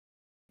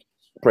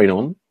brain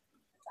on.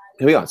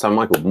 Here we are. Sam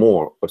Michael,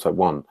 more website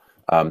 1.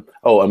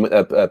 Oh, and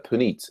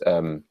Puneet,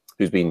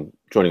 who's been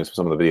joining us for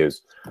some of the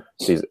videos,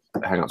 these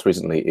hangouts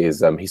recently,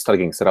 is he's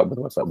studying set up with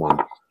website 1,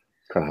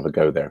 trying to have a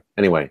go there.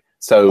 Anyway,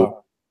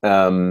 so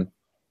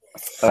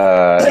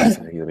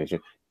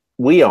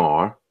we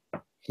are.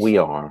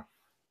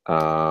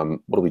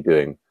 What are we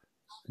doing?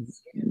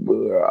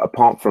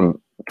 Apart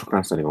from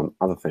procrastinating on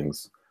other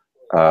things.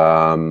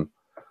 So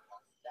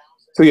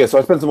yeah, so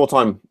I spent some more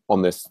time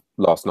on this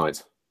last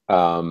night,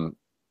 and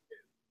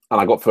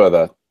I got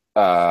further.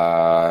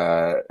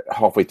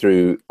 Halfway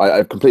through,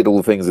 I've completed all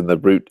the things in the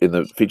root in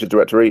the feature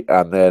directory,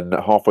 and then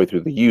halfway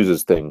through the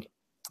users thing,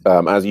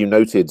 as you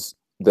noted,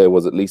 there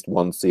was at least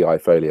one CI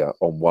failure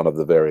on one of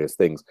the various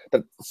things.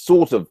 That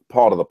sort of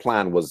part of the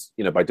plan was,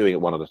 you know, by doing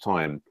it one at a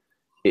time,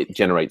 it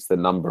generates the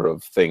number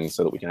of things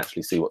so that we can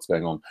actually see what's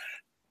going on.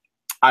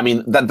 I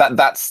mean,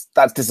 that's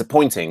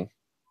disappointing.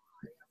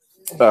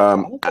 I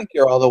don't think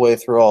you're all the way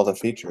through all the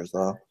features,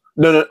 though.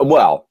 No.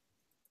 Well,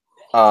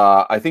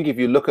 I think if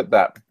you look at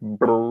that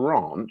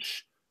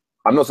branch,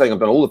 I'm not saying I've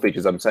done all the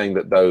features. I'm saying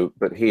that though,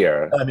 but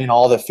here. I mean,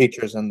 all the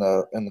features in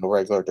the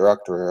regular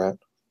directory, right?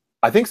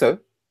 I think so.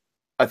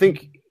 I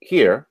think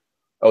here.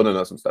 Oh no,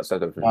 that's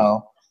everything.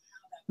 No.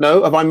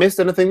 No, have I missed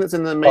anything that's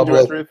in the main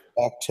directory?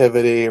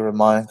 Activity,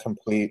 remind,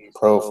 complete,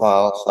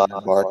 profile,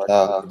 sidebar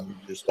tab.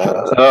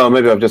 Oh,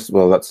 maybe I've just,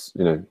 well, that's,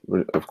 you know,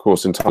 of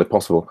course, entirely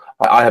possible.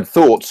 I had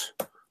thought,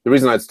 the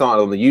reason I'd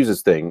started on the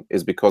users thing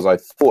is because I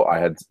thought I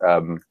had,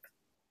 oh,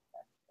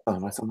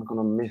 am I going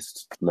to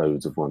miss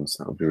loads of ones?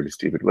 That would be really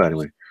stupid. Well,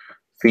 anyway,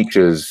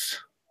 features.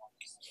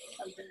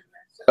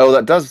 Oh,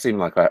 that does seem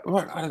like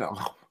well, I don't know.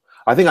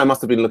 I think I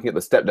must have been looking at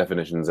the step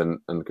definitions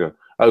and go,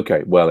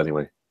 okay, well,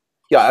 anyway.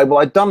 Yeah, well,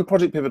 I've done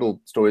Project Pivotal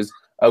stories.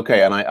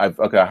 Okay, and I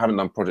haven't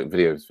done Project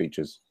Videos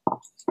features.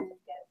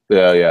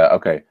 Yeah,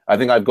 okay. I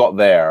think I've got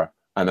there,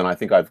 and then I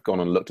think I've gone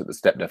and looked at the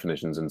step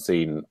definitions and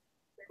seen,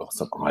 I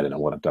don't know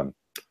what I've done.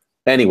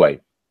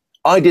 Anyway,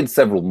 I did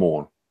several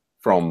more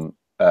from.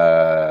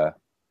 So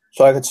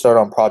I could start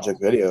on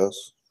Project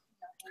Videos.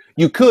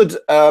 You could,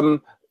 and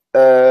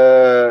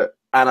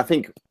I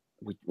think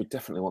we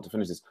definitely want to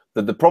finish this.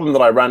 The problem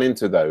that I ran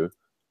into though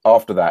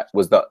after that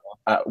was that.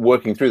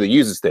 Working through the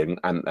users thing,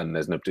 and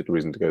there's no particular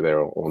reason to go there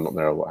or not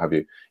there or what have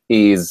you,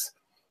 is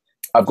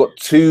I've got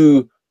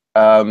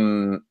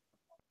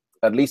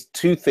at least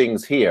two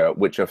things here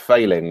which are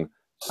failing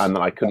and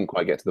that I couldn't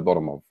quite get to the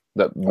bottom of,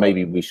 that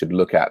maybe we should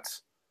look at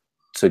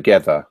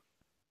together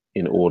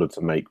in order to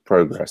make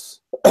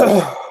progress.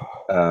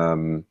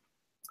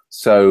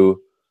 So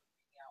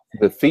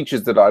the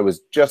features that I was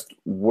just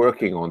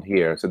working on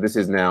here, so this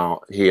is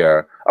now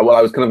here, well,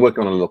 I was kind of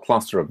working on a little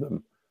cluster of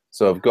them.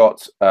 So I've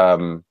got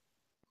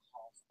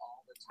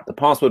the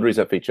password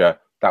reset feature,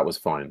 that was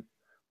fine.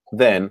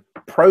 Then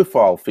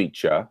profile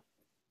feature,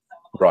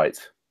 right?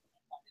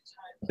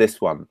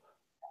 This one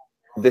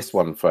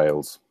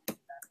fails.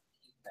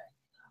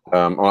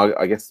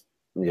 I guess,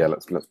 yeah.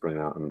 Let's bring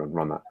it out and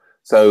run that.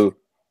 So,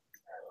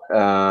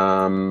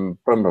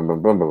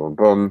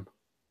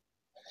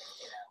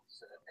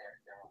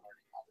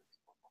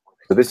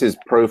 So this is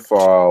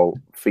profile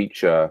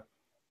feature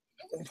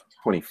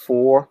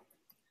 24.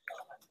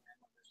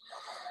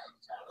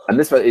 And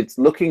this, it's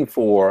looking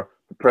for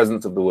the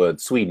presence of the word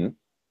Sweden.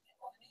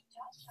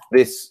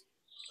 This,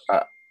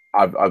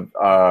 I've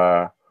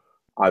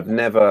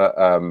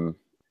never,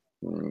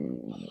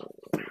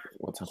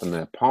 what's happened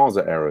there?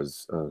 Parser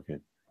errors. Oh, okay.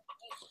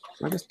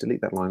 Can I just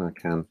delete that line? I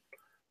can.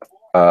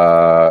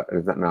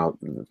 Is that now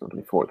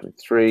 24,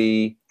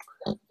 23?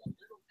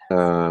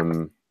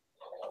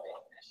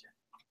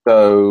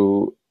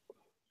 So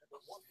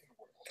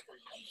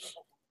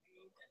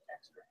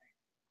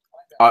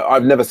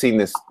I've never seen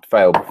this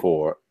fail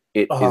before.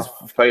 It is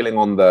failing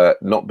on the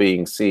not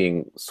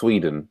seeing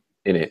Sweden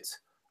in it.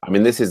 I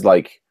mean, this is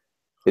like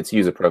its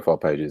user profile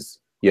pages.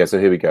 Yeah, so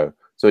here we go.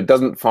 So it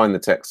doesn't find the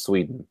text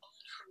Sweden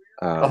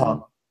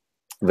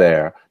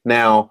there.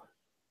 Now,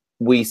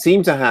 we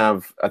seem to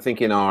have, I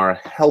think in our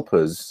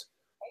helpers,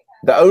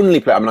 the only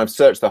place, I mean, I've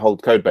searched the whole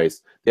code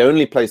base. The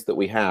only place that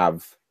we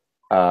have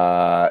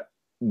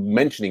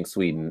mentioning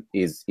Sweden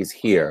is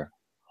here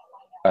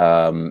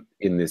in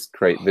this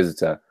create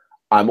visitor.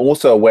 I'm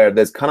also aware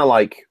there's kind of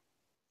like,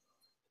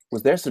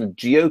 was there some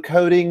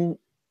geocoding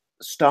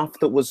stuff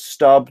that was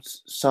stubbed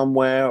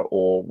somewhere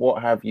or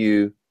what have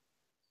you?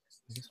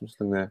 Is there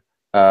something there?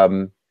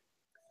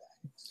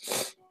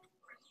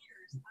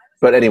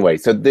 But anyway,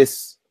 so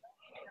this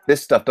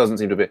stuff doesn't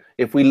seem to be.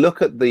 If we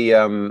look at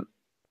the,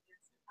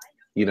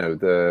 you know,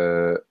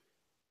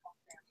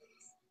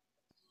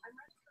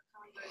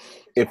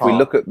 if we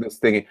look at this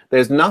thing,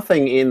 there's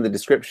nothing in the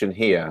description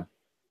here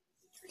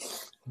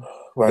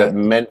that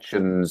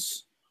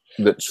mentions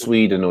that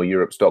Sweden or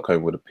Europe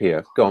Stockholm would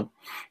appear. Go on.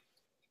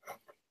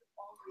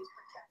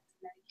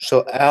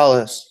 So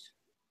Alice,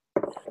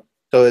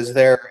 so is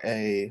there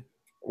a,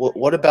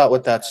 what about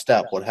with that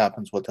step? What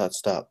happens with that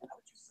step?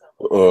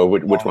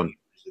 Which one?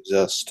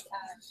 Exist.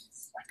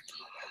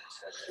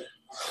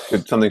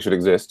 Something should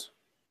exist.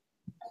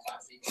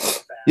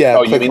 Yeah,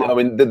 Oh, you click mean,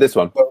 on, this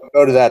one?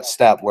 go to that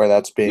step where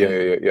that's Yeah, being.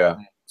 yeah, yeah.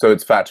 So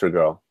it's factory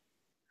girl.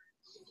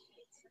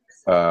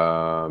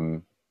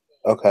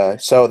 Okay,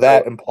 so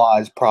that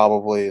implies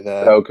probably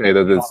that Okay, you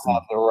don't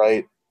have the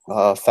right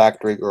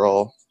factory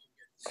girl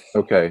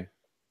okay.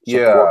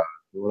 Yeah. support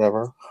or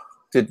whatever.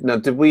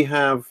 Did we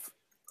have?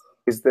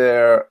 Is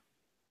there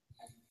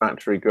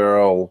factory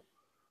girl?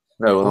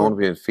 No, I want to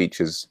be in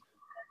features.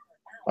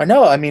 I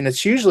know. I mean,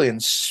 it's usually in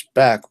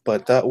spec,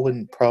 but that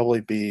wouldn't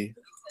probably be.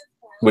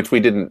 Which we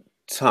didn't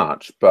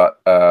touch,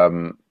 but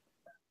It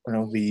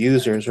would be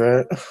users,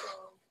 right?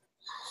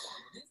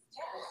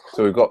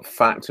 so we've got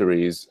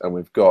factories and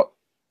we've got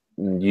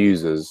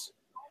users,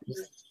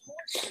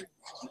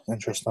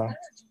 Interesting.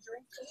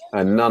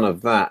 and none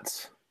of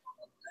that.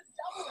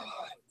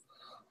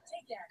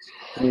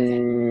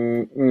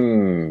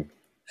 Mm.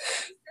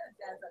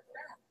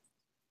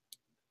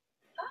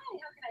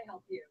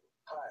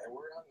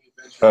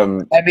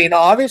 I mean,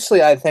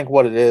 obviously, I think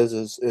what it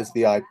is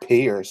the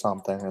IP or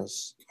something.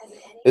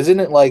 Isn't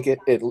it like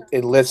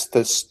it lists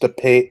this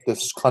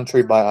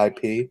country by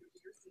IP?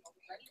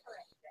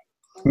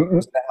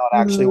 Is that how it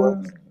actually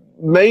works?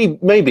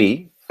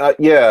 Maybe.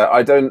 Yeah,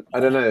 I don't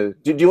know.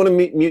 Do you want to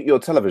mute your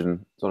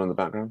television? It's on in the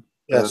background.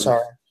 Yeah,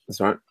 sorry. That's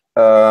right.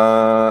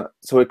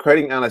 So we're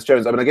creating Alice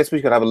Jones. I mean, I guess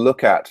we could have a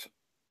look at,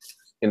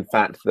 in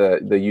fact,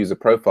 the user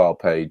profile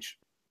page.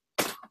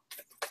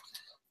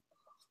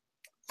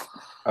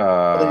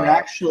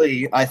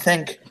 Actually, I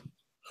think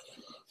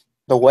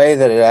the way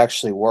that it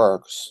actually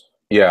works,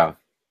 yeah,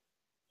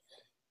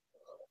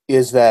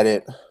 is that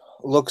it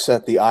looks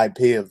at the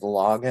IP of the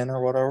login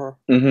or whatever,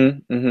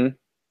 and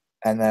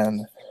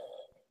then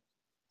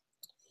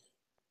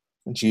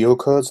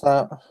geocodes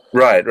that.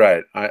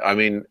 Right. I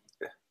mean,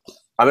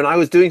 I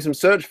was doing some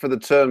search for the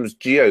terms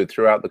geo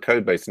throughout the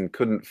code base and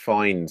couldn't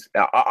find.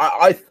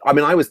 I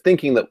mean, I was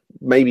thinking that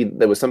maybe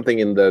there was something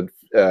in the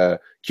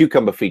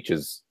Cucumber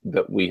features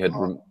that we had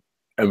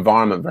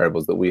environment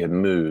variables that we had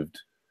moved.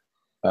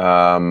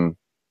 I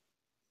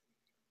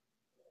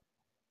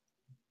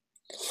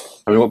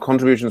mean, what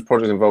contributions,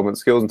 project involvement,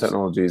 skills, and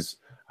technologies?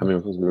 I mean,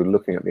 because we were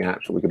looking at the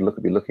actual, we could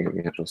be looking at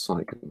the actual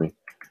site, couldn't we?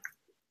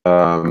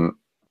 And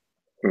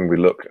we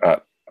look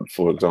at,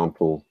 for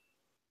example,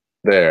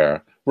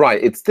 there.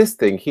 Right, it's this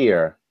thing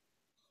here.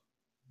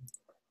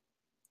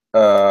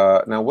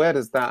 Now, where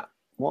does that?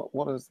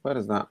 Where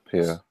does that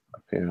appear?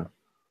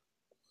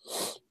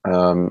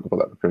 Well,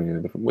 that appearing in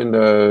a different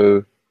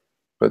window.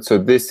 But so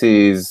this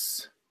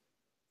is,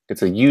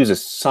 it's a user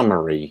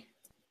summary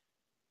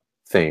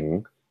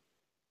thing.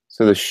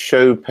 So the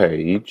show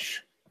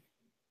page.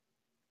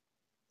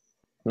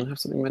 Do I have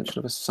something mentioned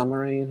of a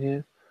summary in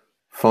here?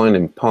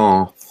 Finding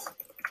path.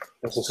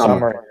 There's a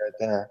summary right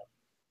there.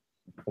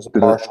 There's a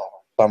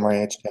partial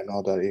summary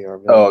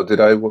html.erb. Oh, did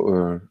I?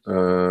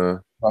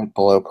 Right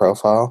below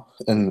profile,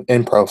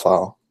 in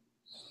profile.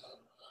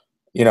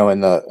 You know,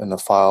 in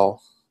the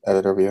file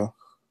editor view.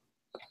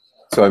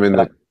 So I'm in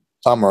the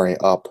summary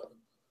up.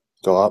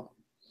 Go up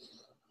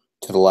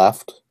to the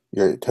left.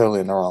 You're totally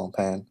in the wrong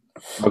pane.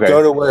 Okay.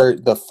 Go to where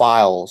the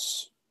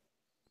files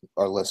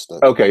are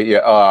listed. Okay,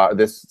 yeah,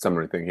 this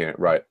summary thing here,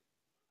 right.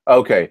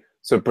 Okay,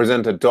 so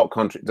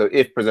presenter.country, so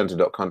if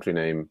presenter.country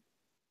name,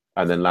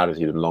 and then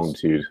latitude and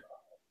longitude,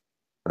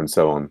 and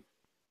so on.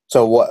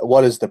 So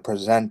what is the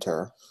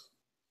presenter?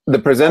 The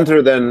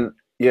presenter then,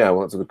 yeah,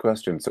 well, that's a good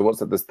question. So what's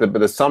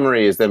the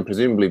summary is then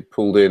presumably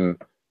pulled in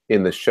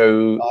the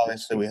show.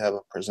 Obviously, we have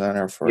a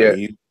presenter for a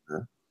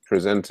user.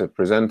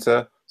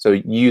 Presenter. So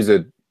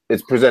user,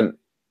 it's present.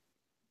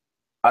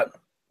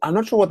 I'm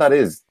not sure what that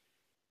is.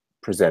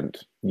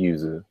 Present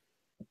user.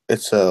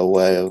 It's a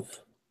way of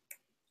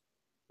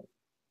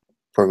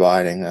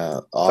providing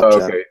an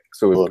object. Okay,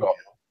 so we've got.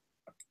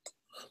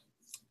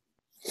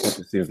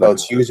 It seems like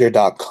it's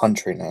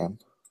user.country name.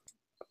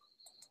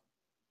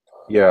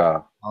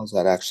 Yeah. How's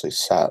that actually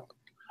set?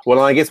 Well,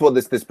 I guess what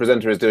this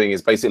presenter is doing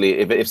is basically,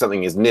 if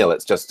something is nil,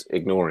 it's just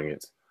ignoring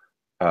it.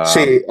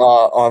 See,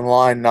 on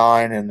line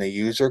 9 in the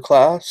user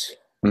class,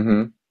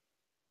 it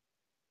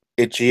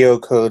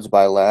geocodes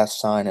by last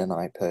sign in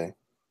IP.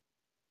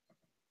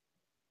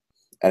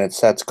 And it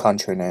sets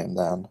country name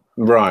then.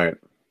 Right.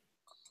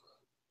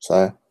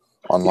 So,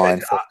 on line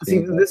 15. See,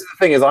 this is the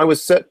thing, is I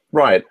was set,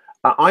 right,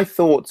 I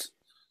thought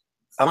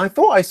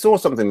I saw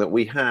something that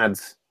we had.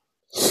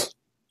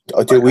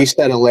 Oh, did we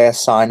set a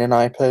last sign in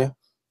IP?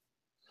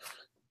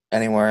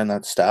 Anywhere in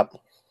that step?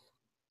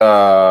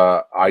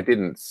 I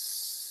didn't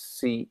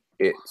see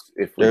it.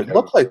 It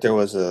looked like there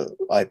was a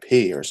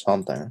IP or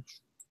something.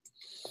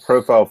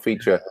 Profile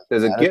feature.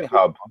 There's a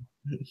GitHub.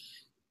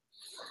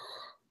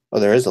 Oh,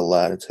 there is a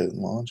latitude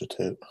and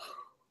longitude.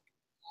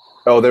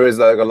 Oh, there is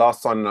like a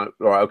last sign.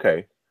 Right,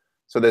 okay.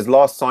 So there's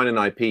last sign in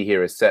IP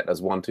here is set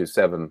as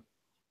 127.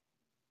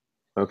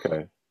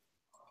 Okay.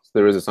 So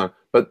there is a sign.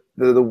 But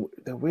the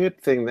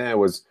weird thing there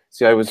was,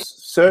 see, I was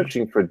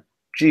searching for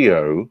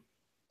geo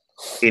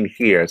in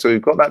here. So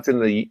we've got that's in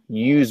the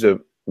user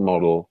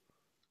model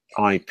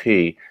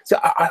IP. So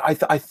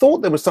I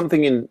thought there was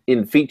something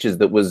in features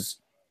that was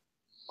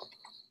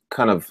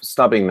kind of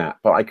stubbing that,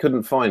 but I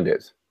couldn't find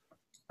it.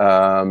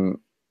 So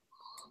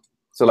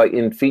like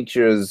in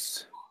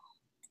features,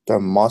 There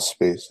must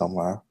be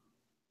somewhere.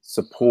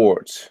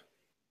 Support,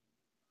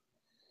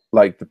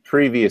 like the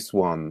previous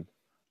one,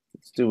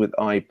 let's do with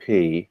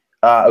IP.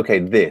 Okay,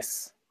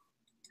 this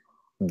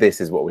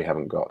is what we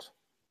haven't got.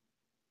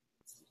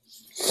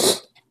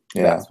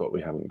 Yeah. That's what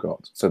we haven't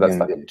got. So that's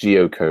like a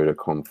geocoder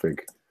config.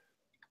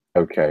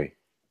 Okay.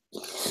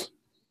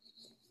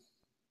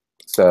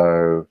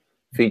 So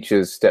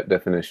features, step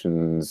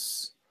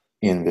definitions.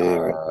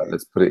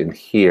 Let's put it in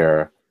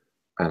here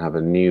and have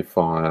a new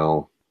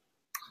file,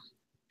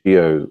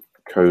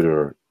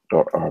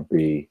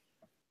 geocoder.rb,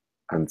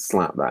 and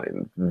slap that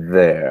in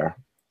there.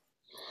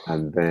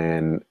 And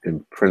then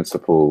in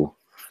principle,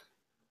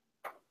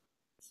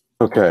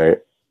 okay.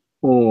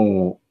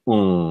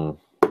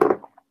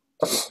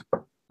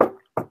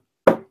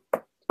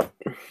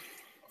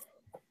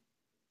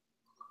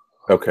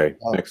 Okay,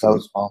 excellent. That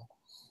was fun.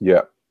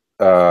 Yeah.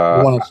 You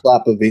want to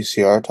slap a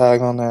VCR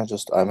tag on there? I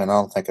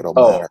don't think it'll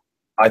matter.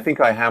 I think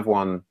I have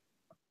one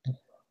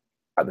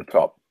at the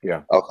top.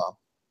 Yeah. Okay.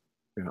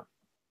 Yeah.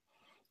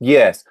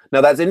 Yes. Now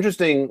that's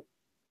interesting.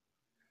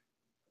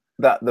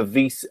 That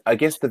the I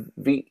guess the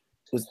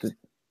was the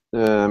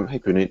hey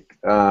Puneet.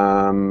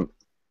 The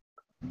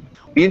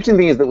interesting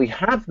thing is that we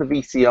have the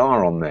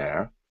VCR on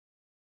there,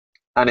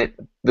 and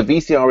the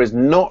VCR is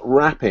not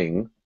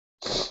wrapping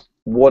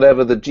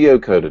whatever the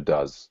geocoder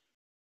does.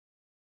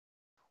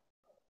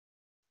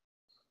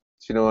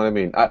 Do you know what I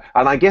mean?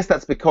 And I guess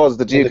that's because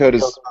the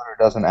geocoder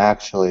doesn't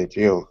actually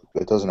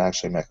it doesn't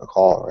actually make a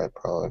call, right?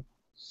 Probably.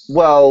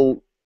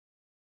 Well,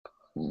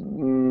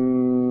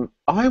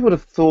 I would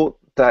have thought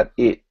that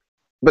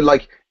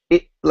but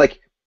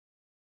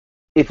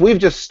if we've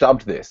just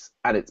stubbed this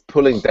and it's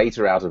pulling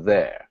data out of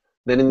there,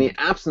 then in the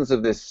absence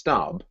of this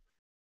stub,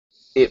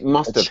 it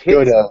must have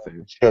hit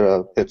something. Should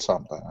have hit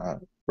something, right?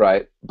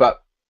 Right,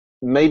 but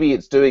maybe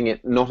it's doing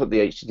it not at the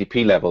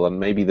HTTP level, and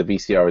maybe the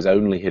VCR is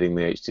only hitting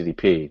the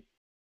HTTP.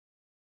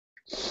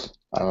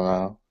 I don't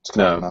know.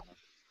 No.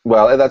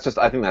 Well, that's just.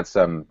 I think that's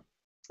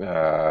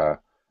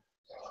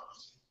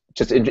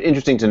just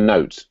interesting to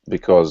note,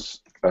 because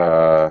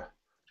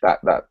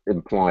that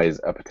implies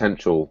a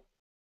potential.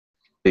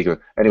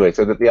 Anyway,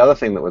 so that the other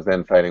thing that was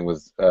then failing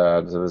was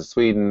so there's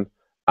Sweden,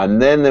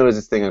 and then there was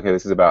this thing. Okay,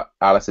 this is about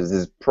Alice's.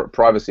 This is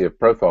privacy of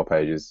profile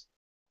pages.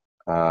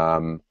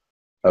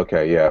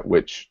 Okay, yeah,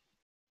 which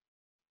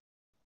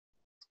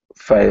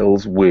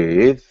fails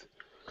with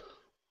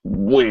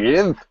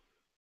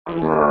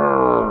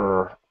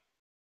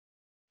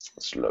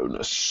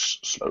slowness.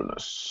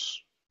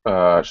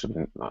 It should have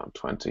been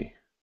 20.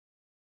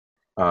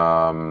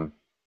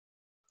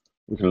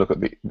 We can look at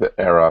the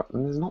error.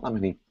 And there's not that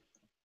many.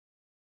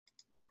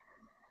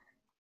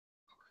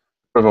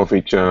 Profile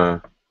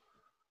feature.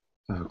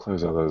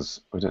 Close others.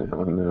 We don't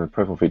have a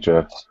profile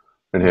feature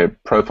in here.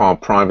 Profile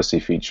privacy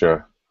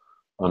feature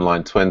on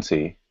line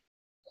 20.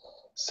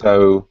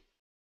 So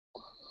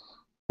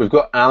we've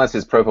got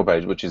Alice's profile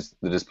page, which is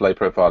the display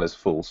profile is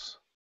false,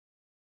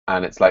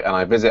 and it's like, and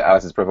I visit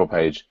Alice's profile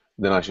page,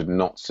 then I should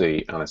not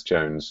see Alice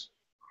Jones.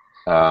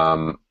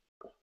 Yeah.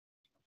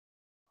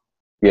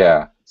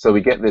 So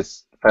we get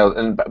this failed,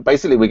 and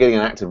basically we're getting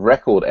an active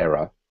record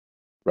error,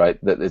 right?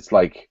 That it's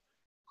like.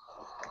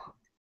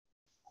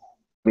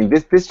 I mean,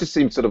 this just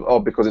seems sort of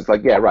odd, because it's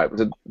like, yeah, right.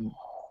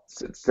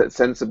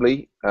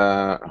 Sensibly,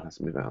 let's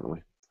move out of the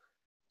way.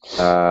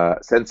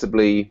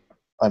 Sensibly.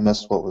 I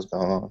missed what was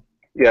going on.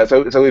 Yeah,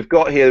 so we've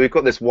got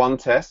this one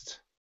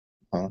test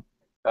that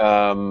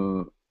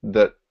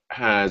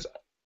has,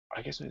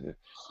 I guess,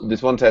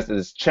 this one test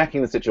is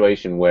checking the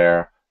situation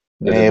where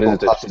enable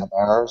custom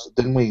errors.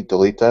 Didn't we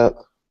delete that?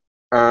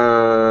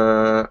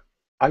 I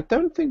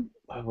don't think.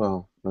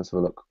 Well, let's have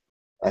a look.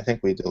 I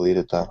think we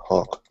deleted that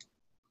hook.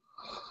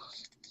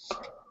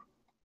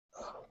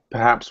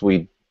 Perhaps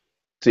we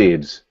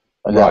did.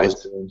 And that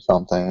was doing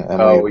something.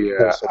 And we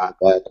posted a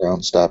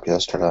background step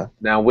yesterday.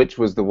 Now, which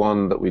was the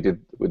one that we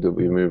did? That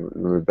we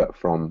removed that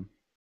from?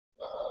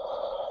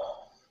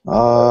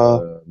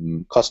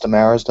 Custom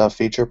errors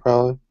feature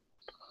probably.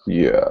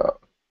 Yeah.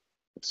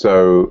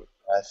 So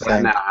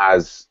that now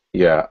has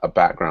a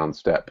background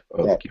step.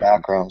 That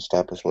background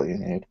step is what you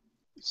need.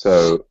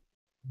 So.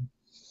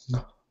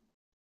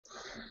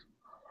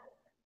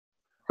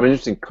 An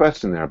interesting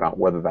question there about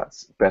whether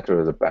that's better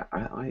as a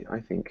I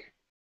think.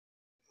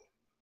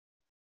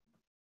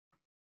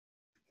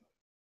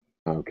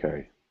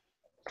 Okay.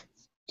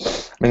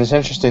 I mean, it's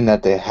interesting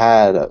that they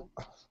had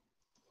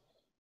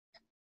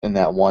in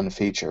that one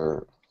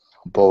feature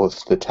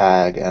both the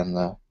tag and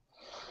the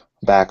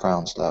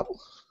background step.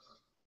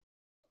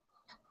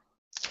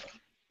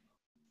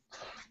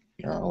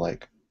 You know,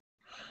 like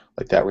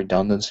that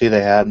redundancy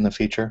they had in the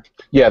feature.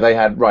 Yeah, they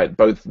had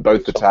both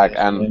the tag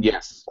and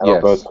yes, they were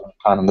both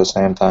kind of the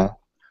same time.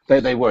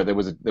 They were. There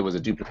was a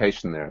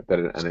duplication there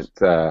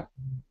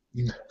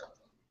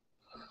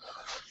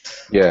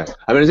yeah.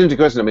 I mean, it's an interesting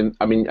question.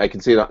 I mean, I can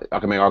see that I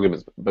can make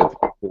arguments both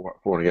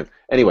for and against.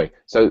 Anyway,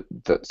 so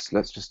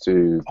let's just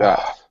do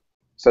that.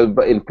 So,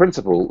 but in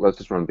principle, let's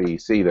just run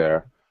BEC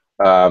there.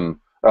 Oh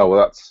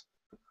well,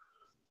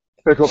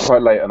 they got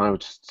quite late, and I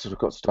just sort of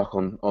got stuck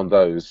on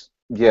those.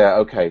 Yeah,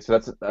 okay. So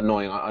that's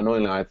annoying.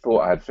 Annoyingly, I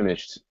thought I had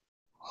finished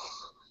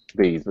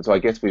these, but so I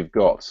guess we've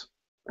got,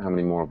 how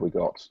many more have we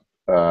got?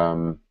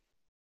 4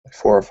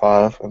 or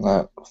 5 in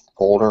that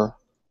folder.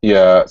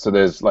 Yeah. So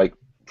there's like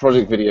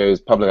project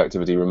videos, public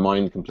activity,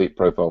 remind complete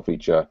profile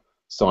feature,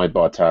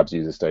 sidebar tabs,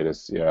 user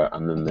status. Yeah,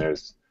 and then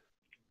there's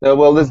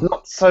well, there's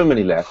not so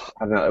many left.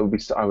 I don't know. It would be.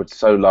 I would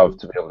so love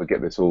to be able to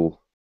get this all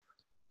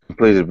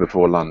completed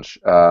before lunch.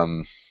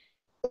 And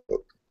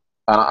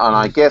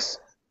I guess,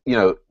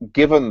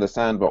 given the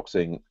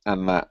sandboxing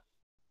and that,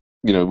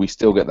 we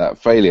still get that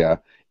failure,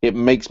 it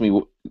makes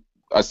me.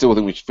 I still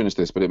think we should finish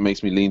this, but it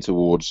makes me lean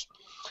towards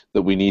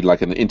that we need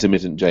like an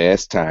intermittent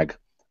JS tag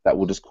that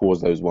will just cause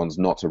those ones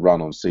not to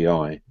run on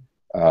CI.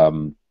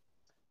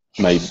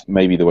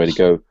 Maybe the way to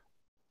go.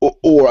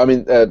 Or I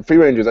mean, Free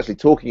Ranger is actually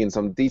talking in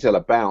some detail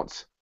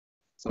about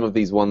some of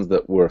these ones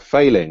that were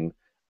failing,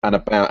 and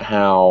about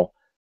how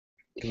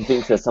he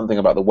thinks there's something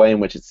about the way in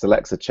which it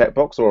selects a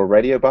checkbox or a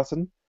radio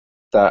button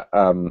that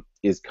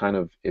is kind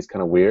of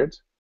weird.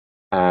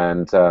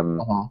 And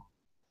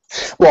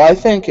Well, I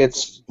think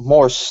it's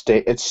more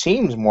it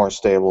seems more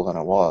stable than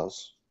it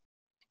was.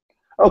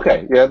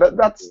 Okay, yeah,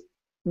 that's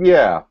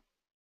yeah.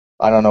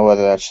 I don't know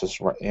whether that's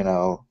just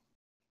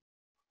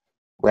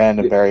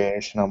random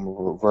variation and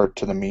revert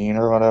to the mean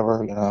or whatever,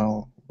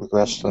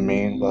 regress to the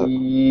mean. But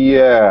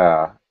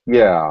yeah.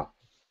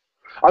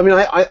 I mean,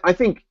 I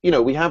think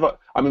we have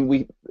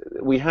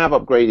we have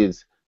upgraded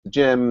the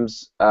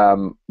gems.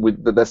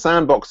 With the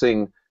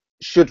sandboxing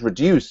should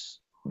reduce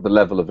the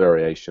level of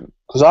variation.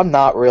 Because I'm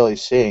not really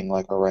seeing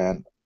like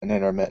an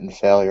intermittent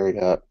failure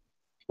yet.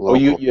 Oh,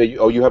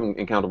 you haven't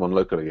encountered one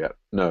locally yet?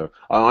 No,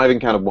 I've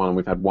encountered one, and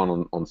we've had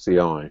one on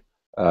CI.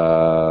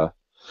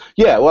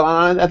 Yeah, well,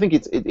 I think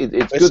it's good.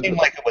 It seemed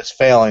like it was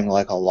failing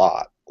like a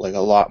lot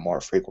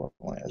more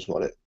frequently is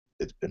what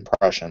its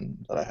impression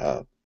that I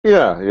have.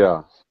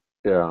 Yeah.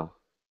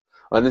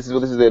 And this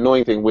is the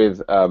annoying thing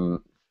with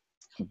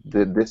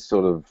this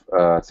sort of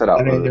setup.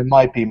 I mean, there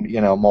might be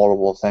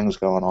multiple things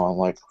going on,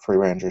 like Free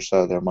Ranger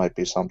said. There might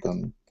be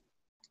something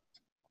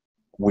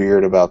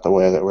weird about the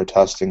way that we're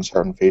testing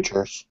certain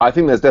features. I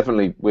think there's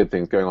definitely weird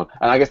things going on,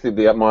 and I guess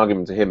my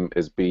argument to him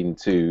has been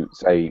to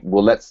say,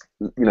 well, let's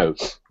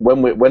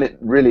when it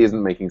really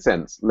isn't making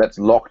sense, let's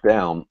lock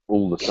down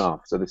all the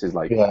stuff. So this is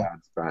like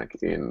adds back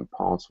in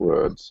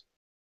passwords,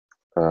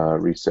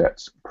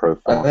 reset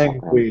profile. I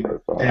think we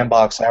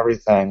sandbox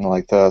everything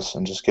like this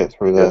and just get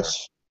through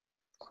this.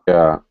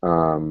 Yeah.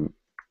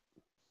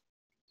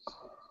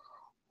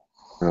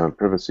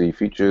 Privacy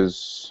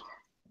features.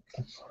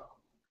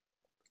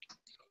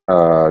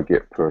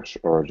 Git push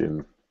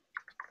origin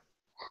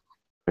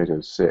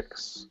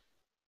 806.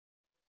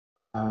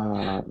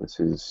 This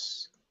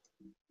is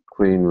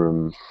clean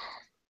room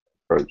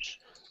approach.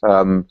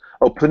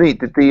 Puneet,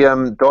 did the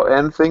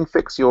 .n thing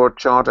fix your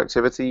charge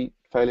activity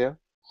failure?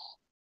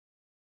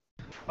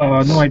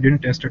 No, I didn't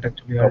test it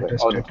actually. I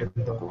tested it in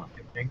the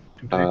evening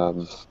today.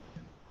 No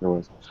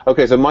worries.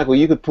 Okay, so Michael,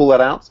 you could pull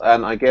that out,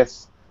 and I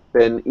guess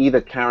then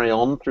either carry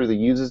on through the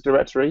users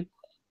directory,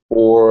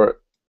 or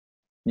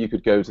you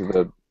could go to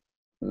the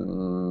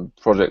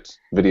project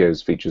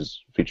videos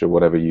feature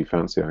whatever you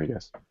fancy, I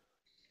guess.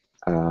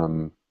 How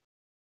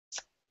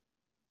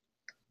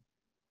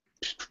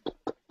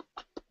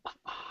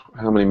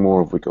many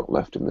more have we got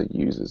left in the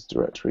users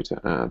directory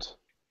to add?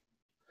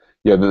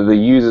 Yeah, the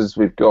users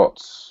we've got.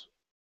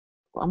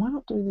 Am I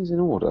not doing these in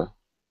order?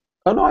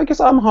 Oh no, I guess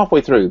I'm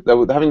halfway through.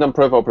 Having done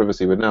profile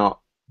privacy,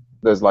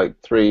 there's like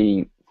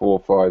 3, 4,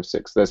 5,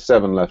 6. There's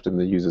 7 left in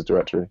the users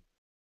directory.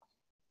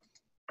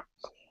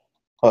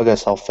 I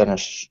guess I'll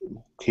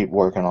keep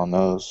working on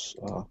those.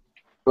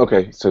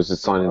 Okay, so it's the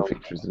sign-in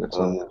feature is the next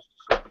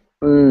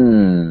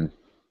one.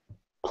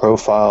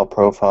 Profile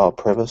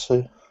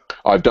privacy.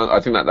 I've done. I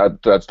think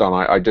that's done.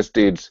 I just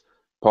did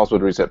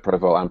password reset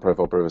profile and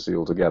profile privacy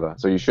all together.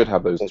 So you should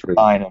have those 3.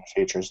 Sign-in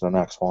feature is the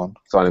next one.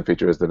 Sign-in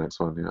feature is the next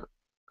one, yeah.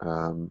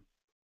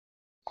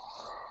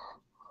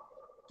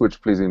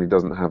 Which pleasingly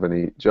doesn't have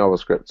any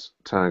JavaScript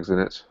tags in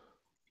it.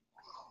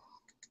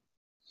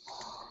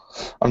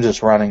 I'm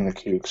just running the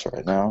cukes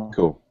right now.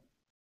 Cool.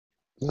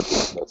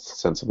 That's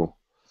sensible.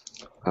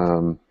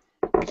 I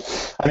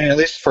mean, at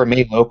least for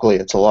me locally,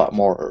 it's a lot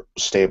more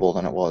stable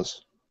than it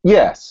was.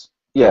 Yes.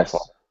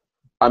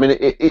 I mean,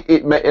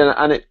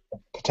 it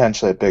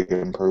potentially a big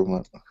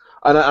improvement.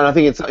 And I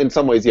think it's in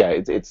some ways, yeah.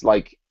 It's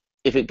like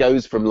if it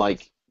goes from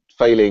like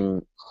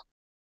failing,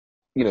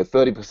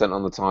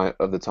 30%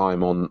 of the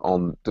time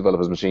on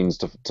developers' machines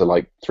to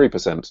like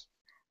 3%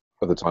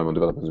 of the time on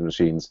developers'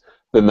 machines,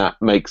 then that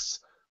makes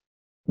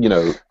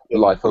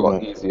life a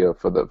lot easier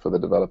for the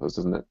developers,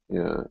 doesn't it?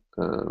 Yeah.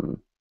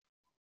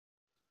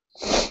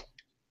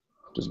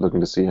 Just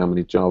looking to see how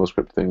many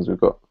JavaScript things we've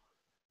got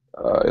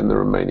in the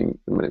remaining.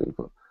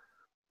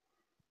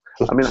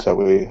 So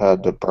we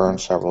had to burn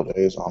several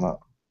days on it.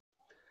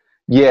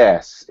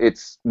 Yes,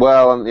 it's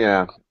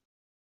yeah.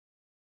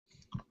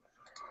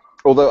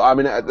 Although, I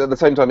mean, at the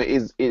same time, it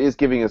is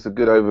giving us a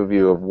good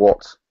overview of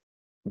what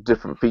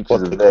different features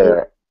What are to do.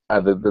 there,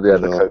 and the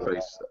code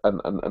base,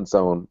 and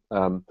so on.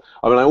 I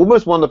mean, I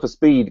almost wonder for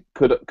speed,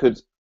 could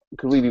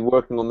we be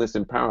working on this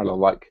in parallel?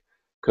 Like,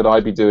 could I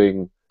be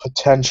doing?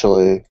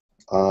 Potentially.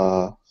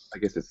 I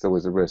guess it's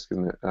always a risk,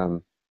 isn't it?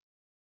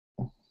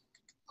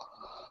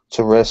 It's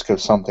a risk if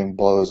something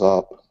blows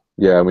up.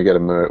 Yeah, and we get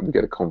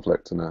a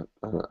conflict and a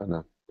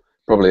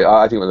probably.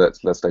 I think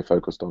let's stay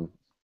focused on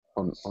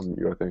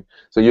your thing.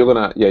 So you're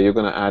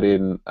gonna add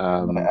in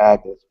I'm going to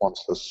add this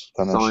once this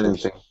sign in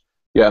finishes. thing.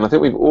 Yeah, and I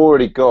think we've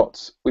already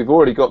got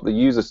the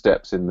user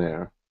steps in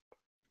there.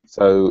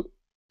 So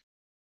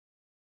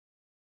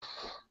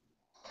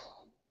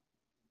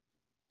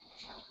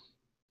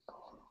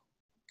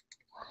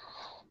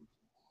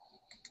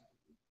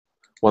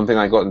one thing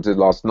I got into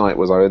last night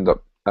was I ended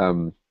up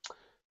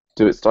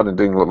started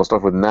doing a lot of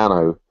stuff with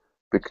Nano,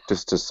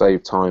 just to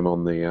save time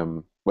on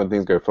the when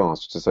things go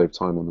fast, just to save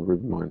time on the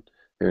Ruby mine.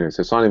 Anyway,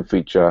 so sign in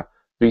feature,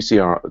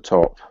 VCR at the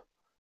top.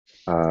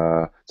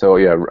 So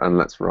yeah, and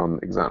let's run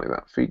exactly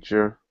that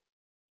feature.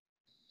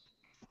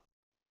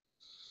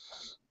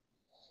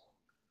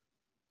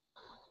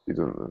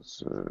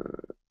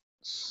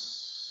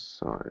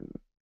 Sign.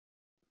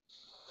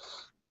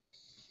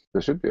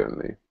 There should be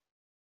only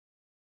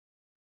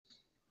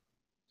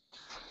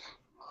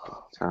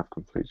tab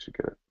complete should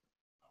get it.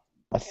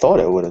 I thought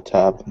it would have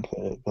tab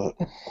completed, but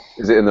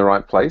Is it in the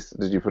right place?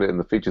 Did you put it in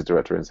the features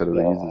directory instead of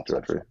the users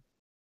directory?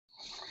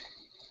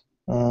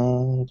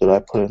 did I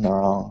put it in the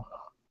wrong?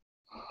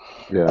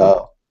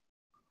 Yeah.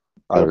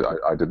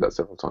 I did that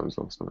several times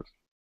last night.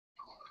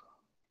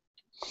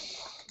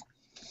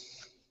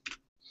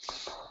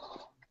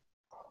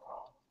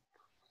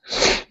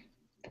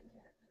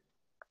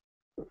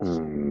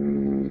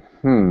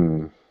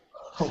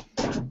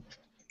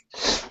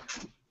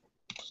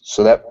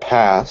 So that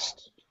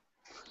passed.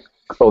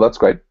 Oh, that's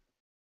great.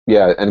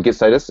 Yeah, and git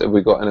status, have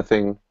we got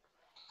anything?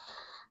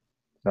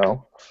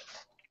 No.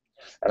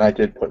 And I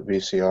did put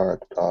VCR at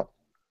the top.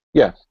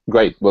 Yeah,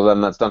 great. Well,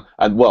 then that's done.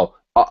 And well,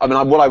 I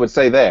mean, what I would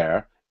say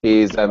there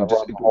is run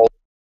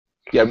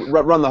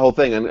the whole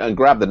thing and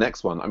grab the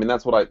next one. I mean,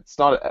 that's what I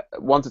started.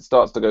 Once it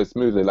starts to go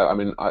smoothly, like I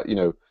mean,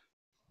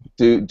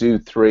 do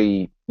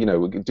three.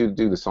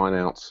 Do the sign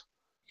outs.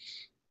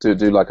 Do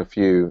like a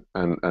few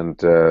and.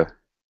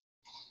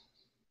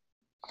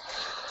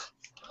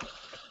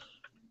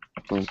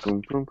 Boom,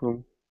 boom, boom,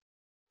 boom.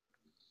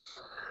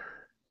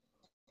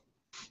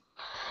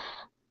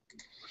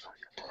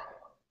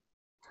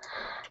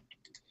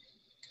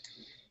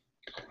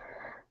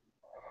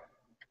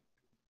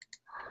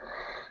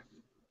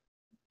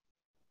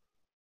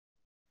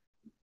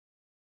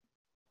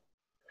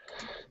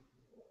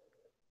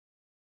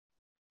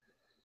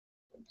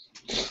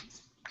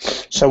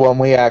 So when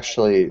we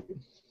actually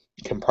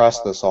compress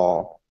this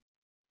all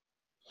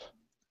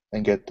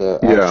and get the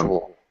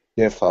actual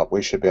diff up,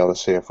 we should be able to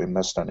see if we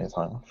missed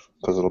anything,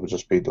 because it'll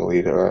just be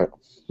deleted, right?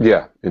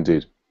 Yeah,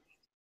 indeed.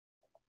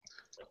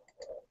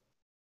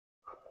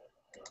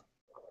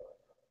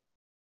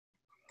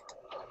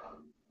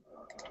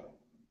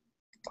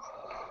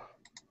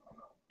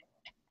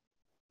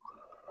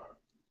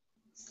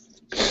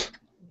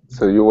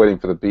 So you're waiting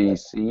for the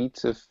BC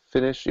to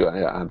finish? You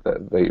add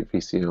that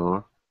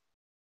VCR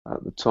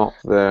at the top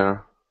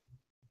there.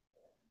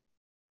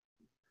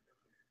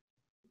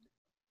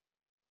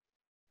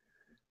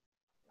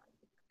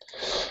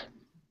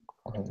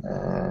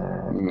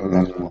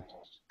 And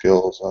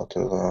skills out to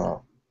the.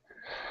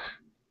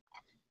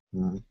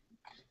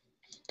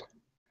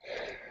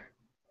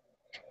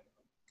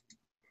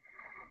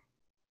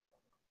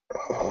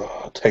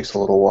 It takes a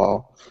little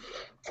while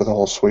for the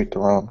whole suite to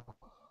run.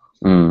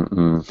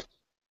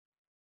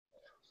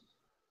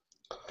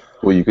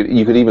 Well, you could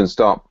even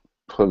start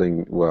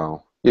pulling.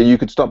 Well, yeah, you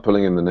could start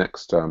pulling in the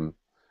next. I'm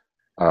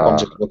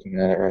just looking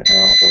at it right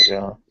now, but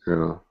yeah.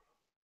 Yeah.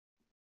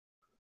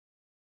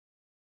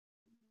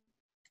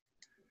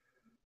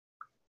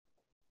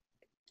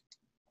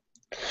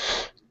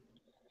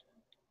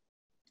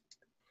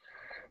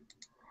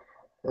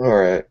 All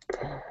right.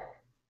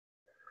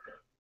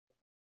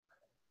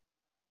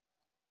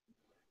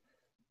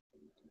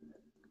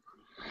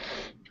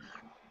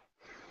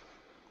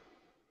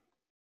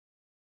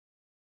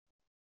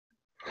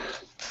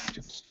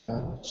 Get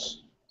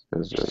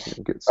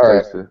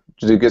status there.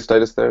 Did you get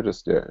status there?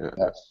 Just yeah.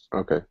 Yes.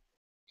 Okay.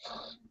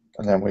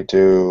 And then we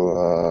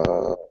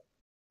do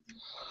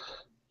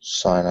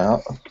sign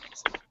out.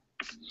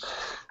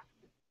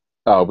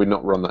 Oh, we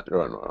not run that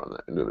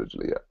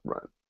individually yet,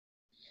 right?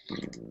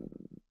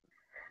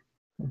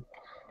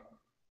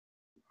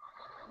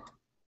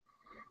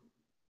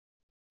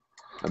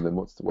 And then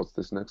what's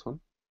this next one?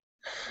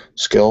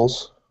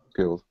 Skills.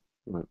 Skills,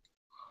 right?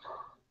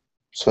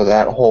 So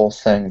that whole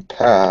thing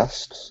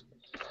passed.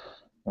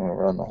 I'm gonna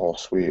run the whole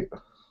suite.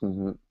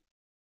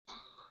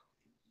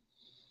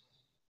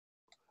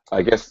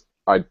 I guess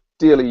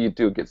ideally you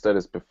do get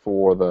status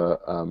before the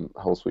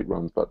whole suite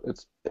runs, but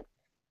it's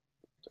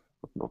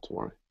not to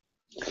worry.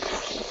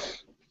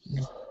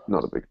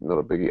 not a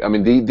biggie. I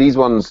mean, these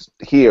ones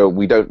here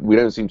we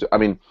don't seem to. I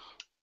mean,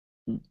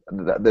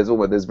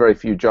 there's very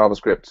few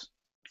JavaScript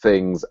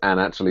things, and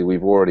actually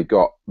we've already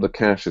got the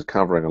cache is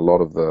covering a lot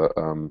of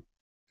the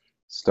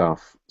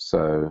stuff.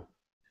 So.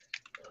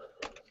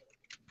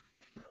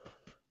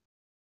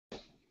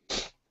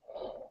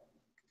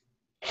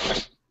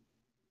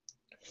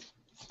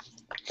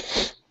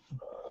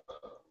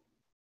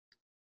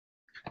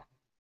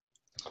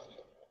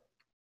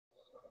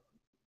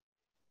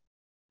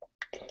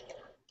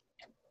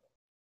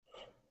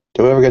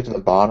 Do we ever get to the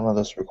bottom of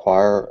this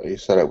require? You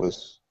said it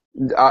was.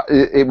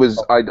 It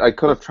was. I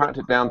kind of tracked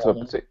it down to a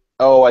particular.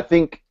 Oh, I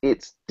think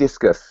it's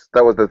Discus.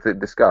 That was the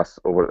Discuss,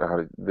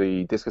 or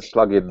the Discus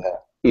plugin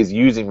is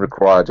using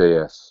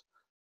require.js.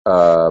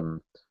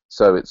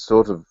 So it's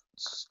sort of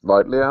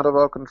slightly out of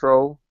our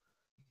control.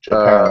 Which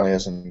apparently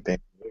isn't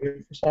being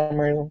moved for some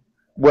reason.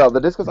 Well,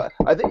 the Discus,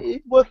 I think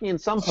it's working in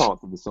some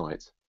parts of the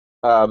site,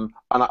 but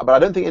I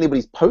don't think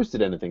anybody's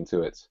posted anything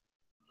to it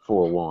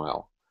for a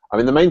while. I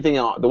mean, the main way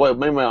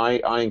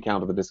I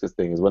encounter the Discus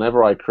thing is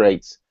whenever I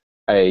create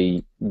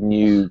a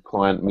new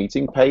client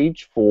meeting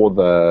page for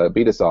the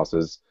beta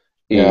saucers,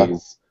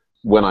 is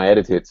when I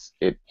edit it,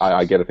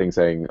 I get a thing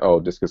saying, "Oh,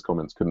 Discus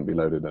comments couldn't be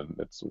loaded," and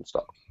it's all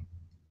stuck.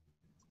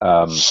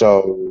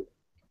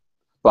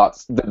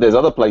 But there's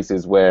other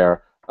places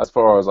where, as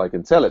far as I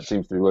can tell, it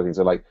seems to be working.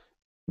 So, like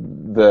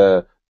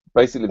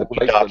basically the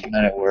place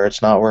document where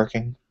it's not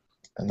working,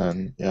 and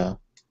then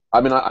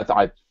I mean,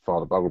 I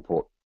filed a bug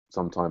report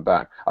some time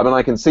back. I mean,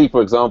 I can see,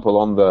 for example,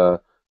 on the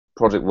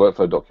project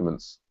workflow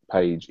documents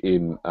page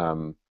in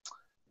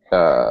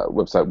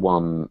website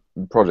 1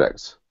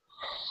 projects,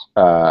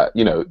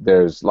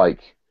 there's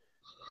like,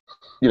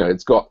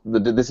 it's got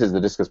this is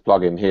the Discus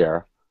plugin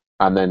here,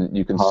 and then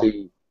you can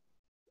see,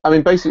 I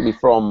mean, basically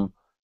from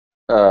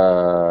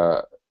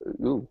that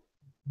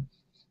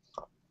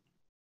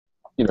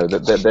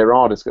there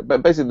are Discus,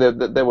 but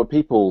basically there were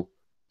people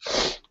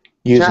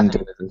using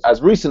it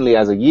as recently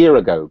as a year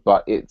ago,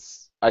 but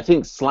I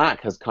think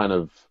Slack has kind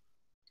of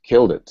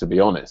killed it, to be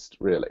honest,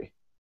 really.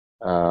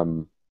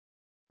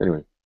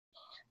 Anyway.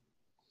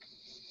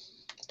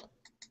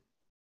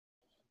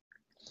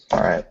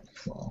 All right.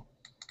 Well.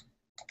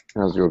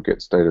 How's your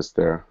Git status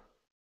there?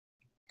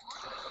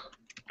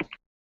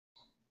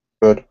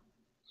 Good.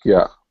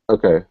 Yeah.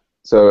 Okay.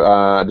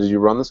 So, did you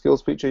run the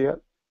skills feature yet?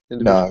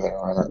 No, I haven't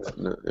run it.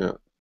 No, yeah.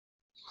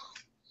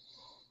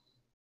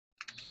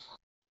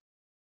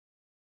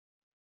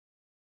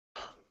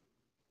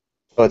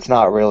 But it's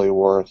not really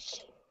worth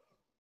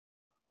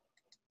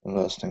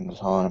investing the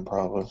time,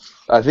 probably.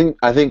 I think.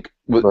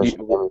 Versus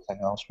everything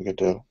else we could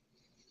do.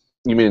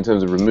 You mean in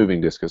terms of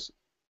removing Discus?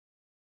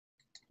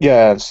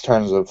 Yeah, in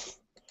terms of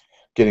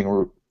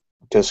getting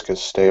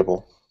Discus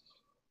stable.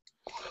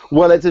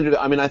 Well, it's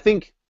interesting. I mean, I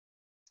think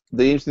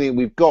the interesting thing,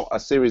 we've got a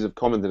series of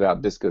commented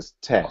out Discus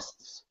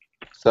tests.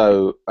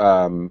 So,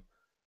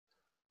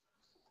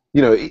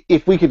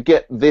 if we could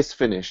get this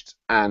finished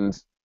and,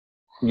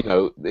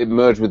 it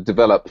merged with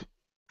develop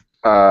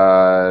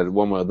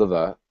one way or the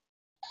other,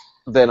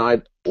 then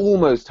I'd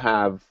almost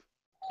have,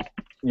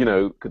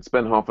 could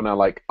spend half an hour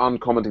like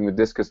uncommenting the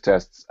Discus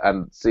tests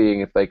and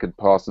seeing if they could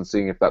pass and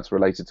seeing if that's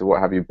related to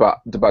what have you.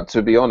 But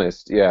to be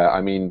honest, yeah,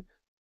 I mean,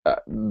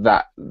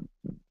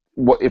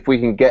 if we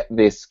can get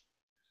this,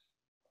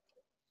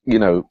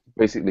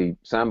 basically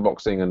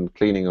sandboxing and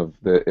cleaning of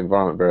the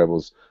environment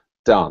variables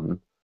done,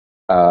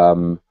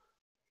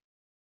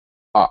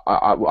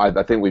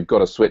 I think we've got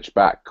to switch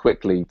back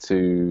quickly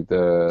to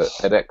the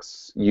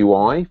edX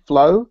UI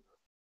flow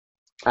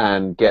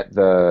and get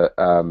the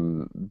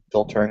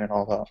filtering and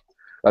all that.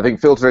 I think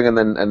filtering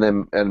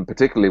and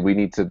particularly we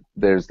need to.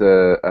 There's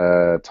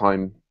the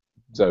time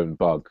zone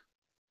bug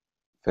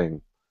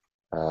thing,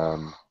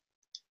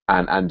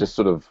 and just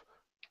sort of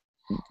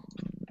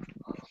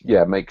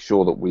make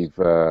sure that we've.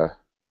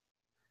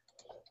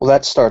 Well,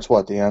 that starts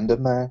the end of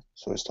May,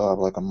 so we still have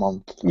like a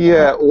month.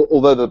 Yeah,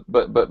 although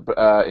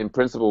but in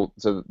principle,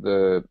 so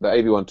the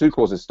AV1-2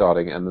 course is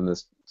starting, and then the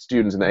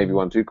students in the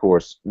AV1-2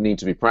 course need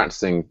to be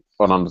practicing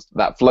on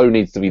that flow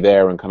needs to be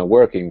there and kind of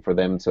working for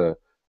them to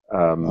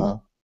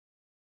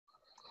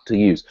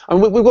use.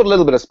 And we've got a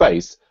little bit of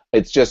space.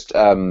 It's just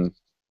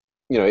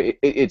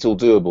it's all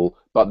doable,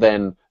 but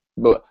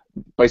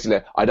basically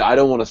I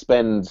don't want to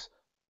spend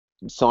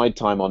side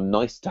time on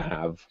nice to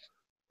have.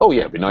 Oh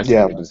yeah, it'd be nice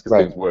if this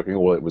thing's working,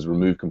 or it was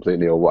removed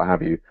completely, or what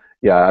have you.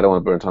 Yeah, I don't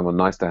want to burn time on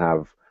nice to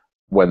have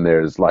when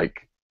there's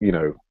like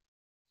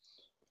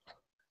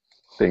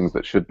things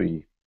that should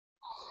be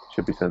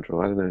central.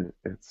 I don't know.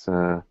 It's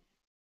so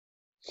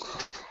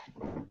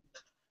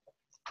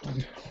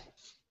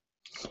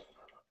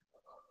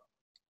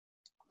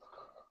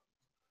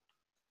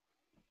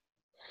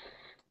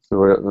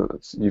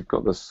you've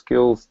got the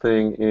skills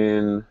thing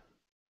in.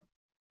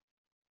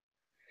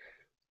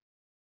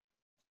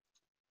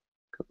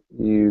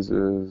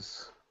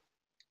 Users.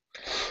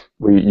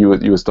 You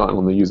were starting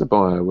on the user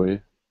bio, were you?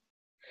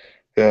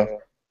 Yeah.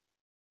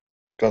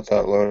 Got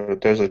that loaded.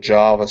 There's a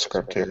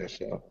JavaScript here,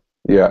 so.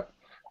 Yeah.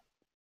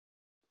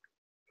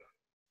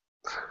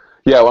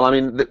 Yeah, well, I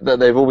mean,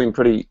 they've all been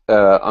pretty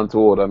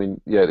untoward. I mean,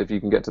 yeah, if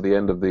you can get to the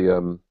end of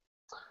the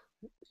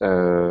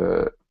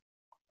uh,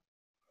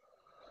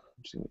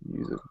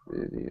 user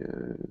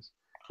videos,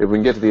 if we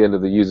can get to the end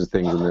of the user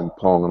things and then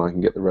Pong, and I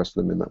can get the rest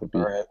of them in, that would be.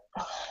 All right.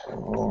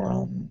 We'll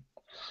run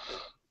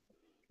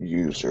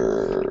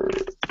user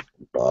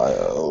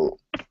bio,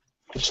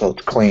 so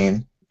it's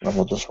clean, and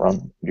we'll just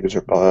run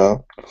user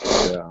bio.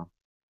 Yeah.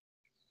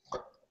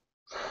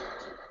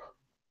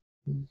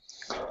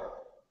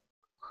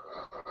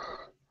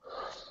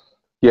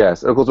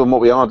 Yes, of course. And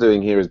what we are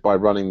doing here is by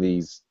running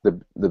these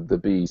the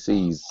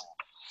BECs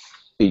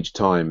each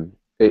time.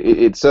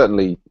 It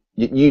certainly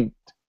you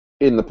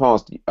in the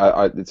past. It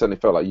certainly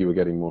felt like you were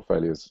getting more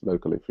failures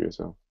locally for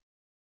yourself.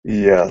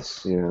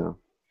 Yes. Yeah.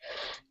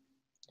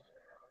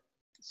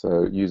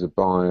 So user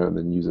bio and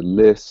then user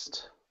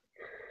list.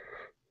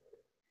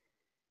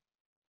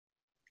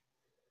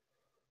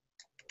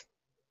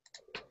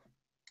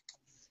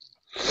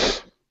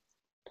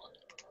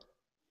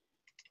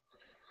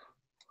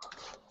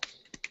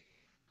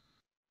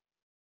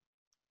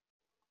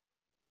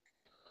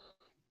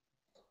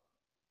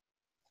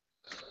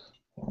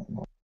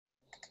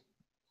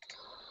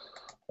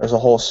 There's a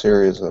whole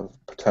series of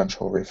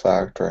potential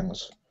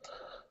refactorings.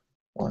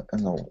 What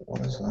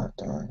is that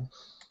doing?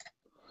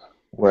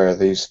 Where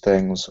these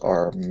things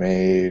are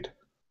made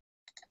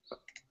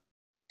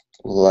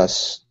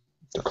less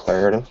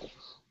declarative.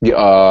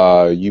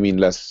 Yeah, you mean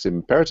less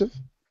imperative?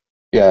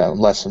 Yeah,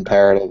 less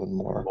imperative and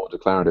more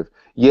declarative.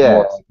 more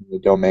Yes, like the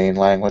domain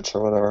language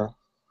or whatever.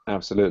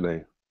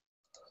 absolutely.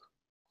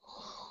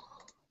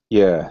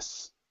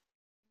 Yes.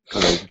 I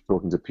was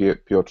talking to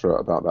Piotr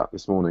about that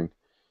this morning.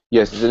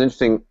 Yes, it's an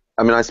interesting.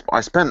 I mean, I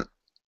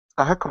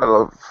had quite a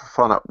lot of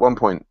fun at one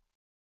point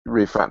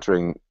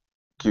refactoring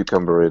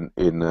Cucumber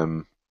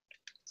in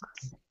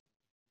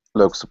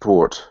local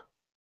support.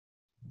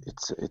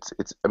 It's.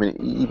 I mean,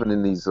 even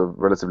in these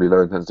relatively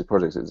low intensity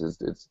projects,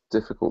 it's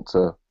difficult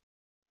to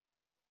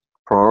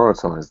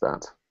prioritize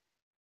that.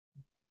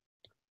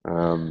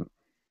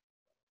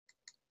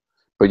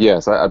 But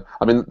yes, I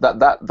mean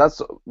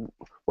that's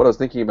what I was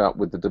thinking about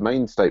with the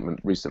domain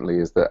statement recently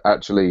is that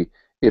actually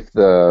if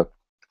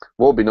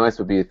what would be nice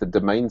would be if the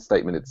domain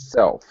statement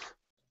itself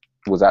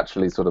was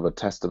actually sort of a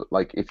test of,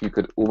 like, if you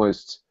could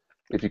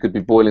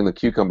be boiling the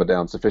cucumber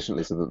down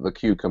sufficiently so that the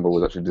cucumber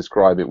was actually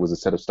describe it was a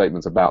set of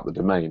statements about the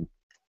domain.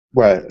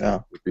 Right, yeah.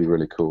 Would be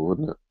really cool,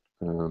 wouldn't it?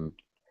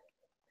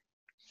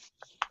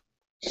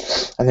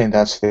 I think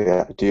that's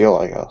the ideal,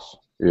 I guess.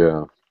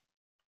 Yeah.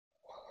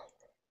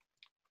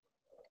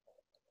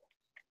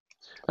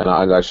 And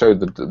I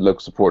showed the local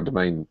support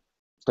domain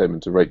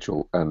statement to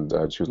Rachel, and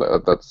she was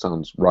like, that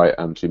sounds right.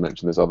 And she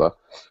mentioned this other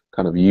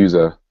kind of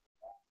user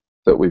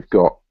that we've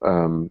got,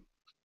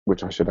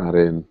 which I should add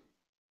in.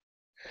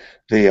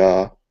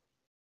 The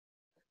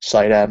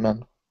site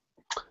admin.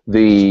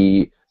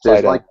 There's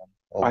Site like,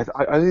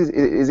 admin.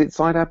 is it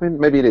site admin?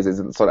 Maybe it is.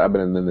 Isn't site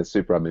admin and then there's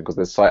super admin, because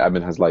there's site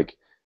admin has like.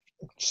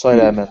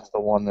 Site admin is the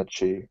one that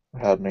she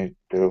had me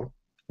do.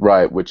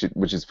 Right, which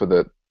is for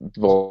the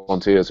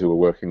volunteers who are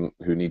working,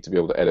 who need to be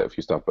able to edit a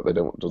few stuff, but she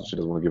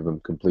doesn't want to give them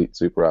complete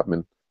super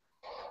admin.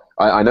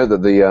 I know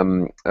that the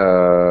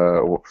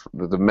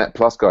Met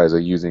Plus guys are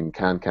using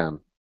CanCan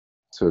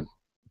to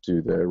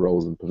do their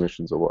roles and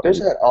permissions or what. There's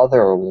that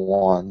other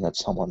one that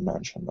someone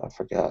mentioned. I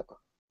forget.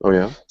 Oh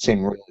yeah.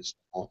 Seemed really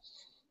small.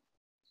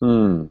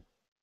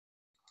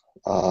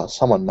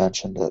 Someone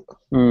mentioned it.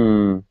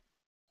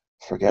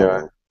 Forget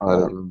Yeah, what. I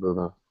don't remember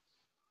that.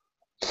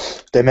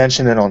 They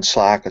mentioned it on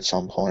Slack at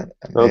some point,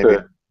 and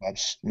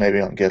maybe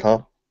on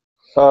GitHub.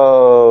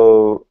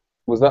 Oh,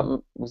 was that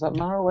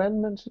Marwen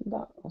mentioned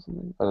that or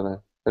something? I don't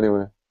know.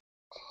 Anyway.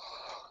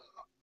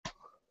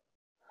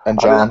 And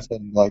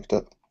Jonathan liked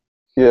it.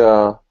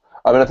 Yeah,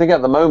 I mean, I think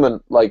at the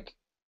moment, like,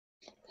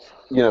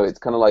 it's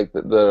kind of like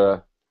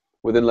the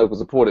within local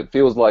support, it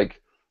feels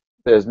like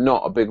there's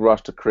not a big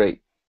rush to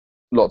create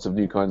lots of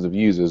new kinds of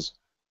users.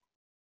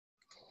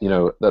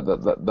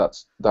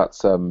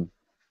 That's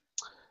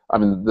I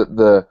mean,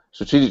 the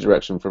strategic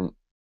direction from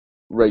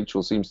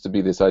Rachel seems to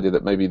be this idea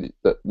that maybe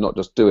that not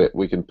just do it,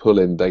 we can pull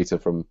in data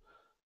from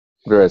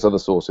various other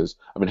sources.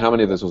 I mean, how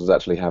many of those sources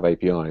actually have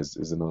APIs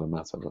is another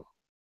matter. But.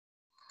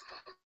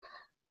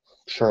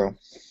 True.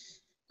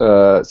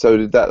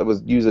 So that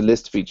was user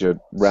list feature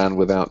ran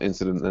without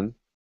incident then?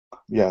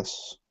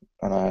 Yes,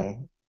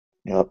 and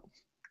yep.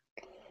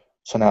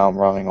 So now I'm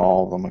running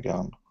all of them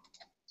again.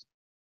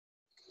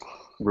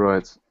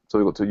 Right. So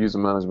we got to user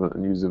management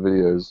and user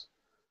videos.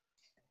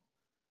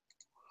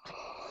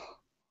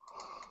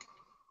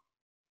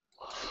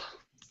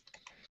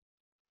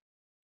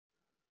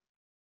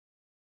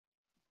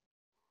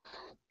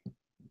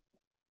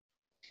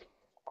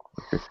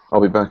 Okay.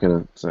 I'll be back in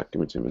a sec.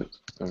 Give me 2 minutes.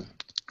 Sorry.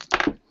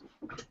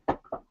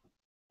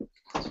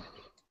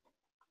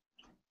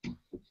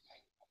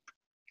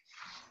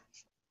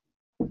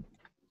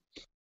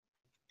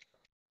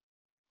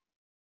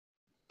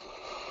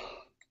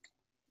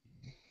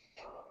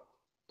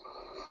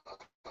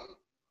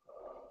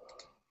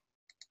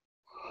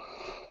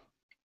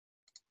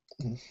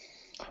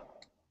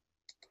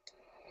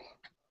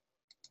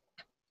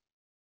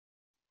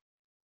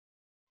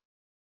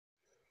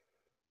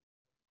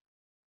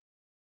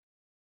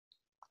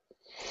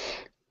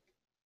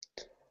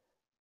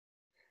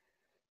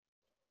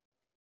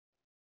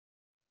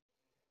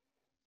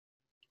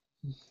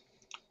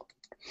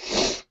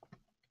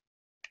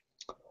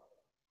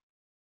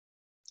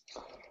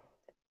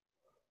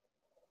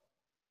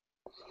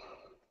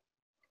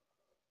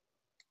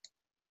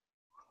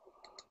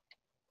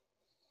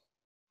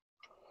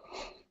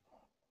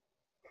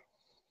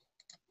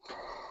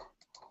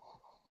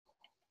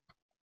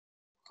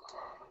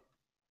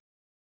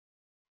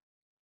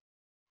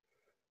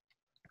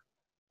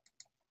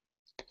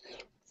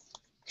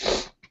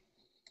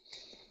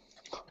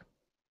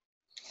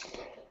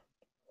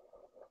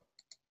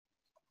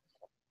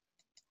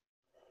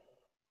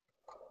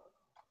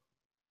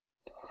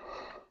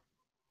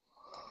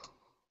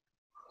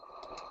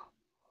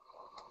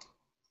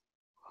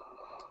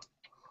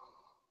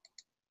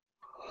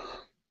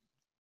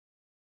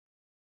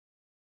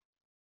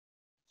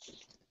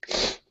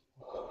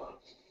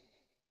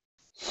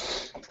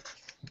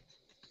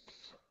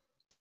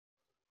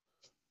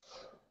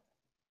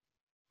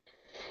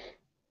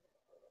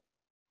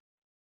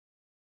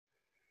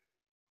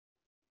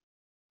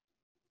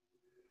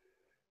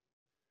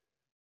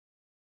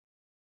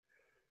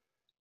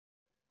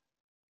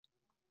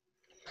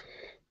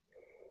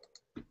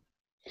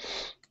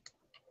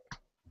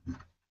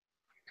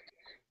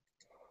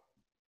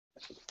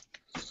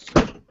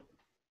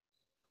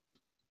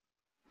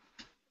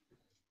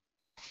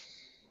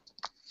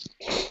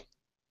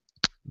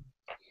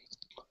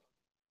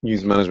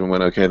 User management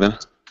went okay then?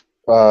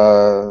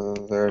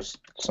 There's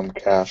some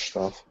cache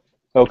stuff.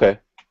 Okay.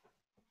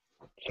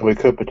 So we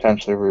could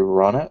potentially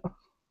rerun it.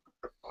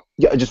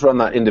 Yeah, just run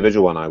that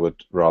individual one, I would,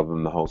 rather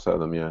than the whole set of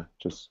them, yeah.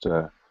 Just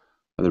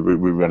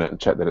rerun it and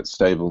check that it's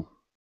stable.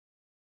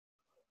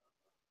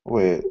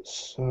 Wait,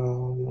 so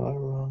I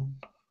run...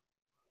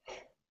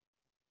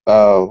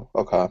 Oh,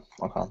 okay,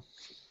 okay.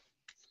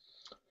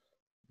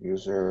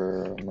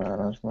 User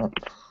management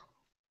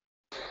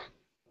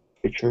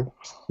feature.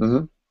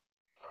 Mm-hmm.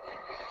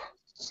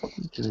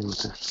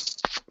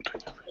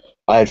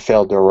 I had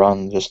failed to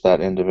run just that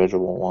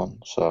individual one,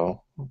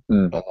 so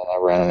and then I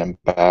ran it in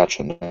batch,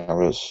 and there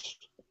was,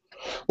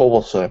 well,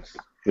 we'll see.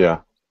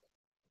 Yeah.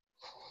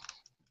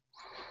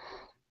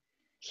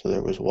 So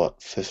there was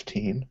what,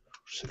 15,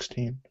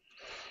 16?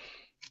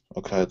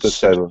 Okay, it's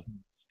stable.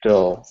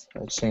 Still,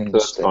 it seems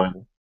That's stable.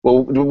 fine.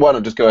 Well, why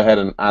not just go ahead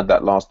and add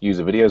that last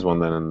user videos one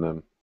then,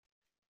 and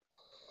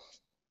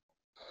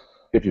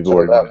if you've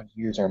already that was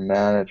user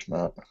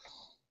management.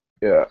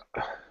 Yeah.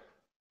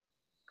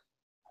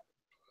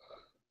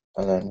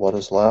 And then what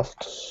is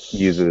left?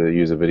 User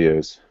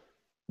videos.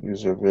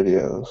 User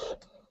videos.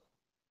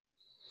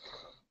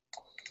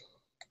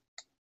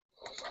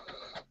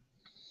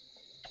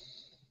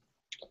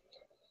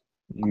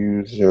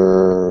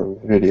 User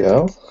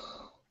video.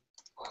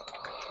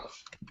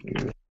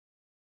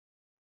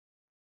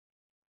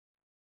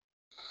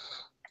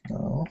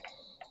 No.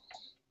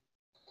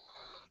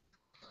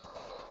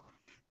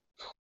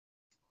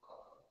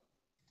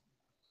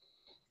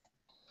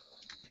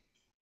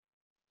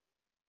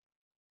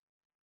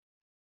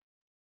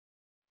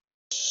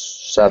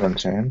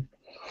 $17.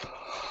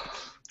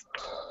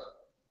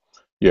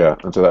 Yeah,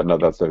 and so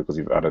that's there because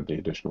you've added the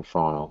additional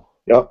file.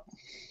 Yep.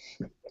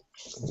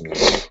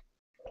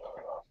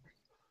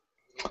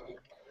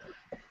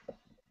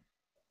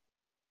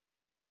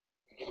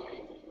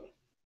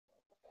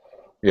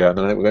 Yeah,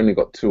 then I think we've only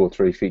got 2 or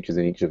 3 features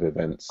in each of the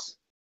events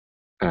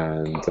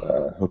and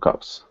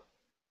hookups.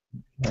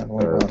 And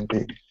we'll run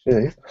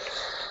BC.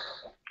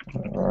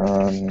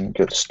 Run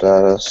get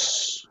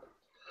status.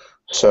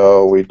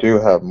 So we do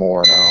have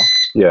more now.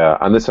 Yeah,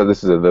 and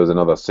there was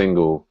another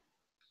single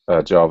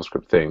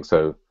JavaScript thing.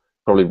 So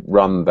probably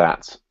run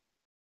that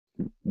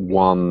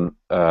one.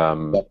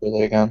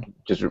 Separately again.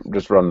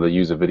 Just run the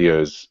user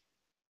videos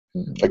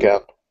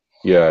again.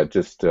 Yeah,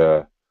 just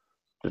to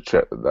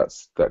check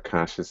that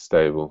cache is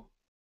stable.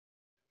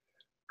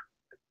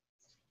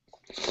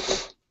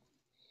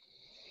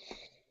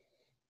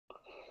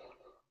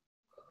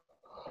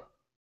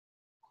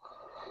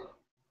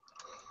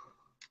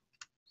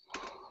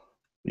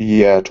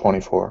 Yeah,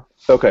 24.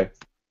 Okay.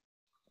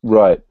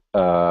 Right.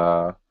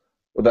 Well,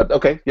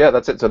 okay. Yeah,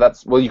 that's it. So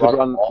that's you could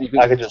run.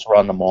 I could just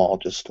run them all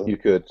just to. You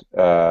could.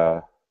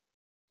 And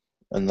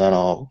then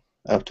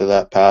after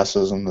that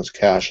passes and this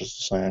cache is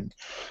the same,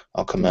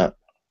 I'll commit.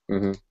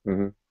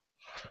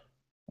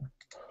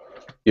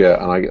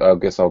 Yeah, and I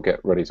guess I'll get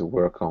ready to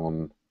work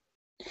on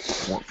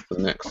what's the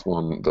next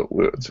one that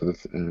works. So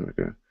there we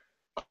go.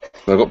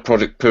 So I got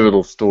project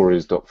pivotal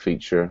stories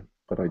feature,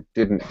 but I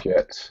didn't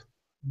get.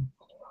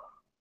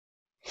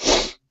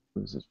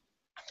 What is it?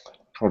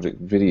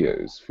 Project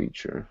videos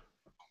feature.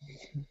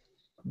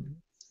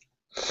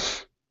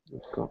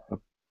 We've got a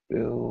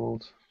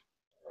build.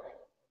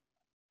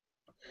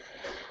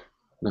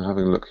 Now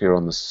having a look here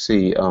on the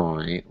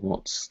CI,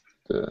 what's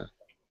the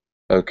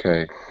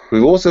Okay.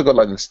 We've also got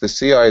like this, the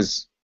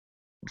CI's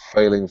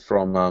failing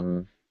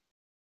from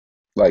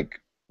like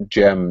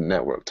gem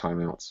network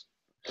timeouts,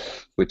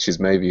 which is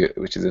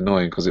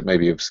annoying because it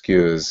maybe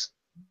obscures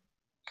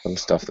some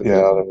stuff that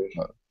goes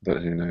on,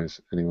 but who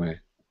knows anyway.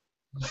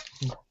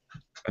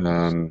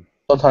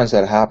 Sometimes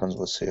that happens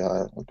with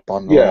CI with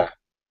bundling.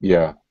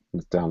 Yeah,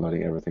 it's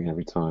downloading everything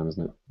every time,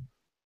 isn't it?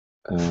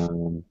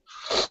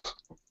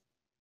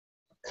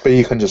 But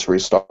you can just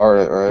restart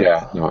it, right?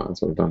 Yeah, no,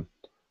 that's what I've done.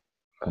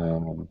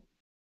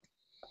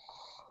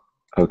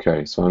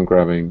 Okay, so I'm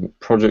grabbing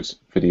project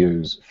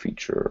videos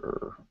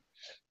feature.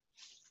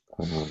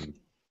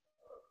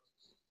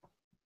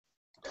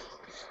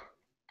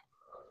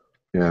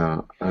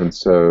 Yeah, and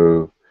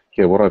so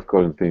what I've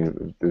got in thing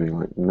is doing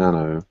like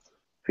nano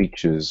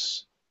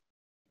features.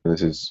 And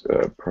this is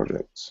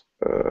project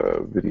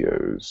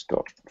videos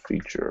dot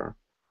feature.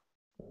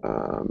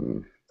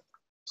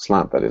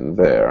 Slap that in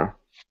there.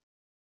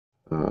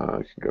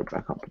 I can go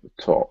back up to the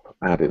top,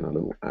 add in a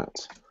little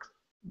at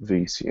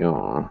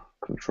VCR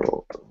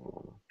control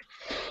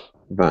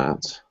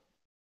that.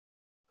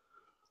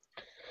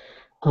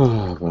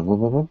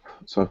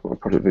 So I've got a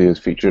project videos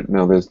featured.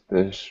 Now there's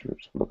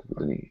look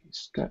at any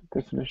step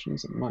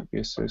definitions that might be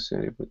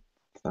associated with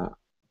that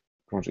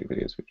project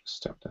videos feature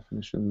step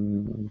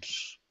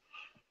definitions.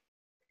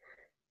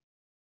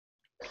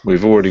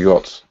 We've already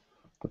got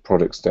the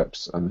project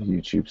steps and the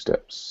YouTube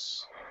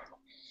steps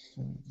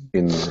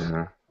in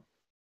there.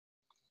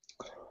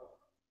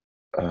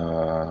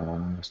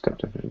 Step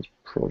definitions,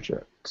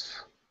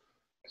 project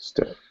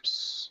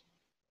steps,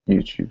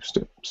 YouTube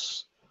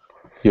steps.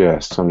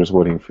 Yes, I'm just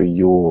waiting for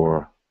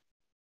your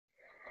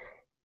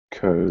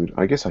code.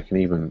 I guess I can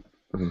even.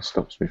 It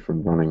stops me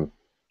from running.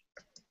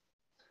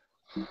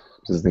 This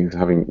is the thing,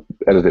 having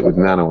edited it with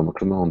nano on the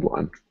command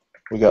line.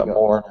 We got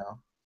more now.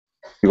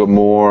 You got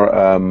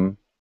more.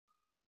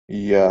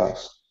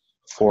 Yes,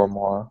 4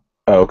 more.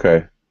 Oh,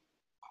 okay.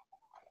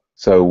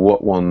 So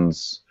what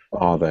ones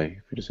are they?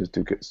 If you just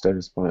do get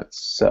status by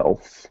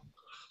itself,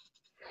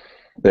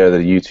 they're the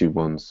YouTube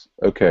ones.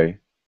 Okay.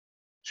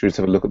 Should we just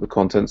have a look at the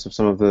contents of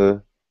some of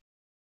the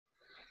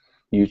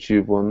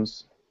YouTube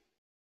ones?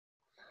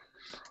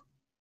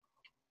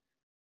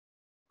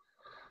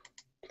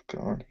 Go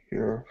on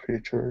here,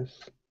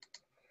 features.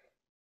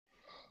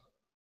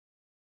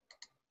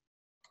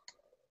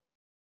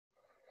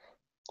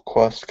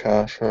 Quest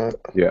cache, right?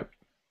 Yeah.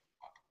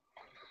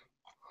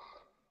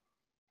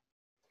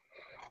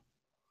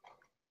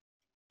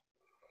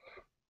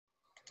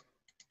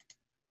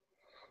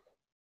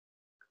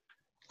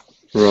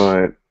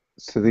 Right.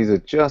 So these are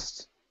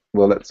just,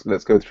 well, let's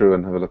go through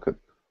and have a look at.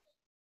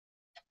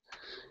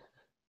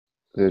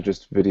 They're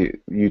just video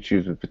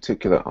YouTubes with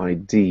particular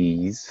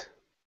IDs.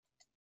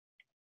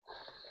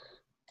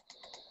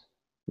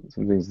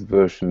 Some things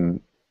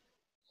versions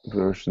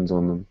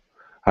on them.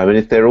 I mean,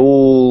 if they're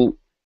all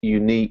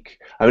unique,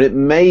 I mean, it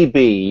may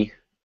be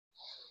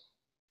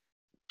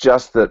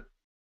just that.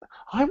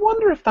 I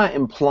wonder if that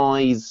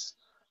implies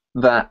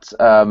that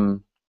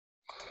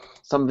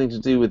something to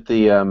do with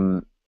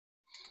the.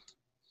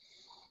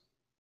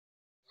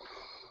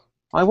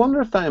 I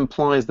wonder if that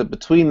implies that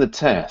between the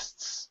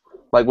tests,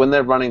 like when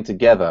they're running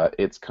together,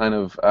 it's kind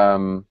of.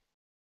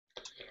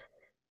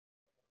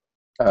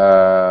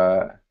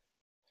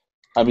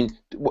 I mean,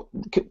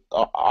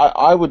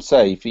 I would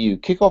say for you,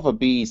 kick off a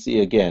BEC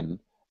again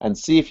and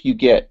see if you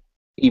get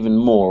even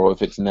more, or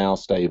if it's now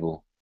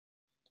stable.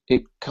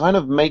 It kind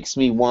of makes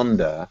me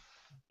wonder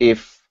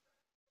if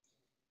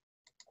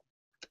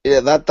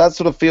that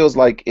sort of feels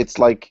like it's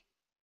like,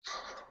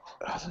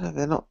 I don't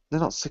know, they're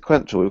not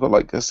sequential. We've got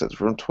like this, it's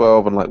from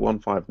 12 and like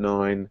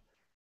 159.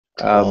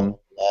 12,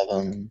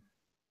 11,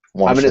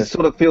 I mean, it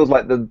sort of feels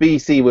like the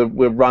BC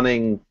we're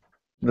running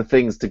the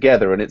things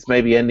together, and it's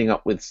maybe ending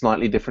up with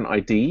slightly different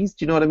IDs.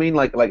 Do you know what I mean?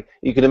 Like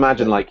you can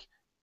imagine, like,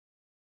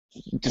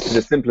 just in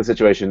a simpler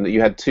situation, that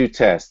you had two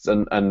tests,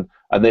 and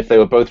if they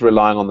were both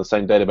relying on the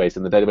same database,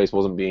 and the database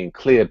wasn't being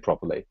cleared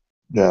properly,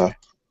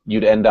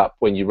 you'd end up,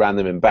 when you ran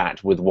them in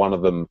batch, with one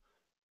of them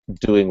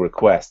doing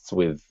requests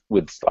with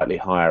slightly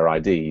higher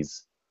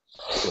IDs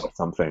or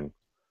something.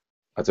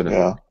 I don't know.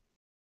 Yeah.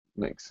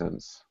 Makes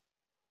sense.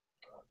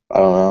 I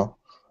don't know.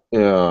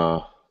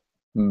 Yeah.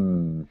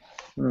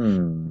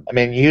 I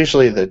mean,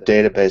 usually the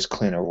database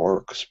cleaner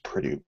works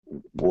pretty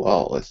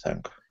well, I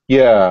think.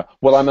 Yeah.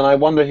 Well, I mean, I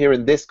wonder here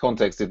in this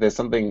context if there's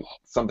something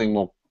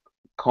more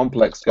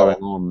complex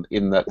going on,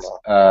 in that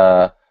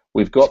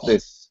we've got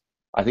this.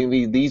 I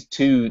think these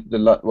two,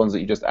 the ones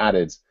that you just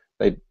added,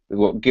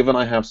 well, given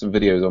I have some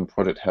videos on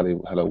Project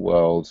Hello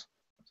World,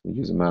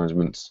 user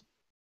management.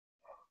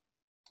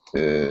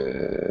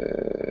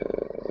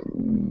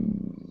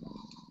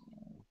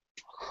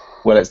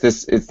 Well, it's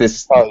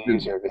this. Oh,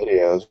 user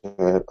videos.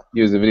 Right?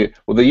 User video.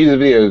 Well, the user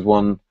videos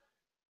one.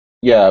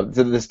 Yeah.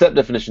 So the step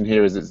definition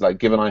here is, it's like,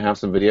 given I have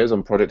some videos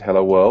on Project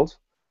Hello World.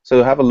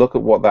 So have a look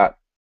at what that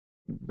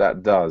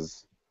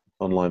does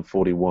on line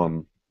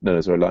 41.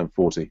 No, sorry, line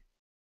 40.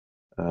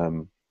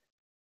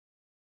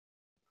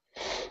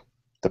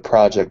 The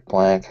project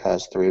blank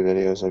has 3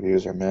 videos of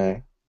user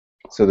may.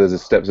 So there's a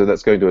step. So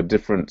that's going to a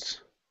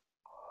different.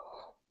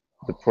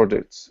 The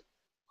project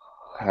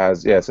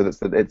has So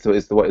that's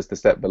it's the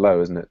step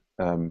below, isn't it?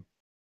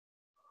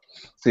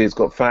 See, it's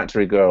got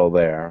factory girl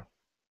there,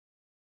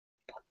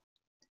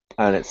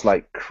 and it's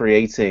like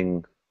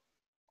creating.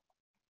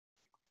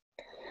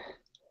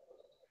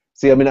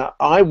 See, I mean,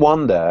 I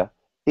wonder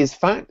if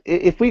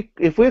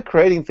we're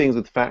creating things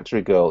with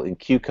factory girl in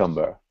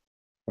Cucumber,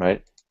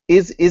 right?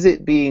 Is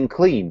it being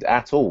cleaned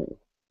at all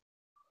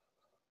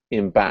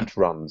in batch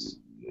runs?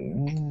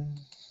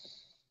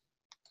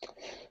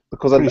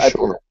 Because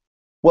sure.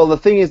 Well, the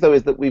thing is though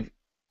is that we've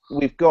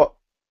got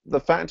the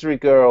factory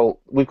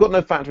girl. We've got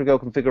no factory girl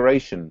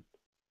configuration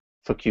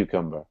for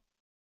Cucumber,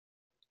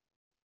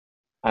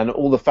 and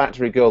all the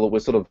factory girl that we're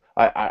sort of.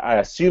 I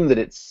assume that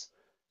it's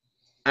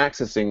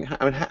accessing.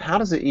 I mean, how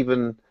does it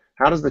even?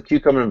 How does the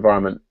Cucumber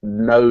environment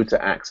know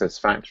to access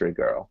factory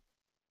girl?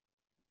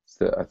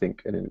 So I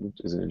think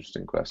is an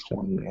interesting question.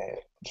 28.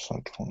 It's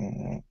like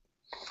 28.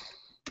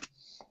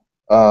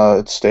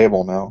 It's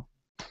stable now.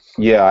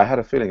 Yeah, I had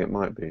a feeling it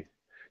might be.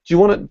 Do you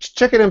want to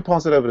check it and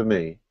pass it over to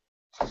me?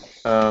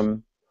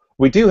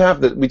 We do have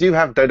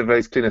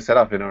database cleaner set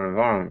up in our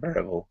environment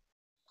variable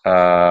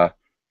on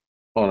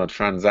a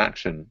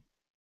transaction.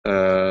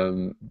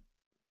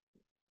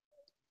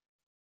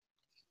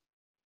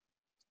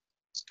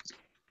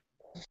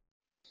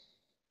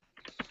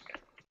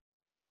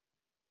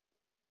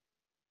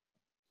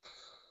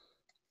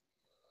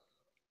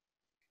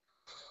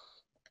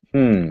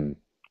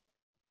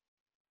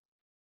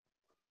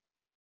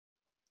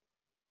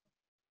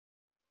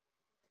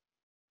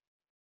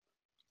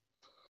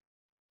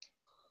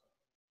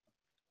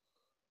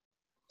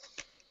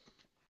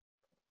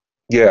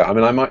 Yeah, I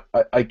mean,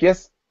 I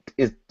guess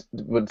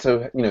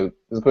so. You know,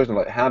 there's a question of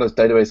like, how does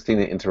database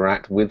cleaner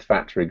interact with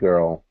factory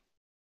girl?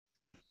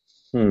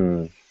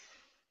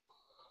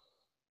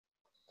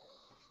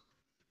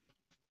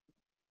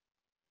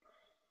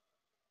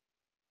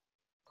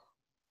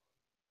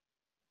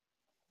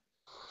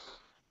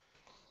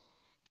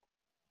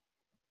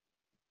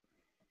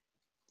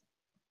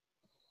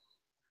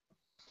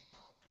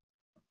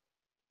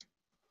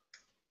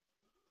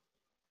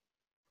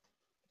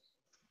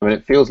 I mean,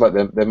 it feels like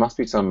there must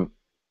be some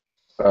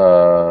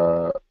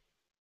kind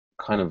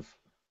of.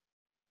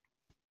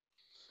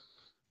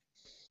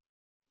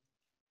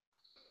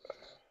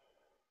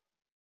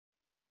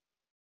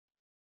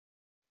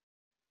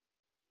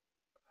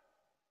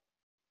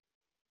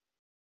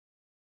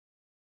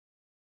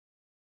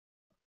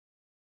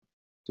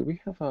 Do we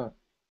have a?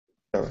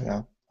 There we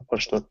go. I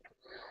pushed it.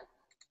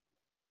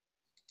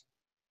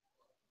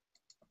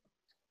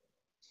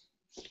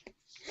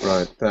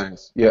 Right,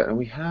 thanks. Yeah, and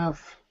we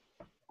have.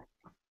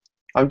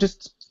 I'm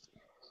just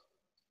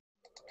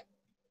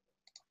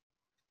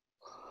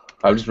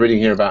reading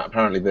here about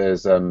apparently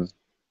there's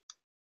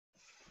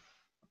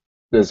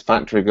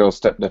factory girl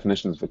step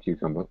definitions for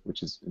Cucumber,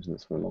 which is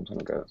this from a long time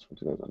ago. That's from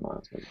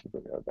 2009. So it's a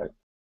bit out of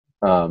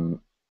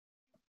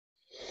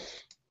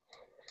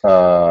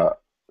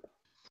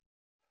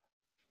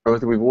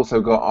date. We've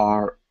also got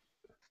our.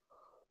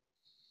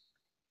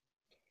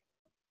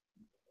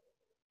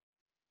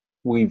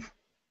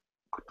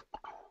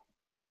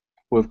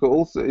 We've got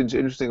also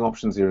interesting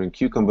options here in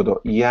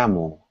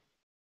cucumber.yaml,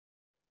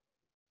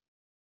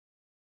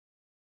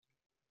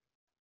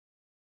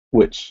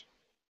 which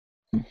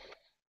I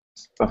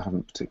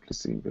haven't particularly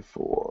seen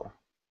before.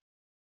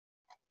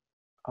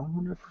 I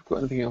wonder if we've got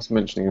anything else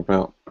mentioning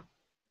about.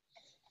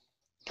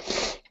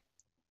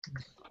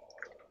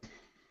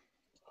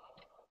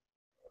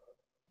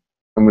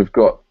 And we've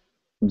got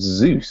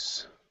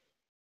Zeus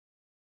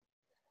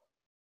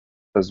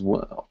as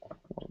well.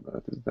 What on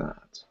earth is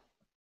that?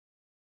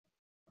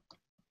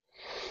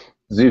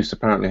 Zeus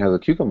apparently has a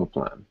Cucumber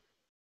plan.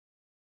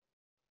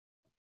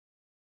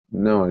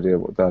 No idea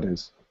what that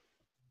is.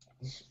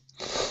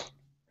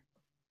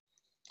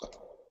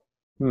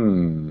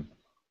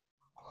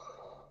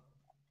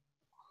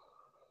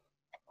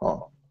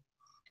 Oh.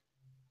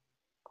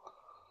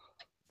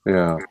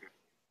 Yeah.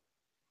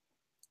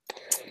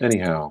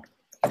 Anyhow.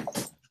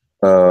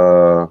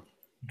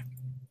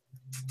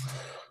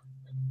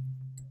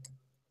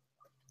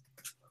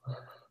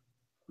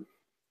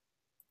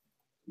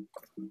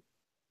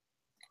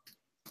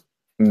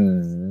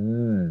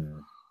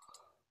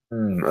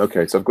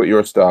 Okay, so I've got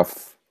your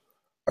stuff.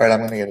 All right, I'm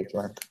going to get a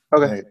drink.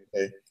 Okay.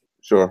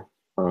 Sure.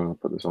 I'll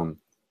put this on.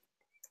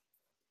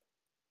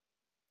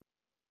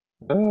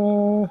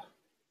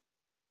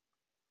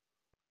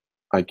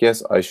 I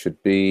guess I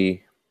should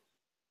be.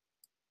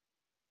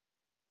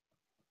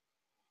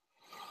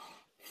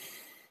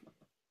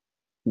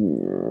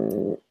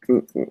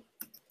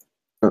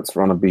 Let's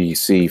run a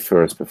BC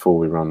first before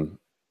we run.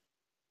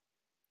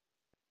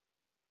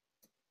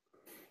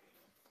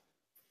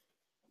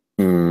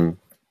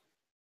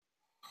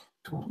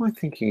 What am I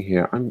thinking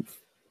here?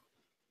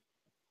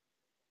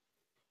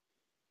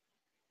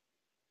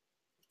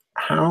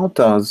 How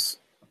does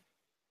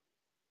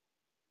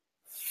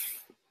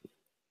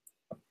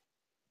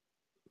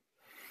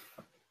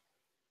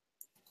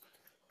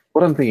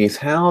what I'm thinking is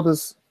how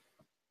does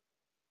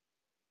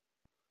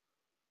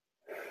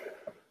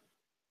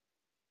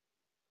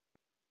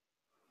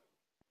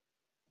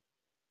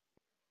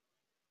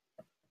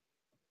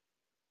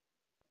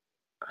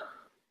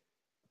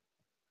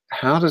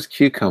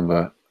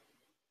Cucumber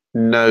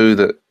know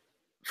that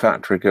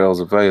Factory Girl's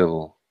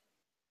available?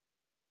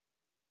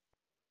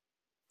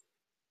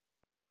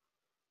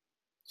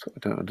 That's what I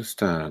don't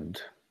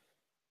understand.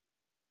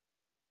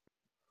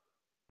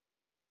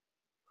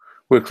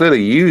 We're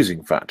clearly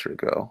using Factory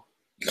Girl.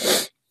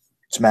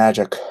 It's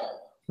magic.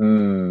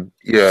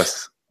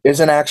 Yes.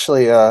 Isn't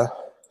actually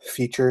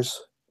features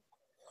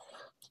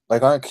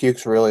like aren't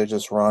Qs really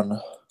just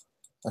run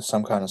as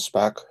some kind of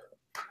spec?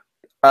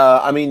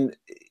 I mean,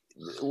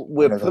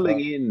 we're pulling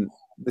in.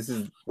 This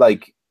is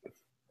like.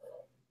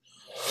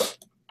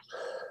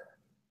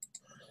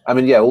 I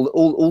mean, yeah,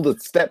 all the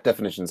step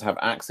definitions have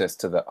access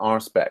to the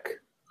RSpec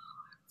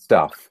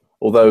stuff.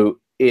 Although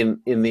in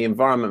the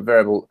environment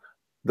variable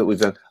that we've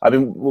done, I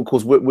mean, of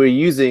course, we're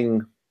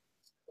using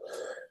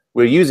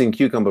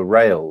Cucumber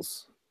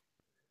Rails,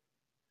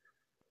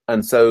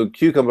 and so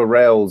Cucumber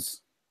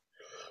Rails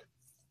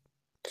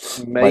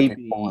maybe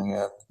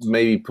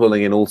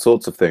pulling in all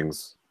sorts of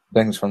things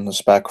from the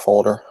spec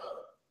folder.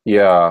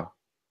 Yeah,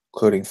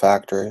 including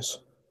factories.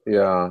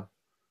 Yeah,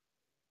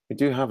 we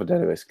do have a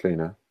database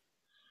cleaner.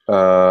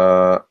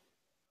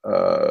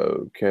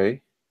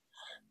 Okay.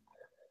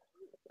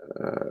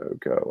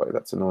 Go away.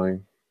 That's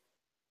annoying.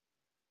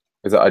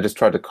 Is that I just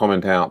tried to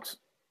comment out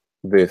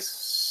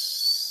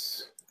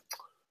this?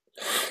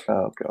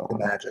 Oh god. The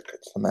magic.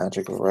 It's the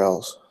magic of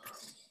Rails.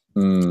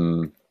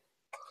 I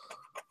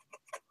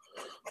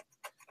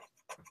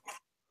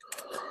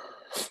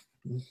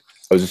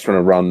was just trying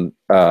to run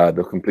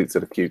the complete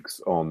set of cukes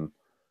on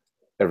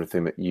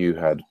everything that you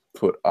had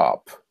put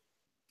up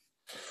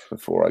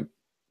before I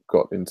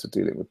got into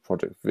dealing with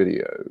project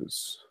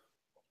videos.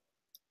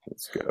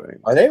 It's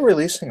going. Are they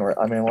releasing?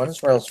 I mean, when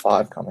is Rails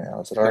 5 coming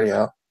out? Is it already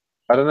out?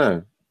 I don't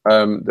know.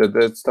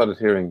 They started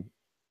hearing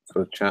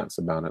sort of chats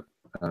about it.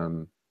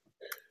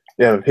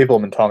 Yeah, but people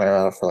have been talking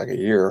about it for like a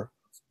year.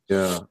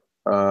 Yeah.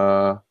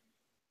 I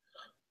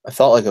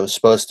felt like it was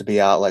supposed to be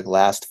out like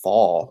last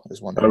fall.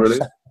 Is when. Oh, really?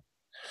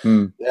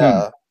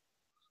 Yeah,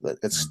 but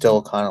it's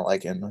still kind of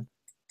like in.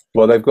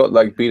 Well, they've got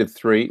like beta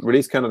 3,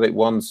 release candidate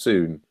 1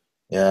 soon.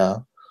 Yeah.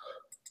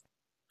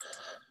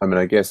 I mean,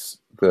 I guess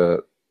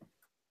the.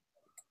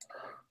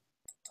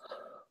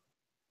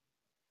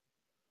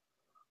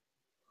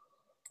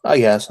 I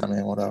guess. I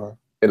mean, whatever.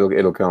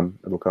 It'll come.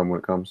 It'll come when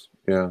it comes.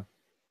 Yeah.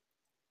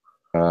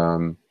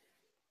 I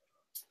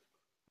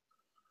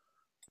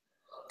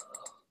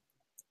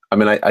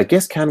mean, I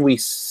guess can we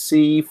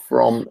see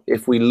from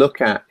if we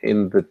look at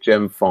in the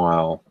gem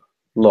file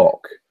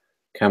lock,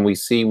 can we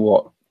see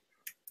what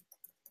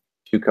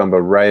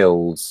Cucumber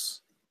Rails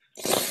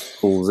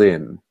pulls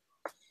in?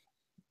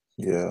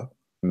 Yeah.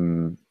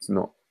 It's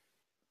not.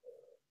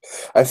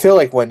 I feel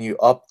like when you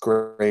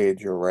upgrade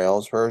your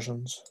Rails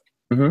versions,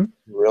 you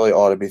really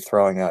ought to be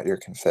throwing out your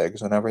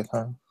configs and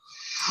everything.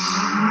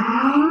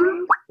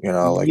 You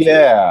know, like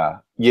yeah,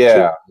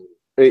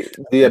 running time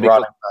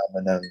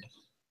and then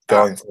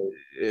going through.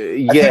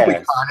 I think we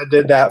kind of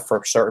did that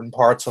for certain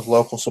parts of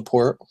local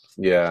support.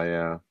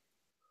 Yeah.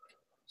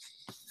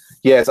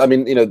 Yes, I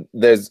mean, you know,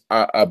 there's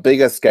a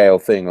bigger scale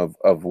thing of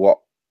what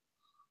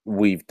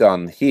we've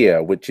done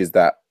here, which is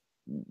that,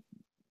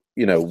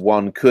 you know,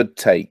 one could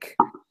take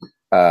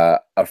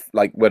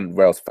like when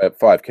Rails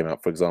 5 came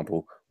out, for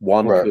example,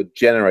 one could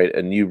generate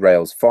a new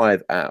Rails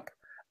 5 app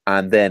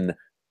and then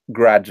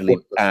gradually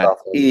add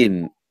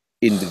in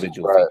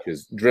individual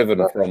features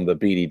driven from the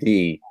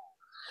BDD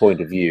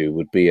point of view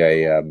would be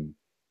a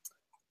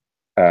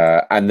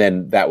and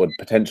then that would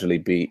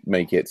potentially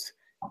make it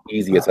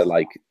easier to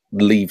like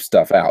leave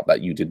stuff out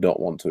that you did not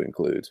want to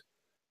include.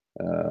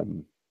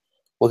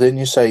 Well, didn't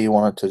you say you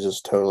wanted to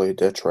just totally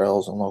ditch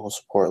Rails and local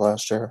support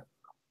last year?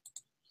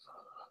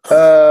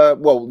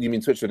 Well, you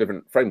mean switch to a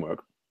different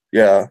framework?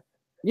 Yeah.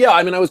 Yeah,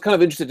 I mean, I was kind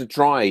of interested to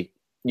try,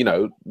 you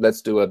know,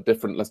 let's do a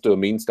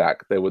mean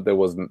stack. There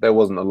wasn't a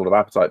lot of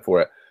appetite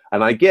for it.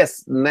 And I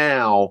guess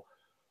now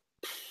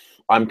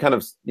I'm kind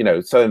of, you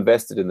know, so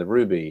invested in the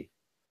Ruby.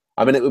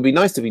 I mean, it would be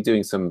nice to be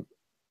doing some.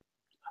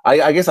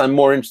 I guess I'm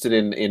more interested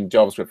in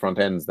JavaScript front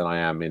ends than I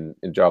am in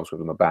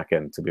JavaScript on the back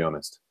end, to be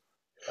honest.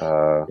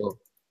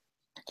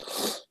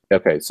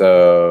 Okay,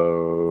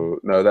 so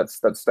no, that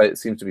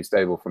seems to be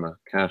stable from a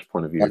cache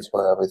point of view. That's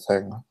where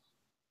everything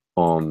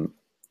on.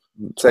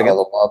 Where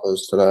all the love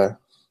is today.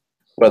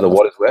 Where the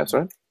what is where?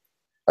 Sorry.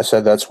 I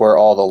said that's where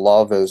all the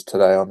love is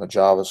today on the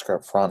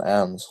JavaScript front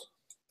ends.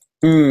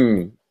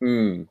 You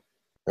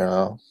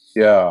know.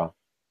 Yeah.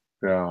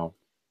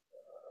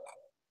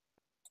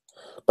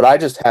 But I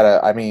just had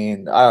I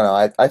mean, I don't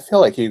know. I feel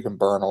like you can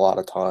burn a lot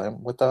of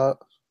time with that.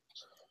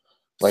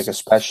 Like,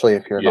 especially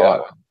if you're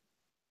not.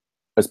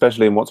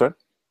 Especially in what, sorry?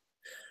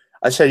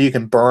 I said you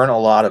can burn a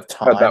lot of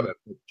Heard that time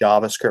with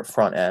JavaScript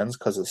front ends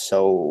because it's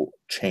so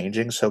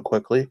changing so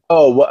quickly.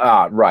 Oh,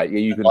 well, right. Yeah,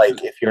 you can.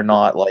 Like if you're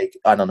not like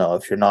I don't know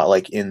if you're not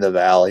like in the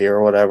valley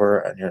or whatever,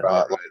 and you're Right,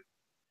 not like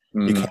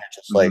you Mm, can't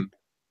just like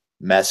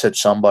message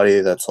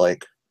somebody that's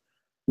like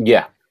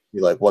yeah. be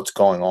like what's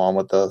going on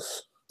with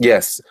this.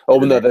 Yes. Oh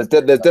no, there's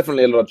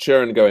definitely a lot of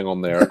churn going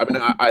on there. I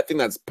mean, I think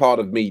that's part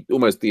of me,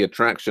 almost the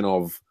attraction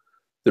of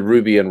the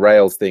Ruby and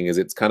Rails thing is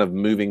it's kind of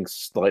moving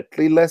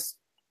slightly less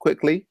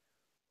quickly,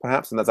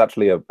 perhaps, and that's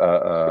actually a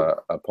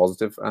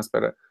positive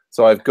aspect.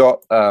 So I've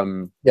got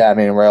Yeah, I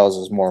mean Rails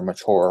is more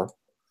mature.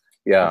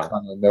 Yeah. It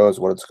kind of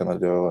knows what it's going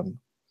to do and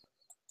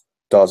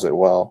does it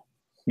well.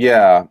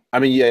 Yeah, I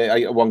mean,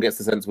 yeah, one gets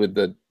the sense with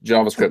the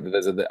JavaScript that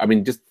there's I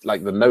mean, just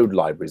like the node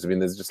libraries. I mean,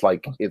 there's just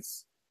like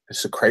it's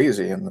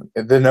crazy, and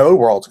the node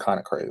world's kind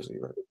of crazy.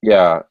 Right?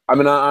 Yeah, I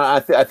mean, I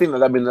think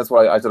that, I mean, that's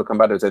why I sort of come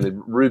back to it saying that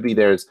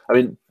Ruby. I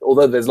mean,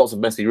 although there's lots of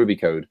messy Ruby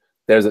code,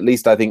 there's at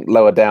least I think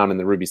lower down in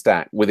the Ruby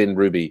stack within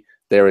Ruby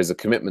there is a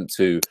commitment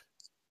to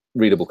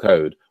readable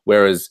code,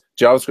 whereas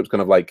JavaScript's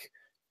kind of like,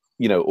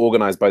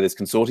 organized by this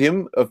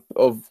consortium of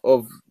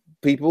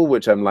people,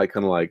 which I'm like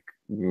kind of like,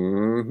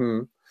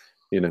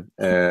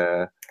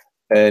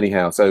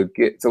 anyhow. So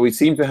we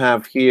seem to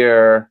have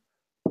here.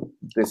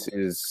 This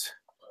is.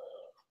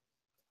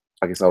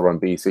 I guess I'll run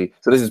BC.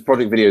 So this is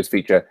Project Videos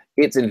feature.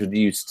 It's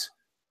introduced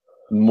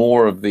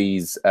more of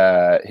these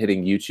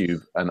hitting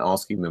YouTube and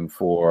asking them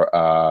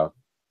for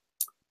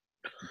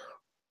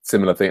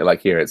similar thing.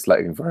 Like here, it's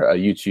looking for a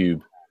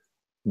YouTube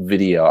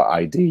video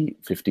ID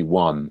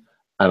 51,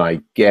 and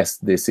I guess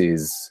this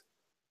is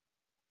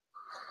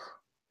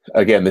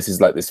like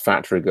this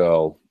factory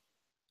girl.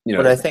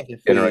 But I think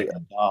if we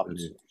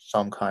adopt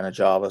some kind of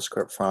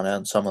JavaScript front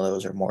end, some of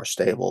those are more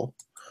stable.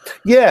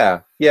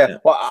 Yeah.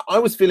 Well, I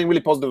was feeling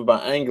really positive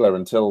about Angular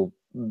until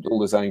all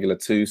this Angular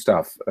 2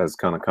 stuff has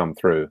kind of come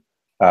through,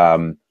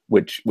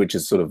 which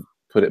has sort of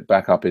put it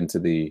back up into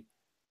the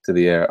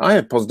air. I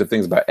have positive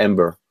things about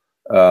Ember.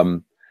 I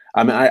mean,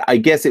 I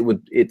guess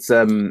it's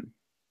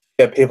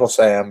yeah. People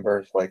say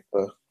Ember is like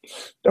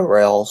the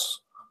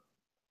Rails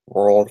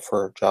world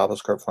for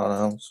JavaScript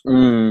front ends.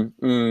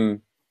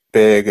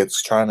 Big.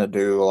 It's trying to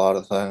do a lot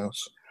of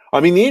things. I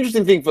mean, the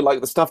interesting thing for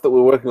like the stuff that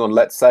we're working on,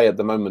 let's say at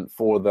the moment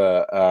for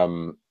the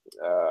the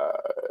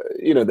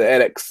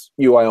edX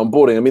UI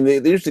onboarding. I mean, the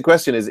interesting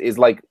question is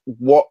like,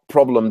 what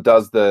problem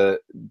does the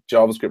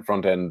JavaScript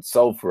front end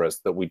solve for us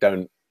that we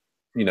don't,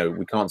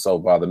 we can't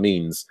solve by other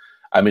means?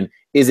 I mean,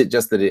 is it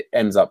just that it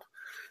ends up,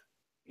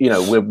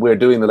 we're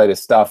doing the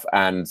latest stuff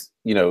and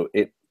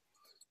it?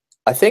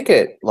 I think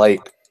it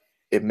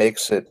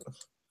makes it.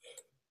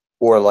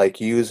 Or like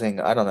using,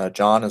 I don't know,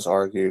 John has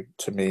argued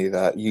to me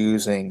that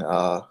using,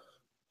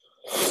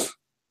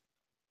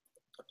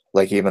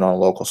 like even on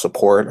local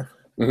support,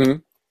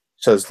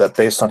 says that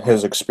based on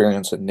his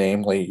experience, and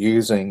namely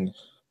using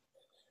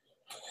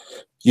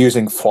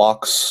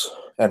Flux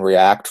and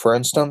React, for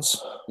instance,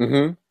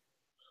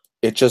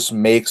 it just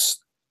makes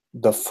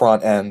the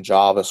front end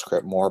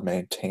JavaScript more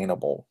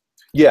maintainable.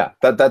 Yeah,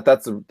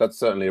 that's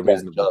certainly a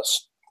reasonable.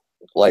 Just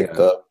like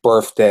the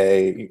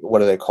birthday, what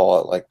do they call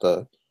it? Like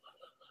the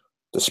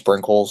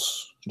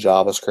sprinkles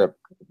JavaScript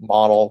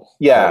model.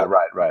 Yeah,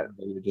 right.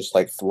 You just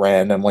like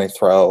randomly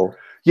throw.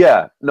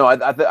 Yeah, no,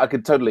 I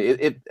could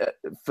totally.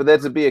 For there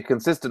to be a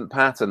consistent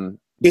pattern.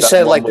 He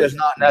said like there's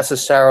not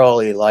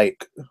necessarily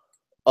like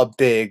a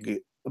big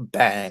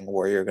bang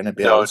where you're going to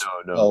be able to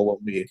oh, when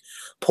we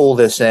pull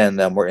this in,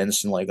 then we're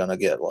instantly going to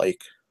get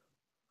like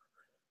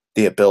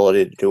the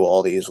ability to do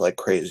all these like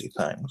crazy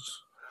things.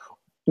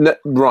 No,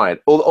 right.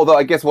 Although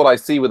I guess what I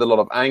see with a lot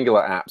of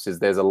Angular apps is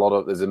there's a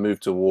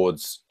move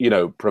towards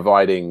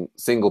providing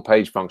single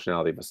page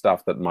functionality for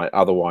stuff that might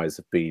otherwise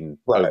have been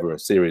over a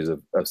series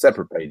of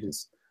separate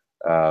pages.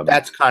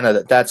 That's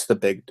the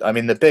big. I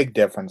mean, the big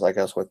difference, I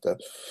guess, with the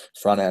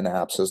front end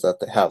apps is that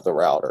they have the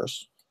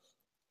routers,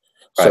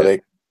 so they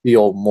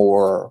feel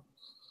more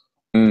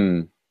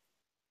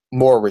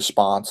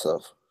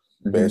responsive,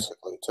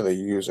 basically, to the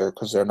user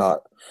because they're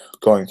not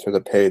going through the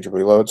page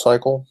reload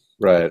cycle.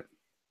 Right.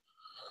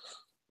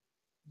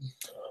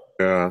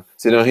 Yeah.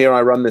 So now here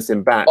I run this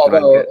in batch.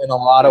 Although in a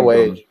lot of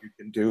ways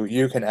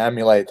you can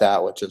emulate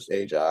that with just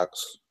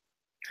Ajax.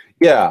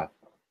 Yeah.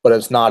 But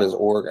it's not as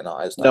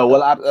organized. No,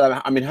 well,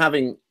 I mean,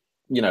 having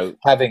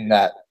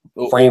that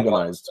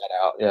framework set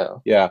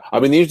out. Yeah. I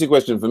mean, the interesting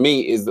question for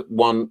me is that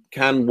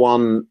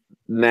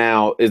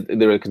is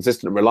there a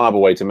consistent and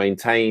reliable way to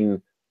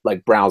maintain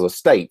like browser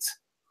state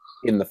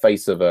in the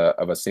face of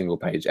a single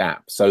page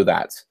app so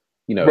that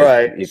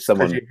if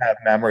someone you have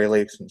memory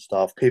leaks and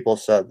stuff, people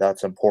said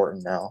that's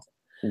important now.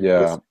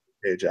 Yeah.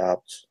 Page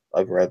apps.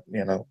 I've read,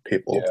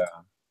 people. Yeah.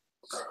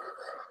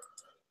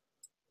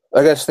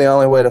 I guess the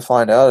only way to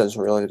find out is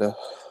really to.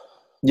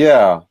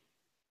 Yeah.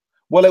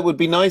 Well, it would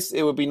be nice.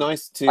 It would be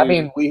nice to. I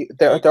mean,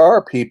 there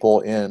are people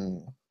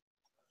in,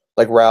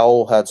 like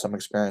Raoul had some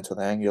experience with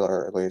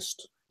Angular at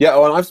least. Yeah.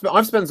 Well, I've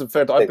spent some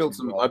I built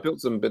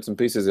some bits and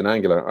pieces in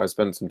Angular. I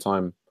spent some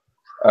time.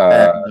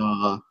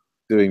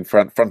 doing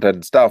front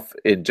end stuff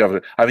in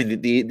Java. I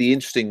mean, the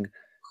interesting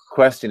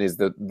question is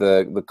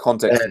the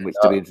context in which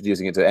to be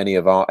introducing it to any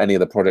of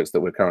the projects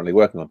that we're currently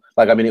working on.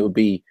 Like, I mean, it would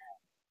be,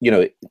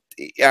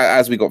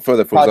 as we got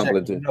further, for example,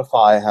 into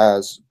Unify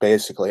has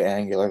basically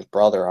Angular's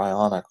brother,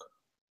 Ionic.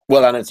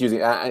 Well, and it's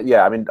using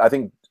I mean, I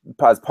think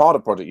as part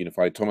of Project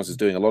Unify, Thomas is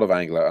doing a lot of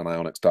Angular and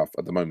Ionic stuff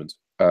at the moment.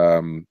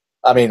 I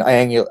mean,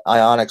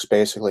 Ionic's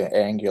basically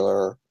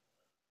Angular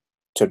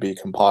to be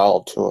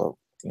compiled to a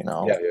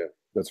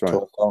that's right, to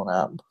a phone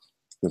app.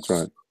 That's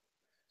right.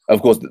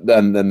 Of course,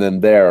 then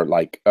they're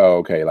like, oh,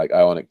 okay, like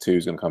Ionic 2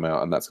 is going to come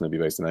out, and that's going to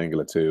be based on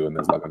Angular 2, and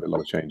there's like a lot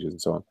of changes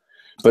and so on.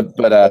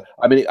 But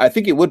I mean, I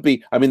think it would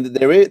be. I mean,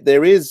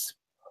 there is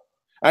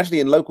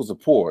actually in local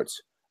support.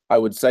 I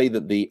would say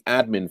that the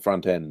admin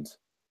front end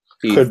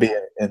could be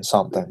in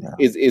something. Yeah.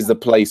 Is the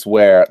place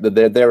where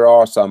there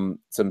are some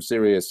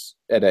serious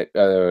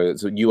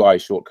UI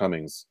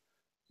shortcomings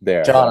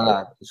there. John and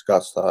I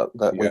discussed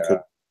that we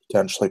could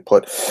potentially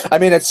put. I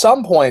mean, at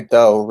some point,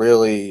 though,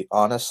 really,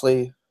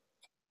 honestly,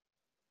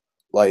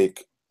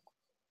 like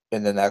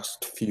in the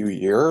next few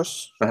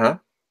years, I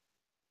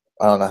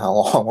don't know how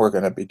long we're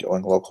going to be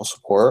doing local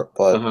support,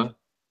 but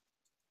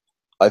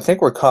I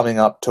think we're coming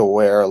up to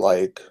where,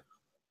 like,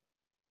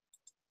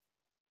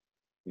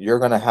 you're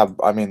going to have,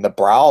 I mean, the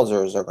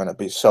browsers are going to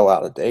be so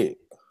out of date.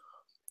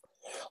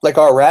 Like,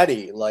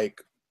 already,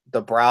 like,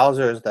 the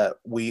browsers that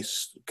we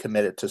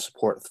committed to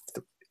support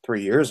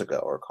 3 years ago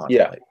are kind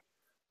of like...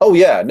 Oh,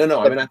 yeah.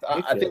 No. I mean,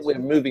 I think we're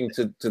moving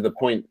to the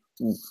point...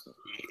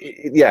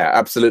 Yeah,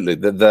 absolutely.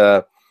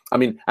 I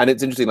mean, and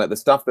it's interesting, like the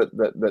stuff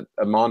that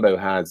Armando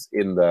has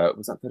in the,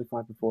 was that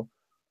 35 before?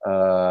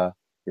 Yeah,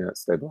 it's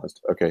stabilized.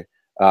 Okay.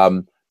 I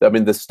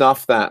mean, the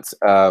stuff that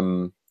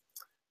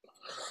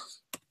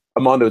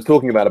Armando was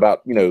talking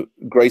about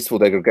graceful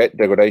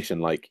degradation,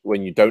 like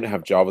when you don't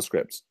have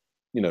JavaScript,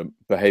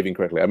 behaving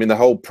correctly. I mean, the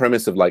whole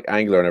premise of like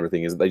Angular and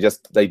everything is that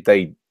they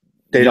don't,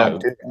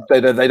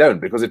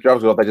 because if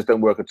JavaScript, they just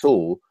don't work at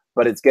all.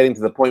 But it's getting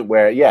to the point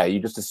where, you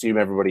just assume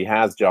everybody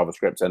has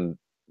JavaScript, and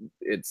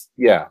it's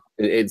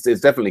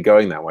definitely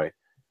going that way.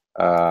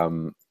 I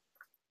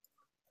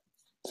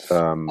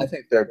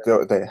think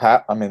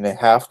they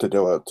have to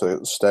do it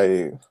to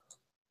stay,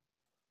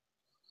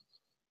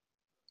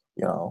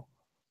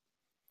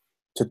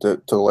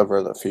 to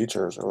deliver the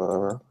features or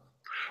whatever.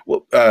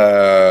 Well,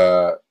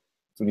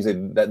 when you say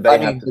that, I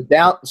mean,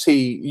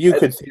 you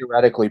could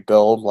theoretically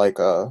build like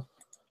a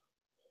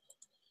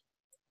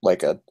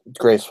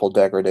graceful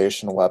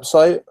degradation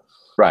website,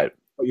 right?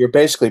 But you're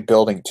basically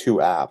building two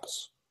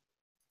apps.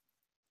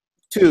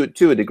 To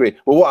a degree.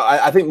 Well, what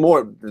I think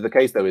more the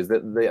case though is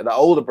that the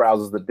older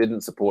browsers that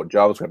didn't support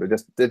JavaScript,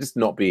 they're just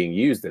not being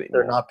used anymore.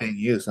 They're not being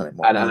used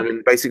anymore. And I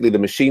mean, basically, the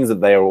machines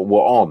that they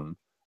were on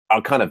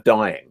are kind of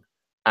dying,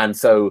 and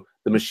so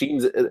the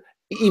machines,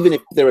 even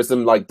if there are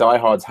some like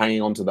diehards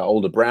hanging on to the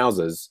older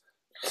browsers,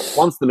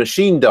 once the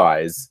machine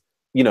dies,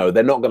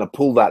 they're not going to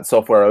pull that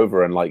software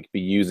over and like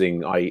be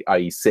using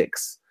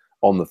IE6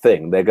 on the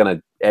thing. They're going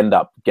to end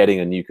up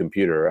getting a new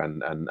computer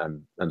and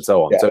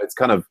so on. So it's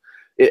kind of,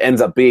 it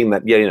ends up being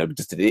that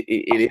just it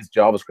is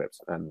JavaScript,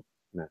 and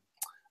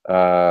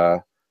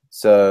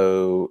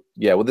so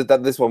yeah. Well,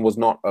 this one was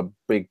not a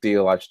big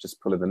deal. I should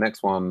just pull in the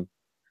next one,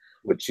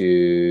 which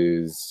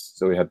is,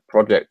 so we had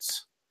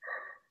projects.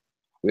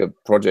 We have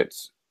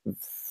project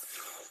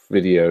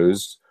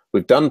videos.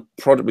 We've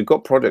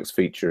got projects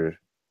feature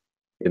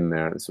in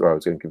there. That's where I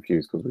was getting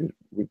confused, because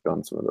we've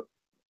done some of the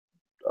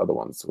other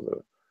ones.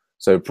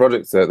 So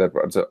projects so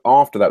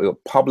after that, we've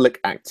got public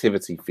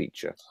activity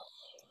feature.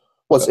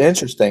 What's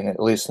interesting,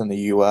 at least in the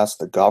U.S.,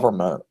 the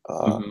government,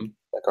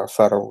 like our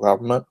federal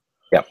government,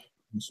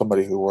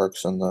 somebody who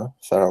works in the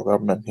federal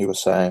government, he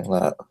was saying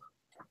that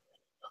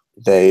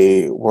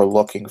they were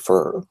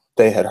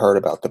they had heard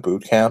about the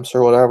boot camps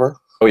or whatever.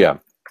 Oh yeah.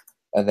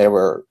 And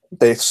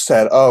they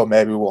said, oh,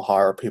 maybe we'll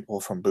hire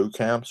people from boot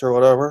camps or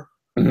whatever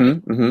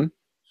into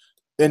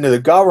the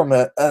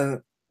government.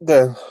 And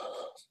the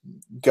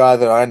guy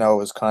that I know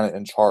is kind of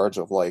in charge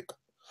of like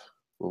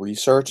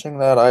researching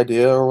that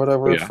idea or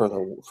whatever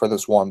for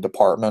this one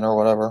department or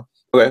whatever.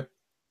 Okay.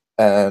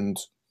 And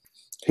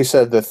he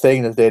said the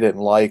thing that they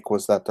didn't like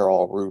was that they're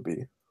all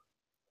Ruby.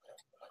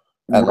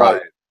 And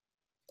like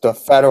the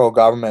federal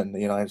government in the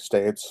United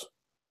States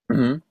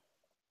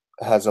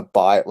has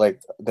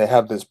they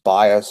have this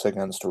bias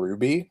against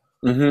Ruby.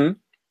 And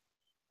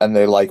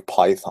they like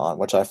Python,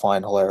 which I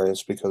find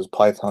hilarious, because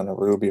Python and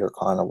Ruby are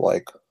kind of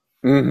like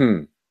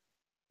the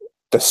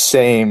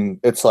same.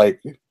 It's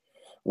like,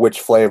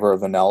 which flavor of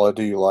vanilla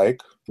do you like?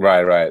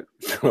 Right.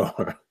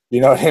 Sure.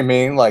 You know what I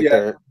mean? Like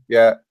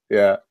yeah.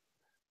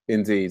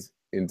 Indeed.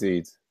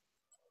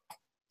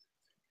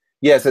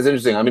 Yes, it's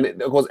interesting. I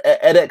mean, of course,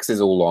 edX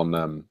is all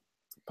on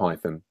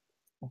Python.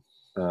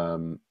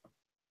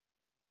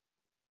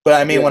 But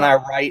I mean, when I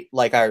write,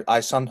 like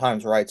I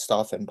sometimes write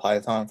stuff in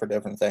Python for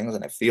different things,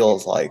 and it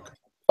feels like,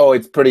 oh,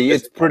 it's pretty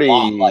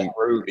like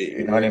Ruby.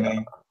 You know what I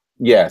mean?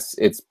 Yes,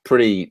 it's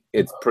pretty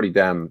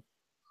damn.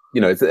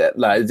 It's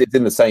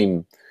in the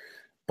same.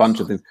 bunch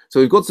of things. So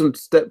we've got some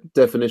step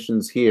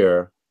definitions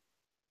here.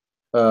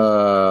 They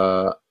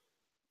all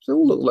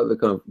look like the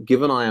kind of,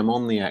 given I am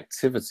on the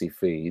activity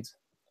feed.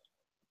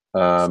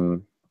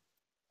 Oh,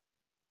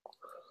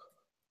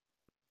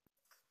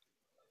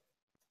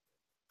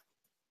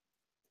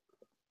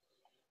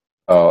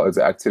 is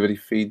it activity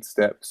feed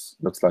steps?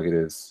 Looks like it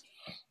is.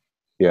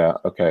 Yeah,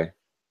 okay.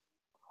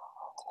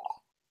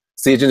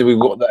 See, we've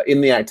got that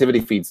in the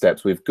activity feed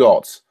steps, we've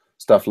got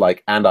stuff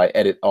like, and I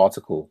edit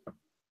article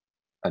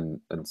and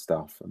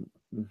stuff.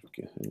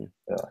 Okay.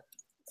 Yeah.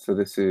 So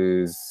this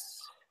is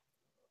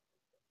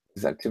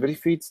activity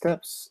feed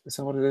steps? Is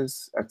that what it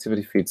is?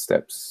 Activity feed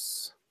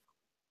steps.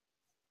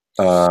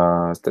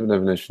 Step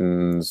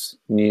definitions,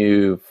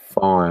 new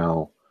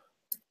file,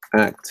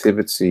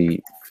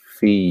 activity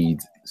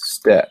feed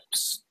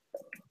steps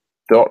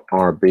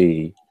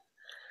 .rb.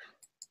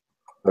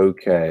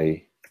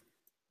 Okay.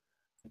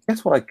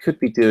 Guess what I could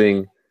be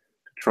doing to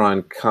try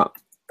and cut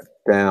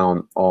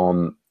down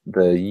on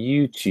the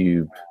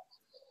YouTube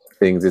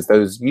things is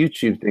those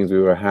YouTube things we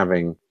were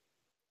having.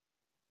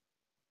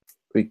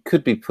 We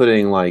could be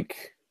putting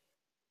like,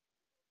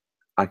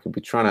 I could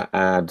be trying to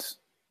add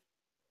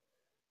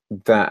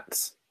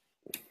that,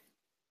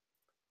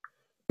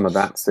 some of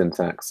that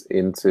syntax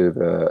into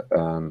the,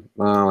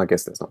 well, I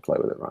guess let's not play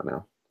with it right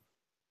now.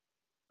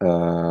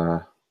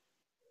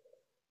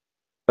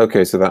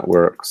 Okay, so that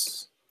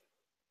works.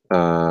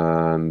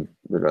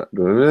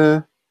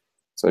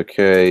 It's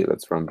okay,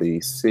 let's run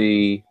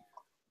BC.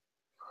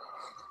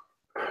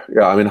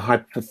 Yeah, I mean,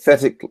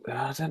 hypothetically,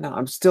 I don't know,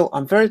 I'm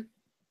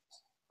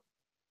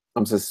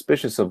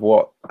suspicious of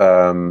what,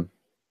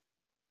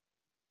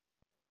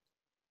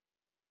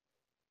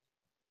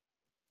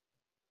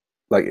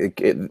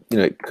 like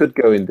it could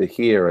go into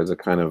here as a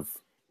kind of,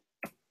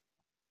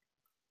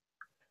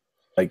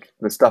 like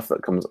the stuff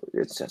that comes,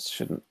 it just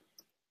shouldn't.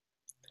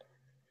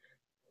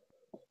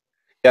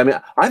 Yeah, I mean,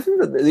 I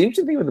think that the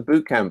interesting thing with the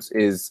boot camps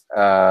is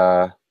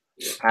how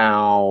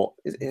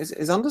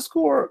is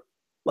underscore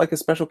like a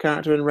special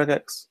character in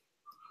regex?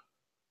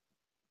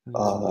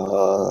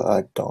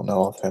 I don't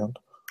know offhand.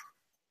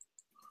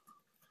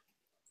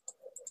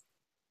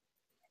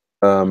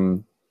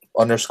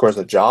 Underscore is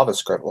a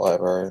JavaScript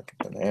library,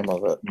 the name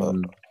of it. But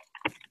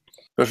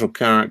special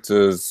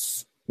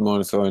characters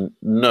 -i.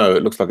 No,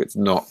 it looks like it's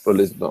not, but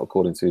it's not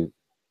according to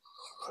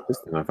this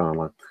thing I found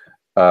online.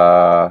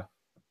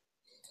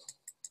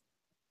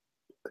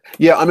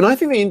 Yeah, I mean, I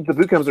think the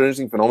boot camps are an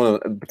interesting phenomenon,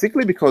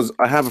 particularly because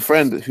I have a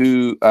friend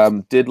who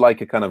did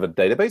like a kind of a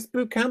database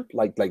boot camp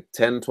like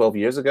 10, 12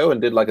 years ago and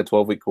did like a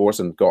 12-week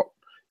course and got,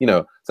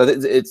 so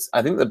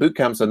I think the boot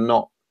camps are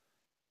not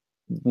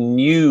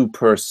new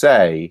per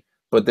se,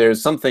 but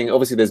there's something,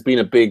 obviously there's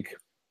been a big,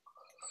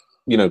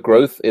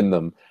 growth in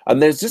them.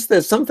 And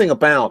there's something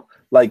about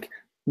like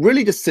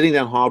really just sitting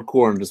down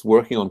hardcore and just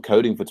working on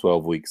coding for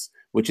 12 weeks,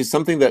 which is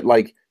something that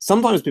like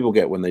sometimes people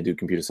get when they do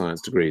computer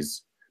science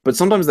degrees. But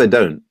sometimes they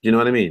don't. Do you know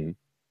what I mean?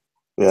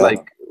 yeah.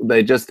 Like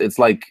it's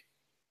like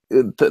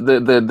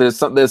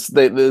there's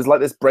like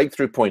this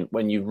breakthrough point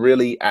when you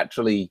really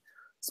actually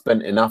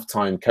spent enough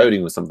time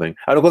coding with something,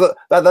 and of course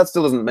that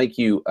still doesn't make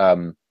you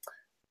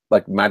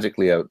like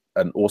magically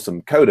an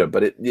awesome coder,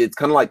 but it's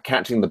kind of like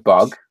catching the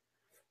bug,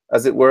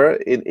 as it were,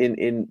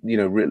 in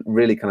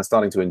really kind of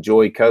starting to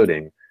enjoy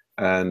coding.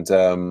 And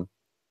I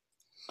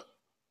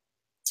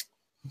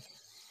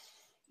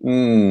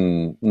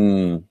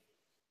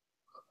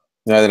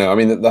don't know. I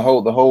mean, the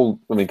whole.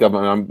 I mean,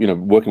 government.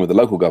 I'm working with the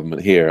local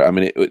government here. I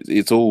mean,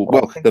 it's all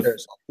well. I think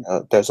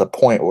there's a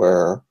point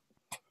where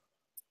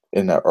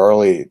in the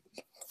early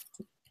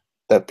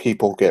that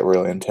people get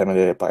really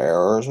intimidated by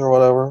errors or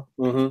whatever,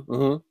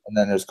 and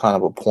then there's kind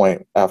of a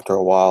point after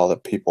a while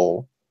that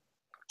people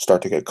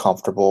start to get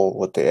comfortable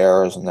with the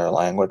errors in their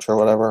language or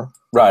whatever.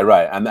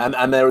 Right,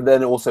 and they're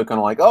then also kind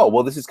of like, oh,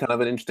 well, this is kind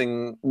of an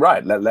interesting.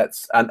 Right,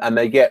 let's and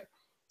they get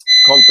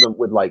confident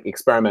with like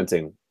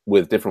experimenting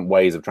with different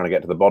ways of trying to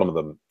get to the bottom of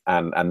them,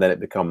 and then it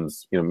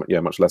becomes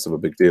much less of a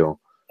big deal.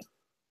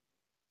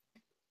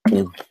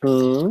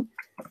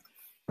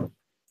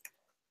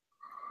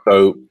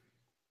 So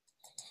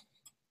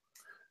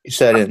you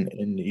said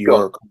in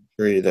your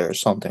country there's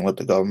something with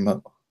the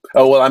government.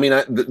 Oh well, I mean,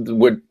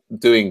 we're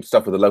doing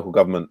stuff with the local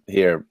government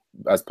here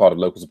as part of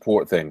local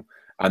support thing,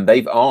 and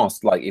they've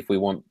asked like if we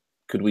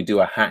could we do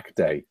a hack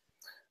day?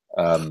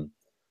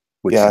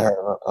 Which I heard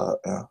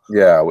about that.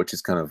 Yeah, which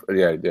is kind of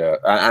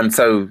and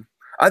so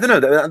I don't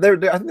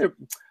know.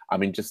 I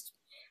mean, just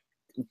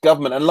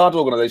government and large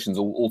organizations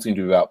all seem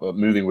to be about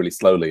moving really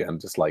slowly and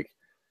just like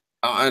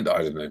I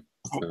don't know.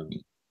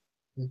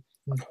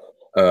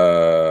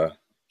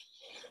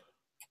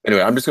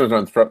 Anyway, I'm just going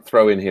to try and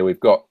throw in here. We've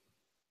got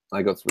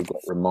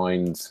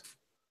remind.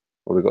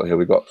 What we got here?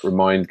 We got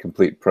remind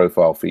complete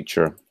profile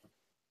feature.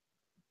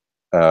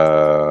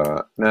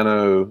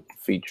 Nano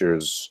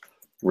features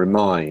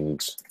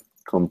remind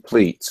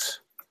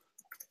complete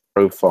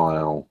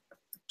profile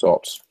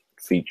dot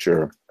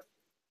feature.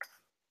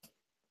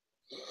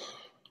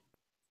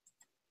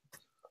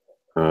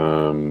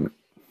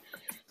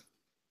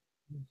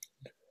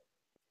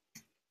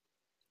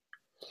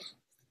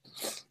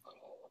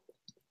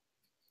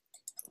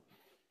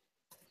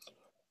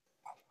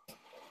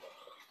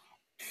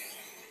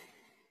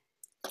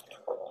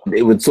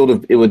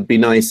 it would be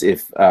nice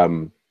if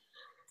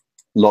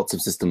lots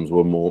of systems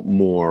were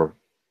more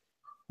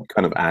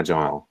kind of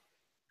agile.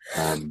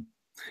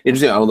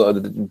 Interesting. Although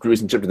the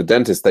recent trip to the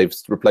dentist, they've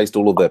replaced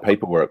all of their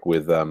paperwork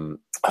with iPads.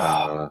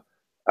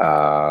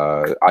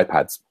 All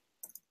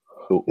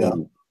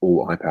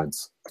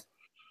iPads.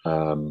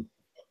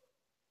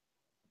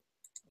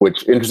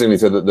 Which interestingly,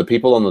 so that the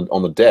people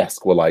on the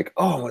desk were like,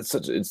 "Oh,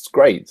 it's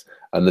great,"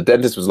 and the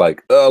dentist was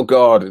like, "Oh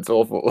God, it's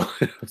awful."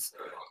 It's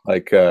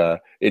like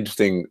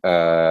interesting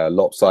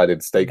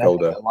lopsided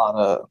stakeholder. A lot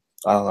of,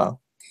 I don't know.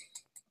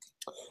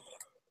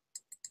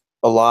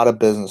 A lot of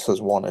businesses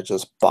want to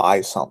just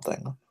buy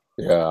something.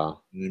 Yeah.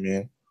 You know what I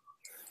mean?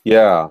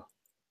 Yeah.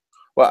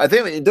 Well, I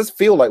think it does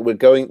feel like we're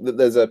going.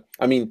 There's a.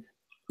 I mean,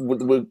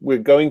 we're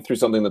going through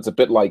something that's a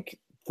bit like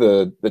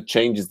the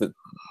changes that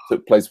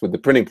took place with the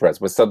printing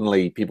press, where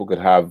suddenly people could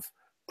have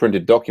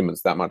printed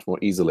documents that much more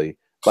easily.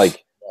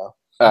 Like,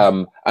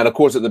 and of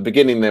course, at the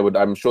beginning,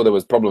 I'm sure there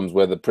was problems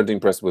where the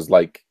printing press was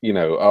like,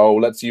 oh,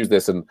 let's use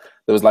this, and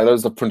there was like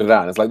loads of printed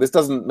out, and it's like this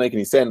doesn't make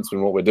any sense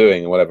from what we're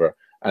doing or whatever.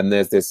 And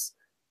there's this,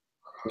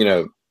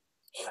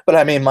 But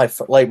I mean, my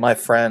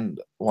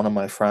friend, one of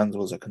my friends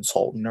was a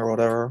consultant or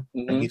whatever,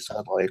 and he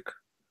said like,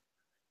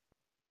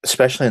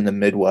 especially in the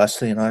Midwest of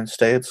the United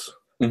States,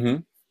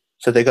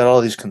 so they got all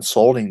these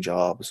consulting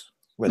jobs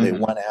where they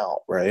went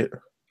out, right?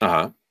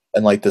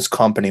 And like this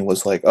company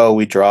was like, oh,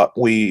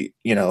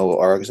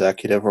 our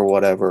executive or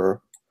whatever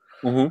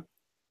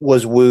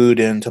was wooed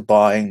into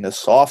buying this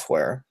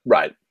software,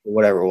 right?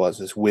 Whatever it was,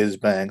 this whiz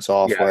bang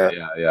software.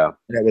 Yeah.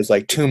 And it was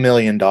like $2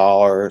 million.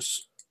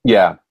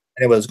 Yeah.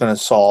 And it was going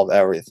to solve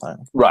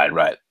everything.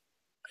 Right.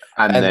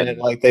 And then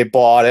like they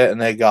bought it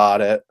and they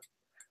got it.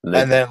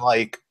 And then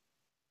like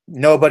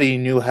nobody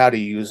knew how to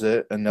use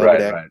it and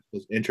nobody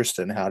was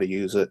interested in how to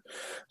use it.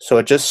 So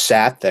it just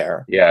sat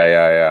there.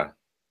 Yeah.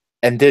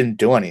 And didn't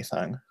do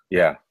anything.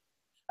 Yeah.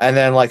 And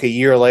then like a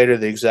year later,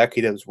 the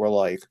executives were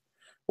like,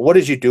 what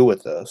did you do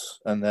with this?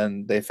 And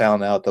then they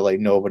found out that like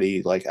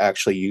nobody like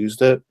actually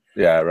used it.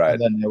 Yeah, right. And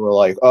then they were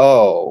like,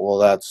 oh, well,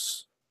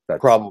 that's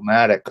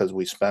problematic because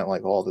we spent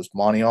like all this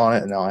money on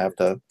it, and now I have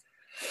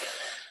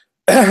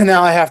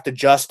to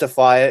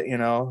justify it,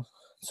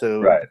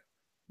 to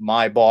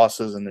my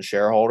bosses and the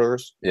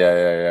shareholders.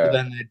 Yeah. So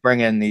then they bring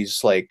in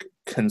these like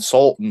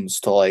consultants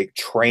to like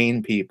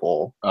train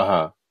people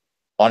on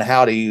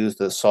how to use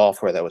this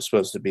software that was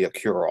supposed to be a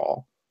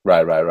cure-all.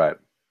 Right.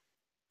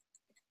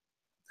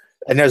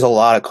 And there's a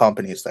lot of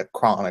companies that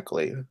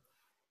chronically,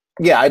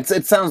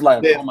 it sounds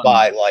like live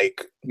by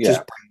like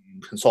just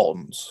bringing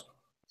consultants.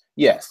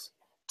 Yes.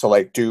 To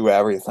like do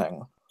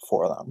everything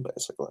for them,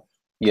 basically.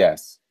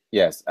 Yes,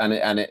 and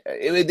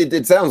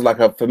it sounds like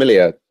a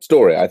familiar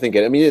story. I think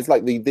it's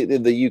like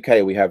the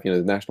UK. We have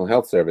the National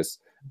Health Service,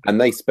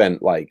 and they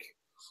spent like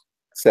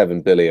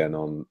 $7 billion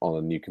on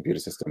a new computer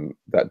system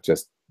that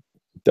just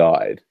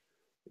died,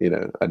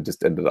 and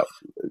just ended up.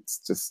 It's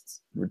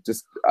just.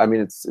 I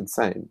mean, it's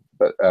insane.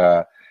 But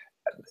and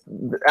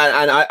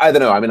I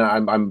don't know. I mean,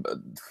 I'm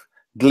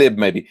glib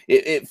maybe.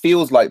 It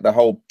feels like the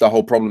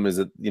whole problem is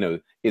that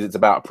it's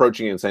about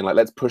approaching it and saying like,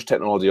 let's push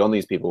technology on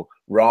these people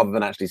rather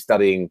than actually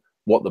studying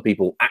what the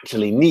people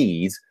actually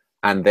need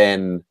and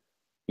then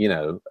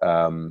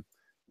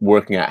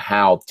working out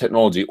how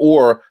technology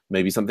or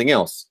maybe something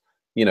else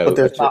but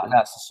there's not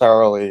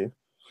necessarily,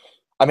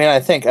 I mean, I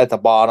think at the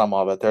bottom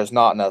of it there's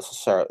not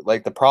necessarily,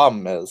 like, the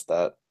problem is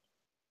that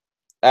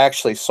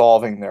actually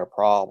solving their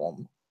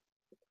problem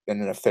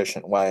in an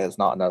efficient way is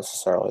not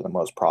necessarily the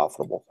most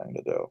profitable thing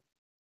to do.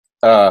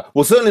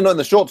 Well, certainly not in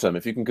the short term.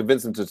 If you can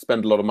convince them to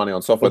spend a lot of money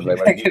on software, if you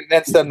can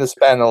convince them to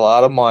spend a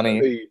lot of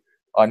money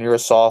on your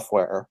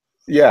software,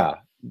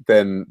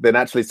 then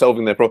actually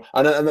solving their problem.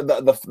 And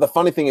the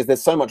funny thing is,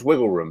 there's so much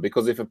wiggle room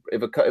because if a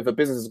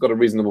business has got a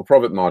reasonable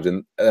profit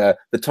margin, the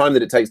time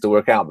that it takes to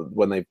work out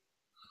when they've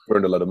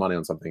burned a lot of money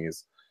on something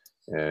is,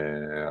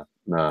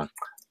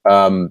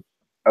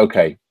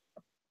 okay.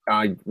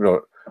 I'm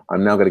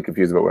now getting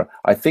confused about where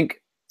I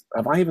think.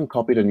 Have I even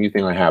copied a new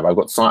thing I have? I've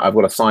got a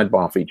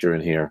sidebar feature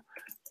in here.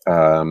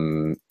 All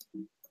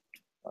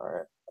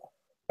right.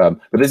 But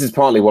this is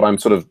partly what I'm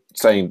sort of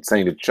saying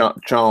to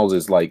Charles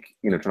is like,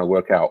 trying to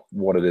work out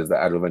what it is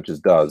that Agile Ventures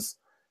does,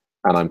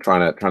 and I'm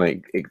trying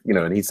to,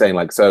 and he's saying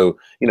like, so,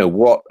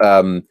 what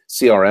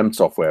CRM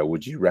software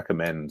would you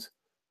recommend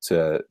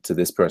to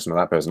this person or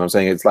that person? I'm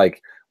saying it's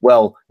like,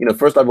 well,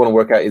 first I want to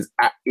work out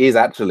is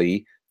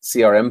actually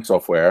CRM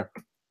software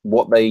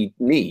what they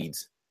need.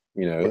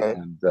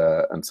 And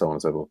so on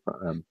and so forth.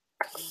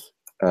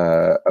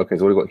 Okay,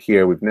 so what we've got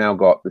here, we've now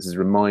got, this is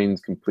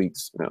remind complete.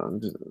 I'm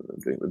just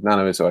doing it with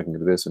Nano so I can do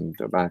this and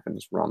go back and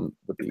just run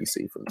the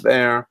BEC from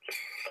there.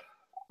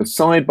 The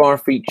sidebar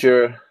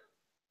feature,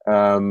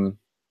 but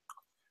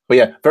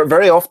yeah,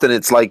 very often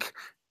it's like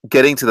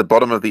getting to the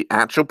bottom of the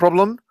actual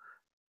problem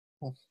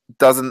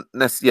doesn't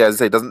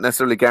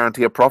necessarily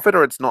guarantee a profit,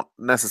 or it's not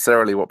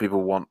necessarily what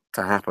people want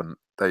to happen.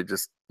 They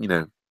just, I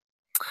don't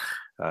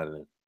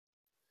know.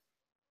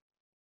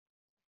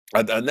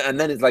 And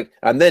then it's like,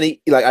 and then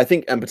like I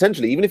think, and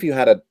potentially even if you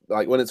had a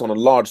like when it's on a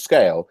large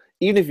scale,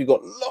 even if you've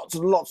got lots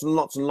and lots and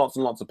lots and lots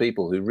and lots of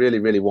people who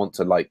really want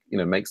to like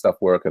make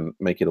stuff work and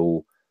make it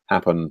all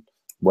happen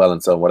well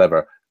and so on,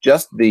 whatever,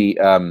 just the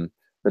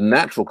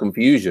natural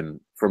confusion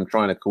from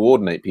trying to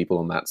coordinate people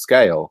on that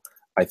scale,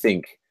 I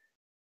think,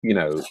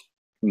 can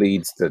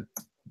lead to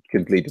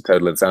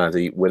total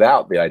insanity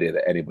without the idea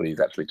that anybody's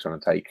actually trying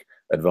to take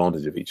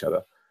advantage of each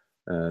other.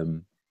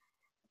 Am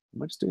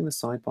I just doing the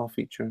sidebar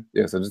feature?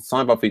 Yeah, so the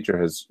sidebar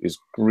feature is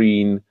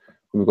green.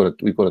 We've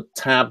got a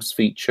tabs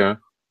feature.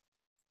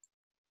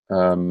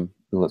 Well,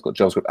 it's got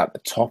JavaScript at the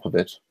top of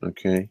it.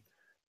 Okay.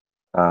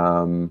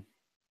 I'm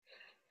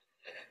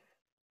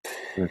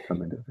gonna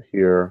come into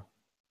here.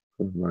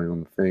 Running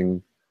on the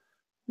thing.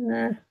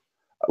 Yeah.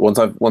 Once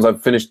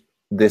I've finished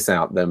this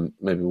out, then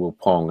maybe we'll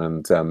pong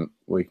and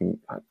we can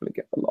hopefully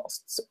get the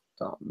last set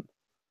done.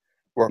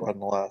 Work on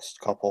the last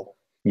couple.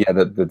 Yeah,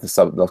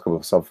 the last couple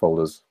of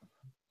subfolders.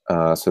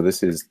 So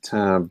this is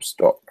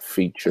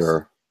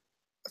tabs.feature.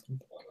 I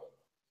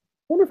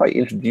wonder if I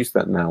introduce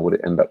that now, would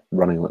it end up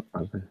running like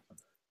that?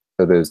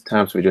 So there's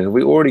tabs feature. Have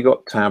we already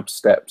got tab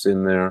steps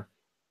in there?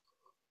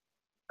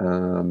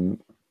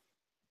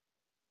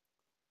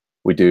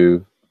 We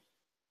do.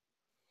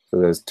 So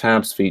there's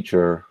tabs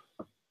feature,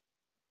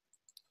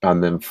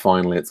 and then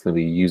finally it's going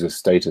to be user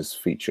status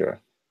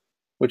feature,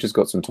 which has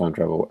got some time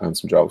travel and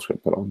some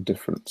JavaScript, but on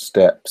different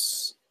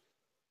steps.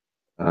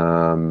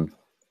 I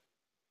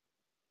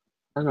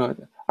don't know.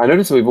 I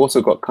noticed that we've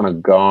also got kind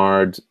of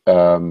guard.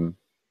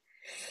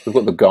 We've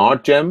got the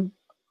guard gem,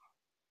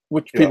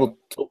 which people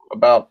talk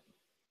about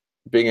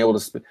being able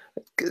to.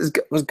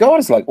 Because guard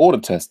is like auto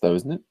test, though,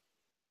 isn't it?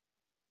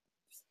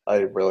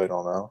 I really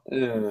don't know.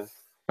 Yeah.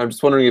 I'm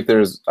just wondering if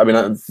there's. I mean,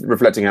 I'm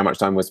reflecting how much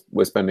time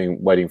we're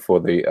spending waiting for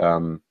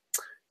the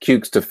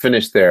queues to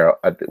finish there.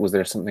 Was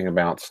there something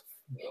about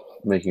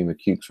making the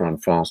queues run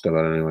faster?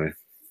 But anyway,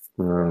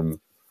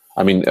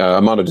 I mean,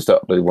 Amanda just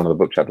uploaded one of the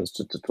book chapters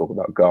to talk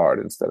about guard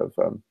instead of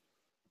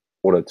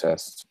auto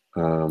test.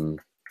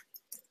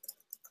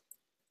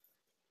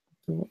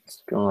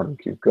 What's guard and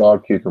queue?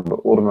 Guard cucumber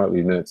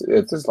automatically notes.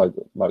 It's just like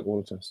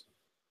auto test.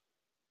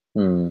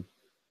 And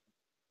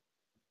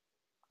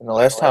the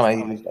last time I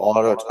used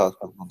auto test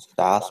was on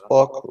SAS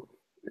book.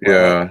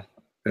 Yeah.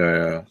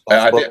 It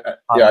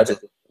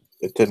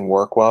didn't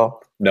work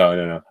well.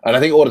 No. And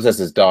I think auto test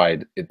has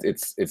died.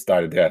 It's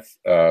died a death.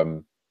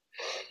 And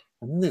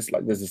then there's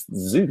this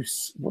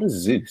Zeus. What is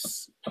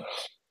Zeus? I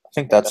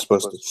think that's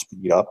supposed to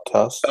speed up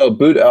tests. Oh,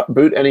 boot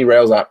any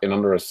Rails app in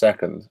under a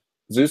second.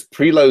 Zeus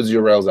preloads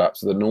your Rails app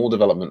so that normal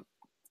development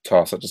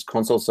tasks such as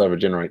console server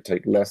generate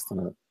take less than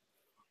a.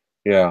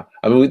 Yeah,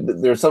 I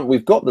mean there's some.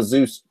 We've got the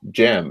Zeus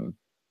gem.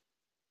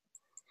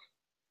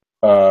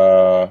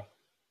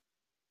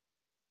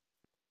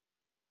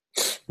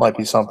 Might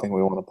be something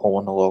we want to pull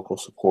into local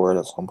support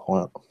at some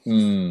point.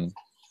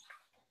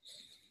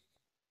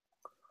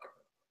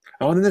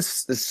 Oh, and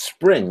this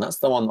Spring, that's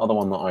the other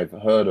one that I've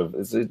heard of.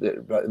 Is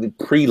the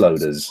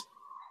preloaders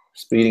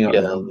speeding up?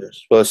 Yeah, they're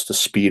supposed to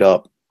speed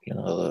up.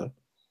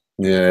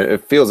 Yeah,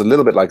 it feels a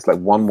little bit like it's like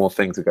one more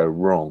thing to go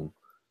wrong.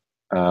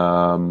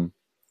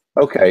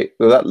 Okay,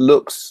 so that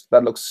looks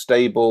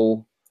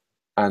stable,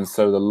 and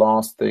so the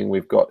last thing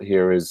we've got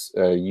here is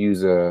a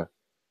user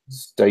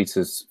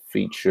status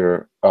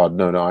feature. Oh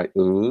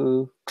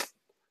no,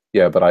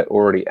 yeah, but I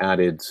already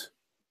added.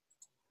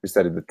 Just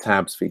added the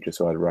tabs feature,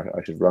 so I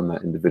should run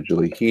that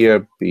individually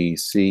here.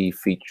 BC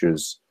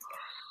features,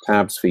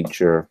 tabs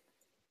feature.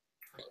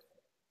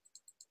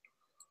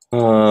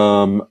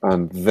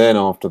 And then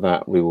after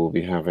that, we will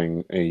be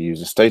having a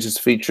user status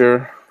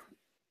feature.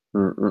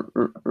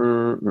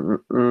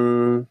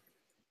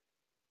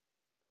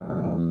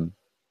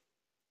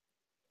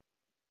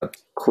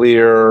 That's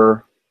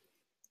clear.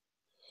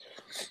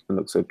 It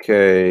looks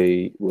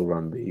okay. We'll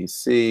run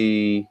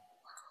BC.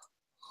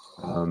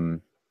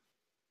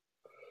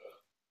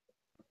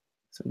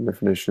 Some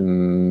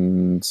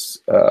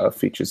definitions,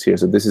 features here.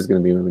 So this is going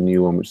to be a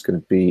new one, which is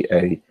going to be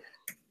a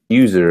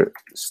user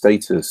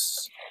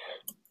status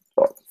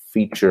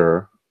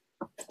feature.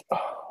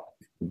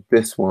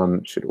 This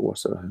one should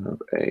also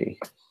have a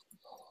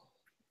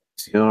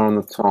CR on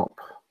the top.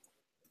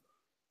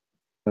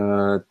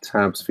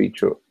 Tabs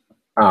feature.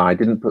 I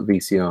didn't put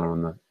VCR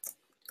on the.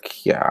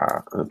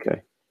 Yeah,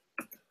 okay.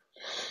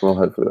 Well,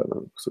 hopefully that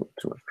won't cause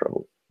too much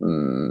trouble.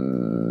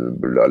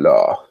 Blah,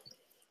 blah.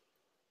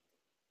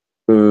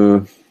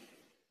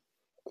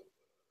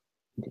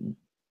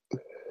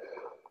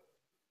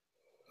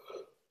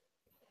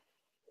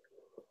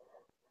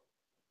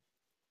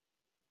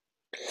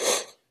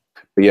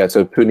 But yeah,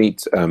 so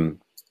Puneet, I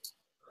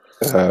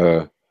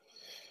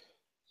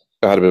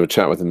had a bit of a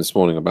chat with him this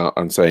morning about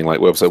and saying like,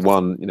 well, so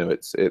one,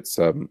 it's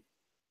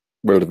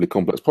relatively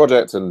complex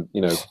project, and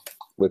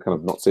we're kind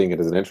of not seeing it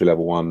as an entry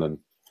level one. And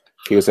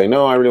he was saying,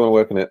 no, I really want to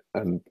work on it,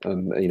 and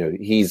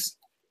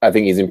I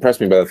think he's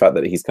impressed me by the fact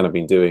that he's kind of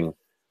been doing,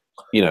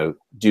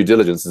 due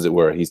diligence, as it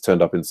were. He's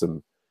turned up in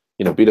some,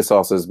 beta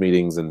saucers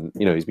meetings, and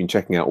he's been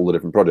checking out all the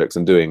different projects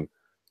and doing,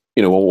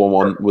 you know, what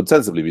one would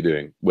sensibly be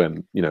doing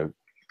when, you know,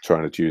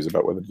 trying to choose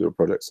about whether to do a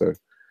project. So,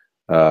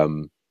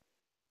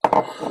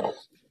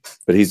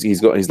 but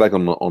he's like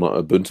on an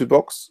Ubuntu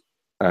box,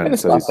 and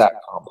it's so not that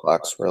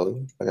complex,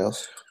 really. I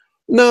guess.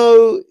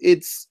 No,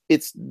 it's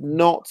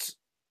not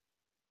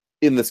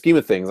in the scheme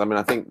of things. I mean,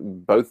 I think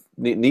none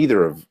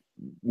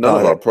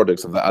of our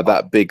projects are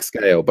that big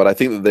scale, but I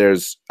think that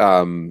there's,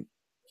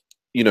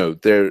 you know,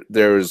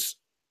 there's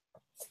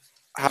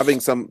having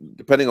some,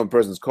 depending on the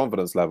person's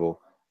confidence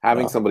level,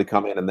 having somebody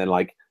come in and then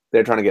like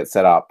they're trying to get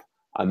set up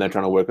and they're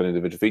trying to work on an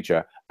individual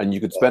feature, and you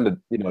could spend a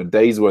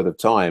day's worth of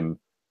time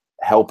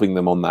helping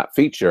them on that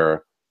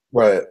feature,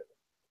 right?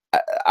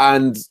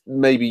 And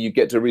maybe you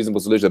get to a reasonable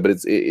solution, but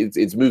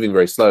it's moving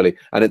very slowly,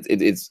 and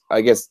it's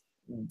I guess,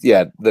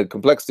 yeah, the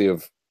complexity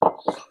of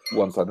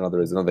one side and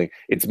another is another thing.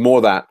 It's more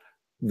that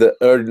the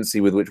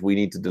urgency with which we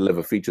need to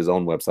deliver features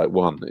on website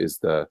one is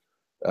the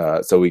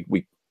so we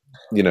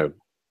you know,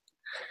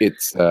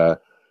 it's I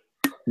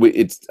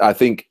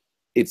think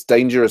it's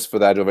dangerous for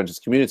the Agile Ventures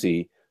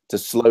community to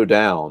slow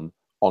down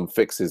on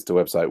fixes to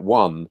website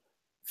one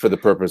for the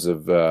purpose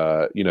of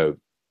you know,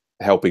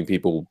 helping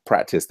people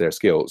practice their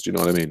skills. Do you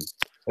know what I mean?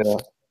 Yeah.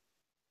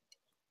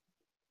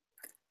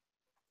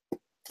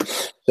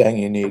 Saying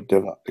you need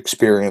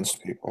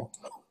experienced people.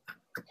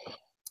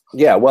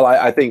 Yeah, well,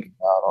 I think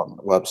on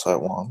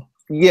website one.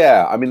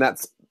 Yeah, I mean,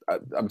 that's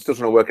I'm still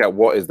trying to work out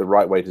what is the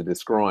right way to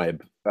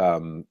describe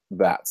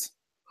that.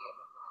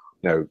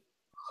 You know,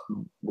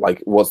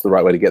 like what's the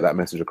right way to get that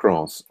message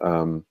across?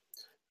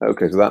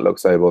 Okay, so that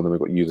looks able. Then we've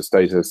got user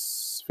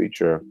status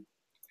feature.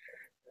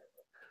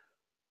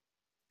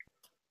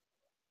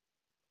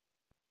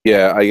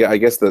 Yeah, I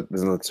guess that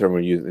there's another term we're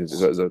using.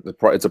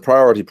 It's a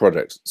priority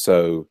project.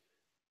 So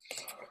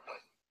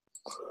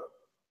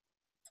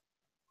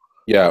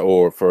yeah,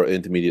 or for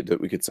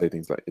intermediate, we could say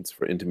things like it's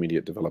for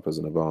intermediate developers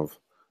and above.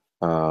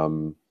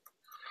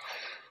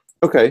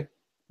 Okay,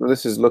 well,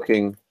 this is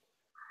looking.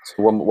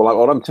 So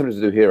what I'm tempted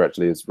to do here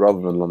actually is, rather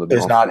than London,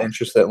 he's not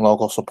interested in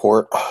local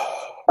support.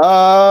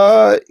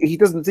 He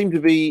doesn't seem to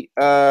be.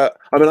 I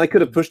mean, I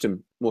could have pushed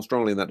him more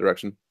strongly in that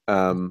direction. We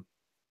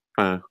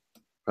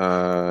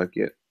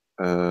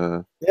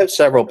have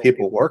several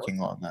people working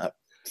on that.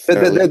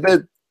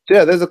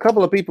 Yeah, there's a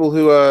couple of people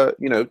who are,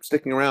 you know,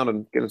 sticking around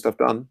and getting stuff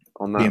done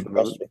on that. Be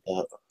impressed with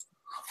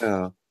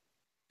that.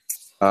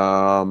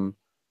 Yeah.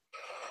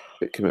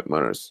 Commit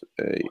minus.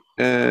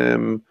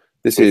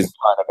 This is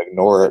kind of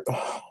ignore it.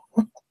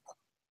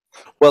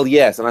 Well,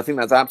 yes, and I think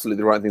that's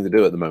absolutely the right thing to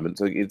do at the moment.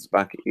 So it's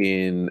back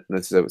in,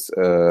 this is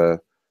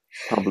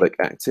public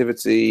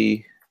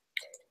activity,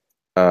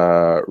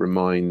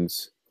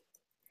 reminds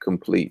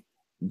complete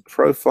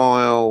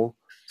profile,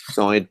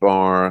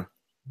 sidebar,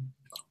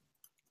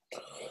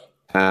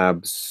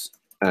 tabs,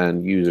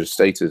 and user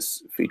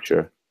status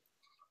feature.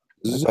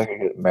 If I could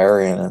get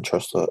Marion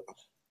interested.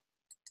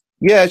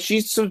 Yeah,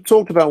 she's sort of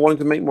talked about wanting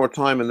to make more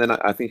time, and then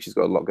I think she's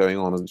got a lot going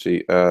on, hasn't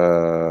she?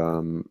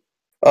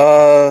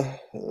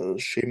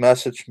 She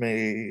messaged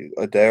me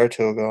a day or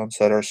two ago and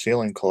said her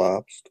ceiling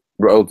collapsed.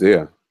 Oh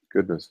dear,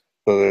 goodness.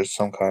 So there's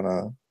some kind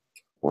of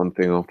one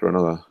thing after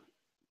another.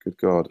 Good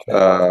God.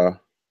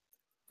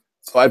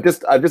 So I've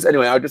just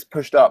anyway, I just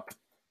pushed up.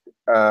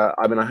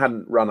 I mean, I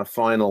hadn't run a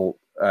final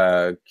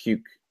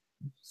Qt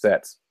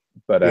set,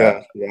 but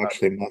yeah, she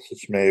actually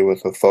messaged me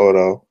with a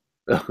photo.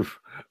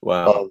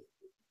 Wow.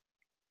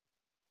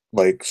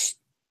 Like,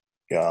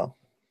 yeah.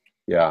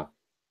 Yeah.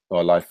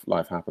 Oh, life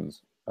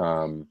happens.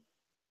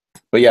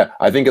 But yeah,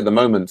 I think at the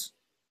moment,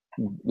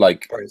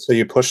 like. All right, so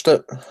you pushed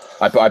it?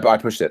 I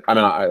pushed it. I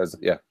mean,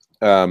 yeah.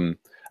 I mean,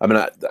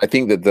 I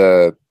think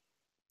that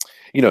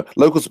you know,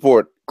 local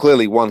support,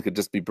 clearly one could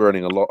just be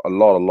burning a lot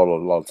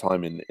of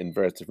time in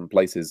various different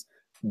places.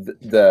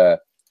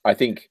 I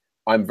think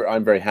I'm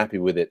very happy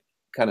with it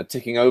kind of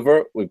ticking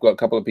over. We've got a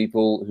couple of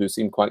people who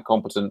seem quite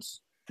competent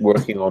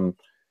working on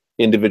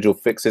individual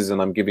fixes,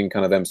 and I'm giving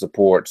kind of them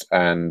support,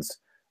 and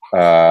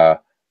I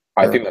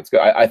think that's good.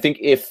 I think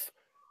if,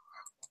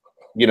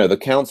 you know, the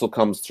council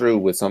comes through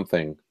with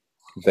something,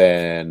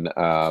 then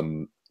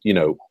you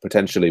know,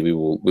 potentially we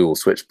will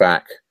switch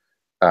back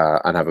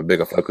and have a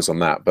bigger focus on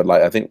that. But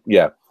like, I think,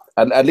 yeah,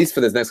 at least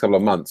for this next couple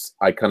of months,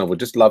 I kind of would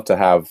just love to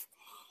have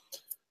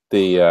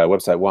the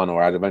website one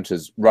or Agile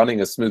Ventures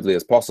running as smoothly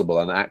as possible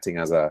and acting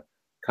as a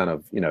kind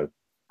of, you know,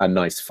 a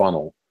nice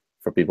funnel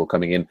for people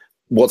coming in.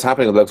 What's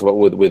happening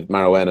with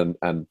Marouane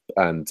and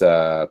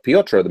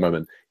Piotr at the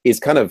moment is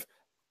kind of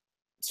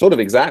sort of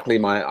exactly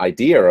my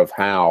idea of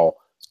how,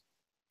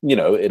 you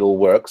know, it all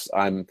works.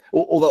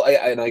 Although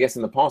I guess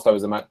in the past I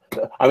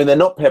mean, they're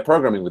not pair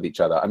programming with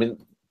each other. I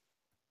mean,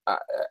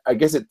 I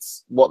guess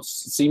it's what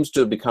seems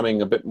to be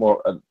becoming a bit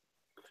more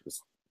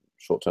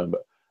short term,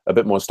 but a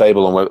bit more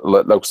stable on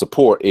local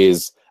support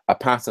is a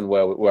pattern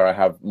where I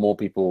have more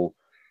people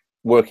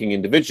working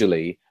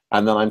individually,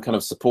 and then I'm kind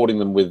of supporting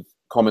them with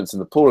comments in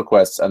the pull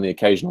requests and the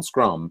occasional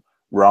scrum,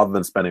 rather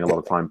than spending a lot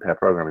of time pair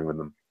programming with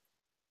them,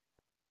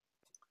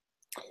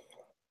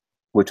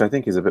 which I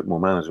think is a bit more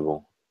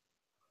manageable.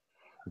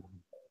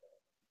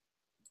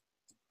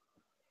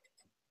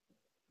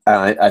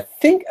 I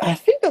think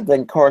that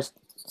then corresponds.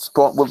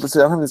 Well, I'm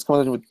having this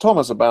conversation with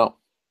Thomas about,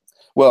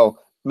 well,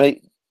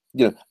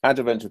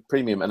 adjuvant with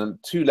premium, and then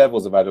 2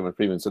 levels of adjuvant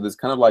premium. So there's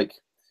kind of like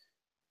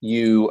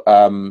you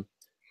can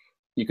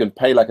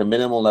pay like a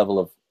minimal level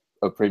of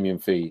premium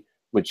fee,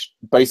 which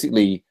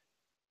basically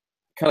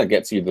kind of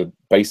gets you the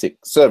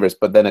basic service,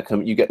 but then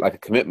you get like a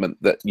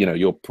commitment that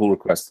your pull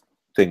request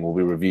thing will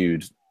be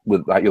reviewed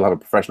with, like, you'll have a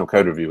professional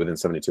code review within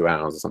 72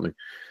 hours or something.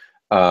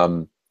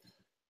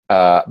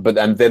 But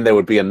then there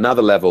would be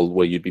another level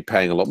where you'd be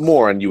paying a lot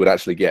more, and you would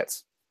actually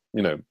get,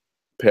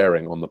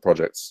 pairing on the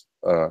projects.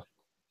 Okay,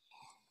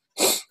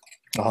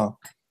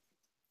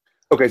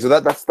 so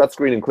that's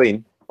green and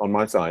clean on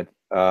my side.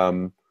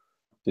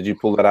 Did you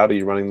pull that out? Are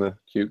you running the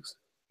queues?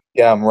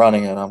 Yeah, I'm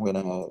running it. I'm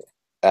gonna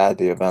add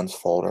the events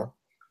folder.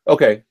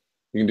 Okay,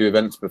 you can do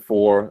events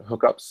before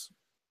hookups.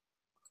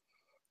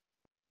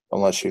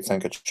 Unless you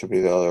think it should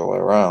be the other way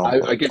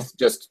around. I guess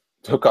just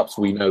hookups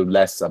we know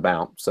less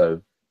about,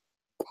 so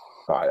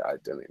I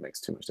don't think it makes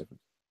too much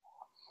difference.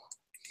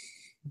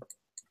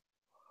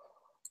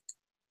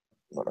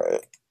 All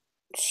right.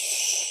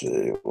 Let's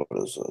see, what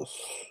is this?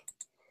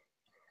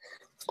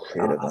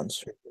 Create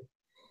events.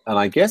 And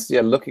I guess,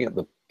 yeah, looking at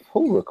the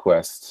pull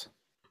request,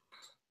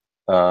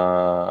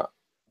 yeah,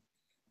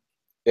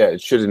 it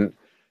should,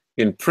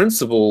 in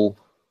principle,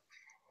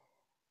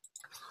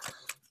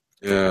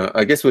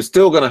 I guess we're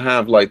still going to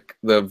have like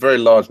the very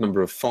large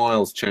number of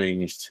files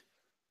changed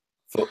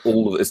for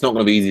all of it. It's not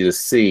going to be easy to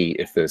see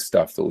if there's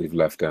stuff that we've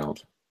left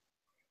out.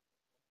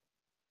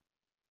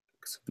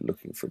 I'm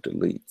looking for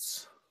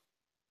deletes.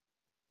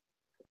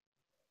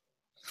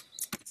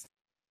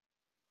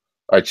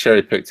 I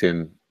cherry picked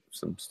in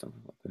some stuff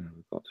up there.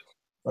 We've got.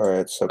 All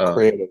right, so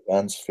create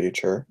events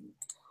feature.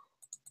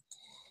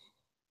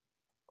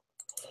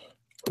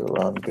 We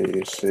run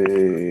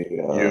BC.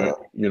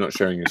 You're not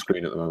sharing your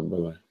screen at the moment, by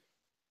the way.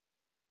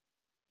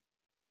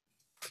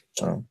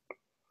 So,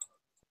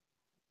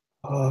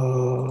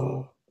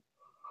 I'll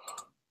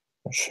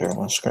share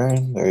my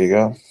screen. There you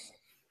go.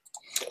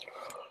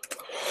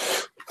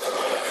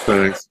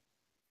 Thanks.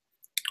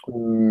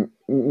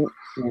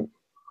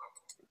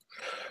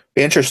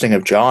 Be interesting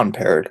if John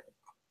paired.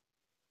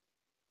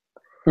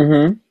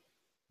 On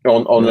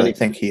I any,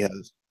 think he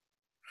has.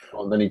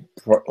 On any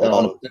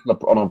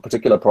on a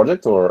particular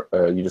project, or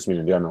you just mean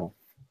in general?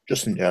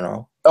 Just in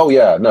general. Oh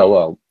yeah, no,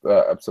 well,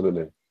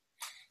 absolutely.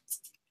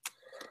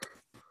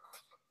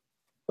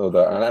 So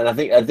and I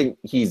think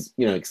he's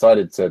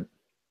excited to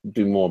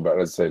do more, but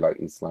let's say like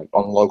he's like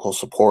on local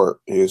support,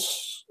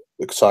 he's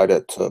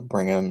excited to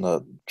bring in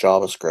the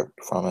JavaScript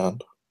front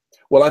end.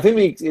 Well, I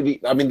think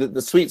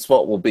the sweet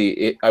spot will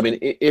be,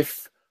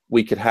 if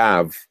we could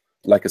have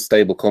like a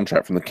stable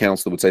contract from the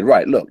council that would say,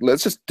 right, look,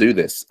 let's just do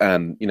this,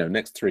 and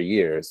next 3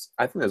 years,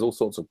 I think there's all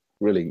sorts of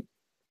really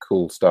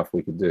cool stuff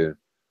we could do.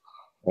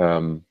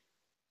 The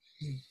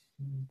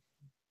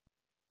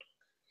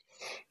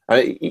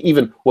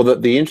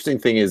interesting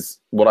thing is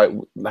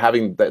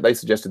they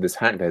suggested this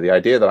hack day. The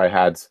idea that I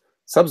had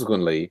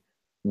subsequently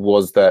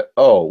was that,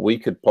 we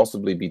could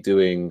possibly be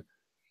doing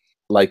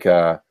like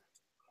a.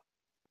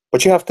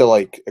 But you have to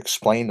like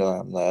explain to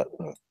them that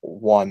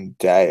one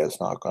day is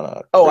not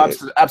gonna.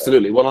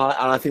 Absolutely. Well,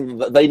 I think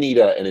that they need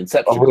an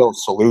inception. A real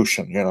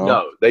solution,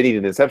 No, they need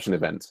an inception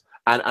event,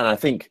 and I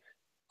think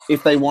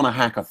if they want a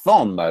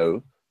hackathon,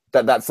 though,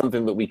 that's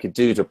something that we could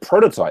do to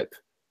prototype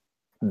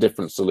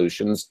different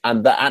solutions,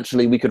 and that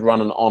actually we could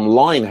run an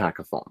online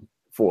hackathon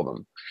for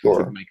them. Sure.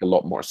 Which would make a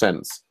lot more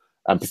sense,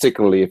 and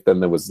particularly if then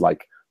there was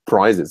like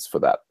prizes for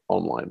that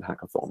online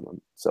hackathon and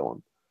so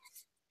on,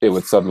 it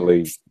would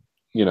suddenly,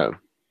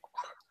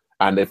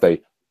 and if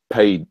they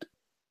paid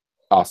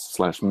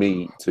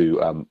us/me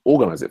to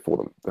organize it for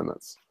them, then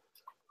that's.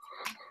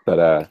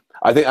 But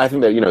I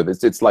think that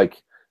it's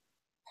like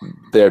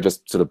they're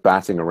just sort of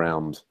batting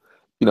around.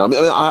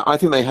 I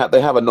think they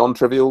have a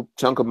non-trivial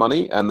chunk of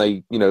money, and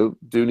they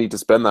do need to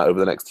spend that over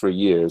the next 3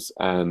 years.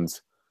 And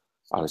it's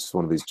just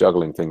one of these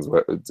juggling things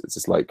where it's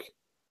just like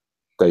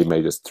they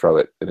may just throw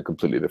it in a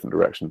completely different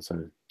direction.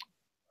 So.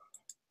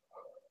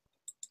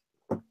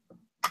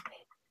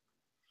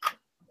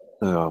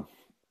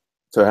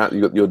 So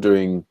you're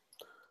doing.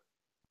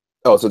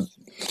 So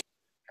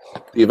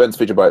the events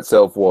feature by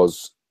itself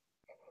was.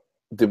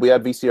 Did we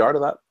add VCR to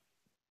that?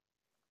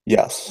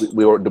 Yes. Did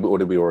we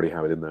already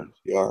have it in there?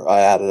 Yeah,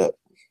 I added it.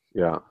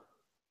 Yeah.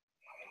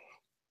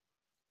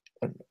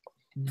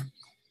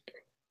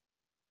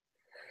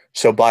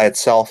 So by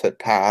itself, it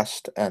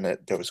passed, and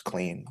it was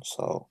clean.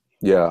 So.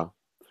 Yeah.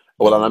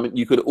 Well,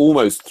 you could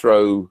almost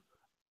throw.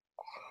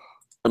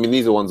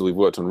 These are ones we've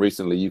worked on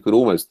recently. You could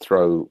almost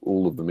throw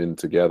all of them in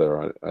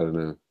together. I don't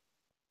know.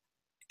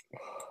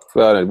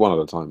 Well, one at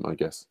a time, I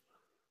guess.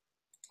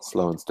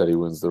 Slow and steady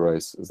wins the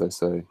race, as they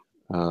say.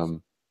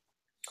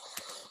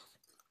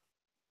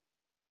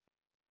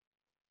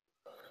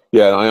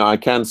 Yeah, I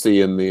can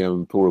see in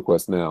the pull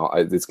request now.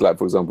 It's glad,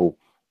 for example,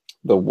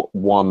 the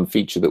one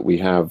feature that we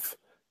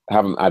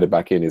haven't added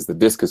back in is the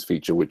discus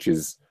feature, which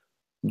is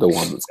the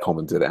one that's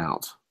commented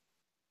out.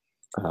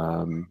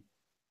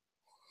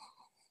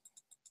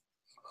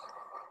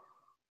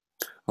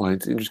 Oh,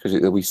 it's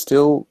interesting. Are we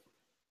still?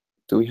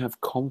 Do we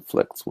have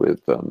conflicts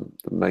with the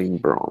main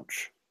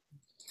branch?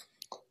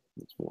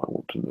 That's what I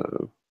want to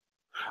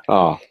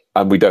know.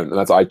 And we don't. And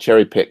that's I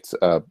cherry picked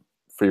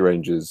Free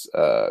Range's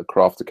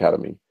Craft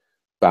Academy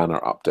banner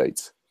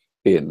update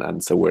in,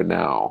 and so we're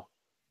not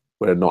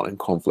in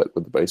conflict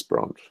with the base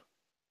branch,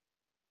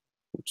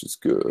 which is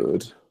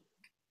good.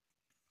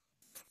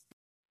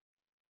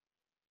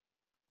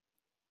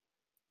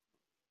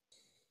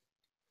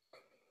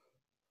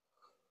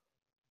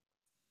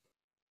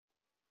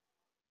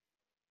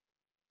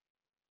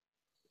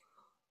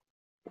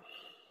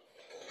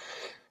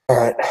 All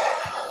right.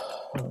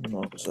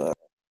 What was that?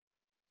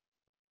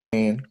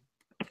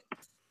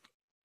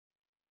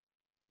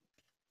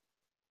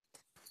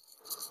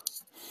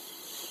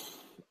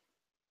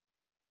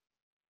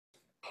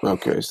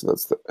 Okay, so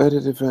that's the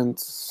edit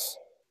events.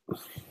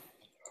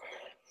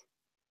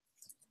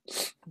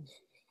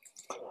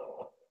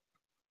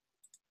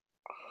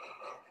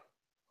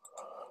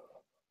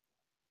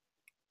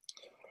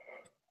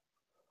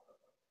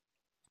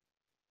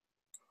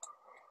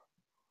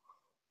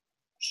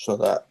 So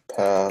that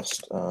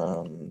passed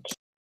and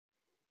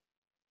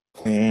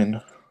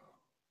clean.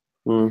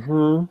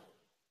 Mm-hmm.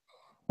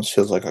 It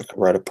feels like I could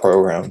write a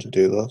program to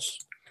do this.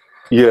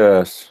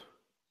 Yes.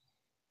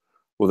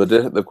 Well,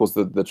 of course,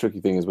 the tricky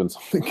thing is when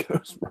something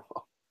goes wrong.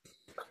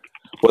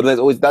 Well, that's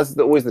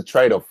always the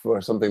trade-off for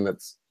something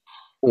that's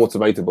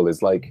automatable.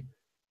 Is like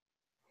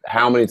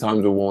how many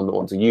times we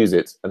want to use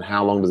it, and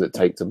how long does it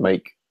take to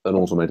make an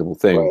automatable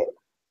thing? Right.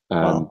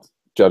 And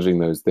judging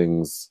those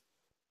things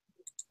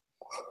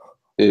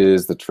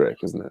is the trick,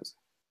 isn't it?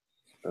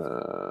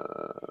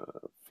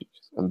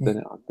 And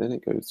then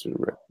it goes to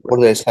what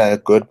do they say? A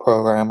good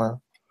programmer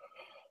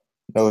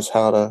knows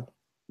how to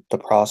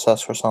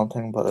process for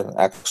something, but an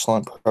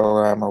excellent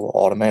programmer will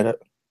automate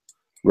it.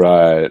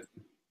 Right.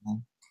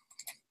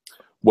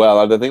 Well,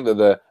 I think that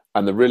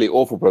the really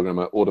awful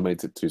programmer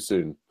automates it too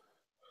soon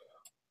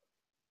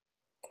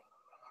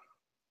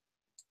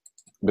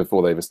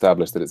before they've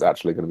established that it's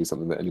actually going to be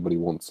something that anybody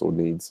wants or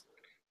needs.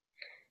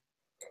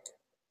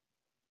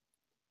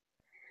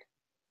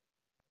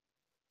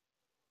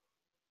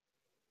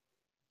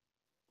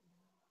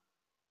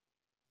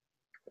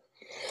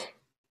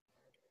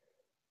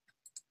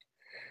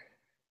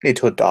 Need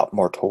to adopt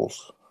more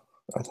tools,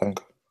 I think.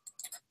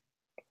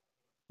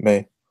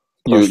 Me,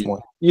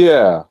 personally.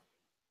 Yeah.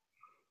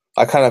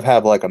 I kind of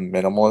have like a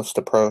minimalist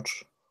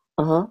approach.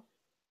 Uh-huh.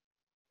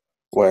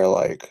 Where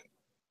like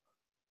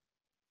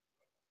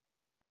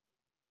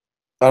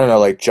I don't know,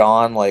 like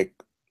John like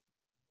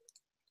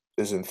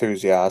is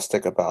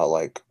enthusiastic about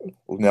like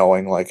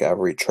knowing like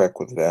every trick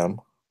with Vim.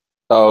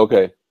 Oh,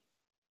 okay.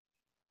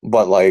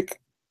 But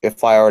like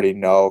if I already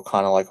know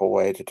kind of like a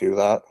way to do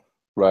that,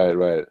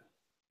 Right.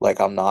 like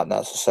I'm not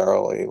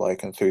necessarily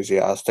like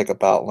enthusiastic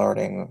about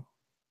learning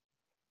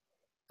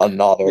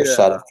another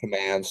set of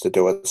commands to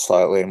do it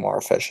slightly more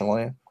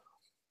efficiently.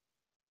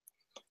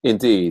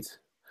 Indeed.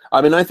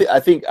 I mean, I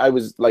think I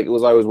was like, I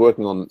was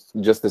working on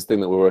just this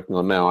thing that we're working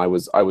on now. I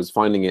was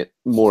finding it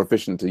more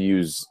efficient to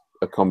use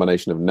a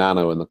combination of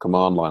Nano and the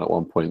command line at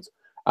one point,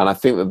 and I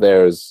think that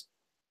there's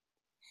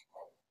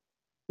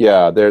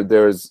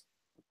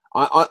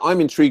I'm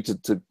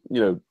intrigued to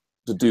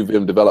do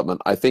Vim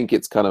development. I think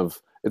it's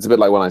a bit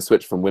like when I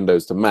switched from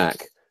Windows to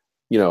Mac.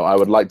 I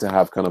would like to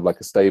have kind of like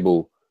a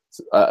stable.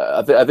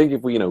 I think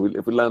if we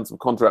land some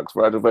contracts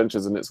for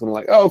Adventures and it's kind of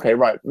like, oh, okay,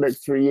 right,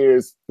 next 3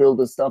 years build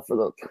this stuff for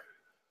the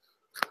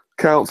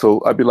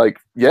council, I'd be like,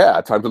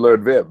 yeah, time to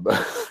learn Vim.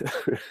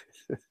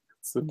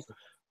 So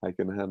I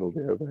can handle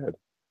the overhead.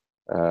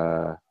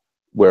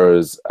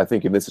 Whereas I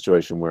think in this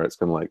situation where it's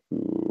kind of like,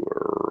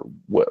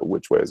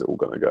 which way is it all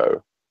going to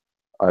go?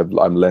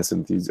 I'm less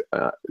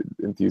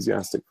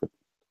enthusiastic for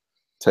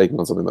taking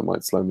on something that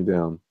might slow me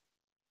down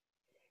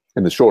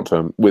in the short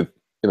term with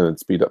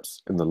speed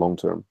ups in the long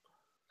term.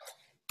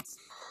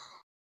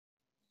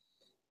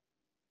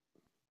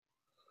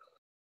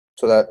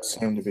 So that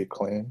seemed to be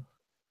clean.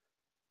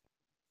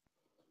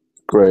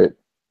 Great.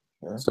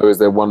 Yeah. So is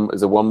there one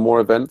more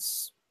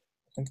events?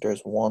 I think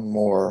there's one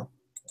more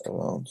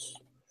events.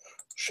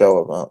 Show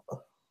event.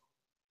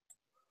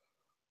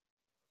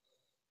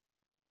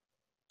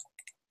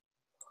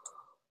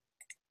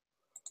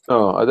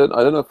 Oh, I don't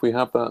know if we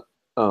have that.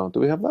 Oh,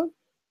 do we have that?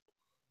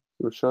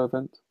 A show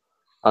event?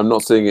 I'm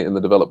not seeing it in the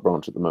develop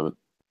branch at the moment.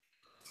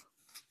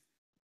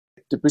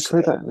 Did we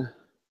create that? Do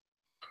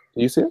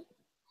you see it?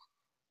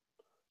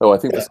 Oh, I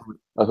think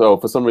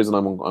for some reason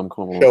I'm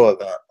calling show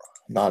event,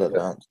 not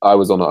event. I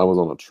was on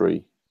a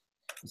tree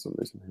for some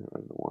reason here. I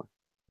don't know why.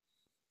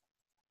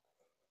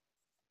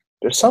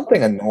 There's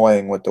something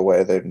annoying with the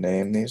way they've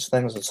named these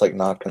things. It's like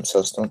not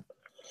consistent.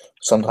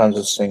 Sometimes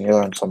it's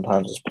singular and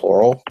sometimes it's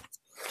plural.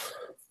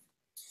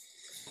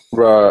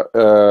 Right.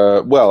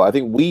 Well, I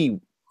think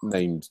we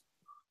named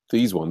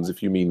these ones,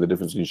 if you mean the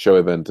difference between show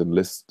event and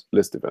list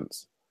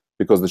events,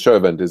 because the show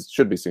event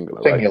should be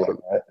singular, right?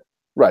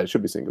 Right, it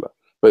should be singular.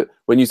 But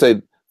when you say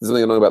there's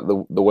something annoying about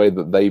the way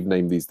that they've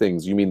named these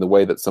things, you mean the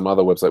way that some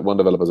other website one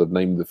developers have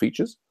named the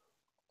features?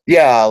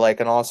 Yeah, like,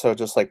 and also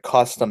just like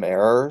custom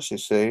errors, you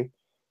see?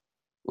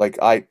 Like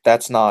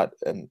that's not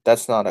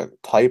a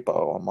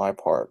typo on my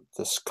part.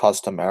 This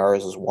custom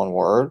errors is one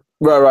word.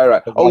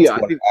 Right. But Oh that's yeah, I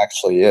what it think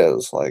actually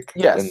is, like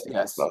in yes, the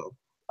yes. code.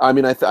 I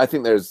mean, I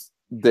think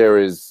there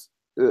is,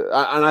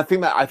 and I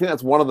think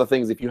that's one of the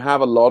things. If you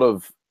have a lot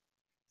of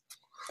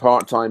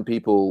part-time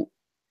people,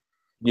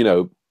 you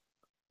know,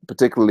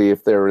 particularly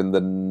if they're in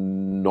the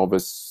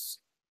novice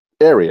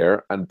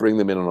area, and bring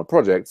them in on a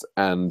project,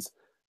 and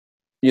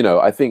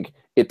I think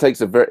it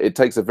takes a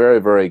very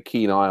very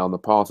keen eye on the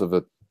part of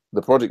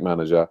the project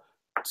manager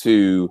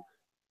to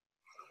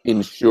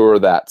ensure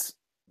that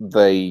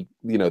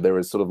there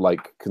is sort of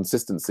like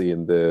consistency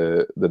in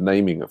the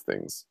naming of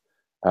things,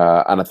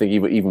 and I think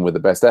even with the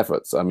best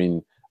efforts, I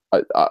mean,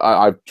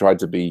 I've tried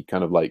to be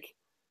kind of like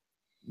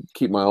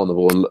keep my eye on the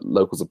ball in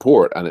local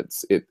support, and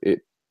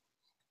it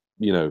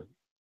you know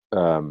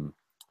um,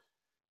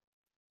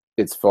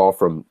 it's far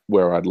from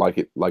where I'd like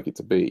it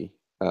to be.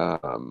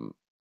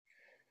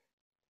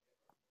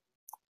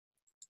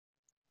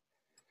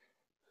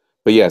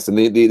 But yes, and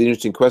the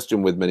interesting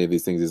question with many of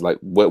these things is like,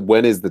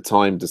 when is the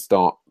time to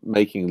start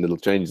making little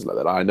changes like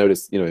that? I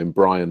noticed, in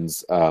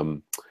Brian's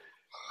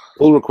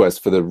pull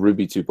request for the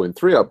Ruby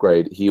 2.3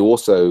 upgrade, he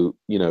also,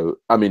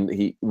 I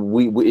mean,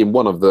 we in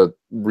one of the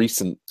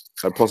recent,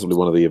 possibly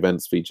one of the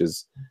events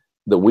features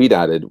that we'd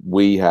added,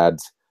 we had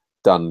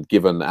done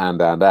given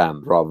and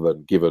rather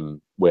than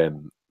given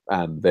when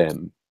and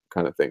then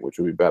kind of thing, which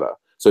would be better.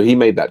 So he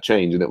made that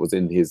change, and it was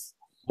in his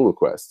pull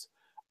request.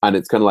 And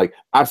it's kind of like,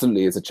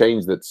 absolutely, it's a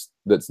change that's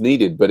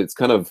needed, but it's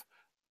kind of,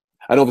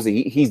 and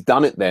obviously he's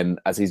done it then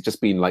as he's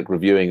just been like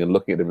reviewing and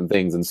looking at different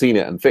things and seen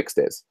it and fixed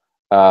it.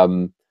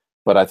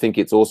 But I think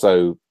it's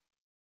also,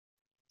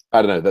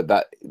 I don't know,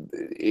 that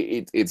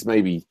it's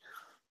maybe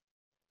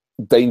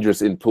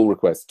dangerous in pull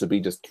requests to be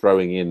just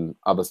throwing in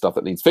other stuff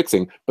that needs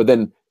fixing. But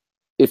then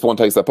if one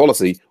takes that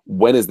policy,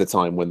 when is the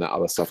time when that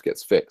other stuff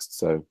gets fixed?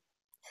 So,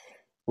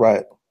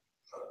 right.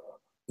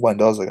 When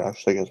does it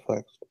actually get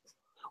fixed?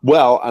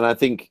 well, and I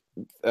think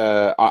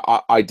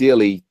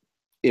ideally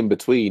in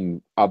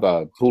between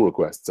other pull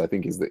requests, I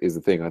think is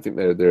the thing. I think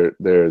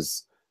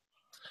there's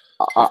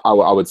I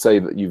would say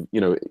that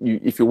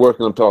if you're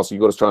working on a task,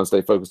 you've got to try and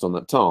stay focused on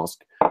that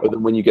task. But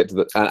then when you get to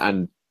the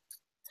and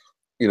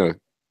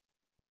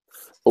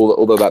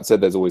although that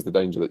said, there's always the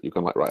danger that you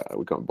can like, right,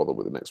 we can't bother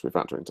with the next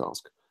refactoring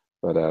task.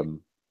 But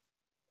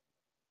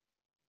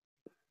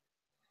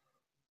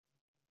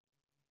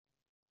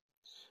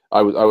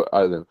I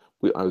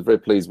was very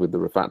pleased with the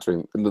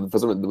refactoring. For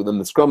some, within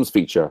the Scrums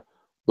feature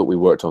that we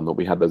worked on, that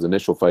we had those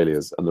initial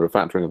failures, and the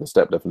refactoring of the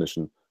step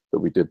definition that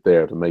we did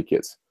there to make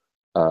it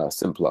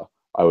simpler,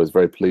 I was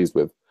very pleased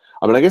with.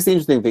 I mean, I guess the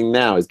interesting thing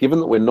now is, given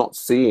that we're not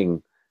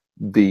seeing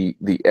the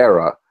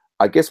error,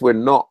 I guess we're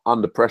not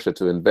under pressure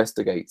to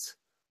investigate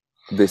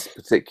this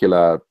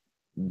particular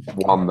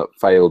one that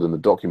failed in the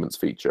documents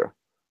feature,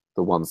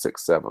 the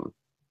 167.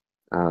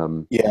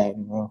 Yeah,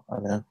 no, I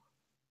know.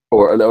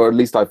 Or at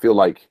least I feel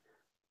like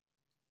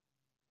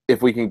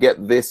if we can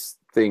get this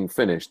thing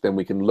finished, then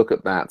we can look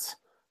at that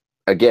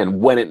again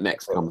when it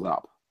next comes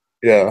up.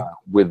 Yeah.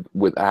 With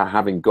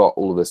having got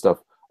all of this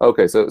stuff.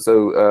 Okay,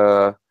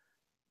 so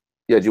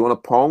yeah, do you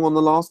want to pong on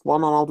the last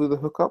one, and I'll do the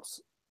hookups?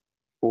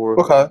 Or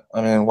Okay.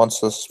 I mean, once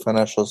this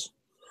finishes,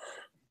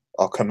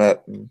 I'll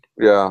commit.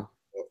 Yeah.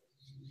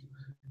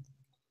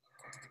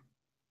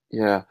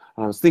 Yeah,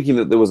 I was thinking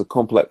that there was a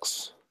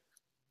complex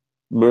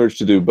merge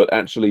to do, but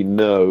actually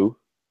no.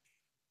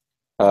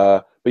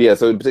 But yeah,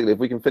 so in particular, if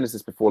we can finish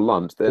this before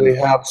lunch, then We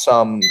have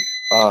some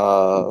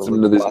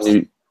some of this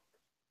new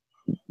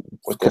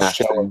with the cache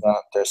show thing. event.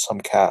 There's some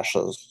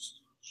caches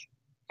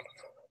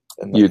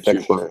in the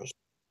YouTube one. fixtures.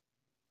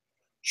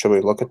 Should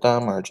we look at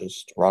them or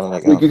just run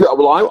it again?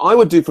 Well, I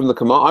would do from the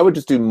command. I would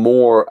just do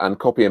more and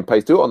copy and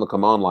paste. Do it on the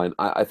command line.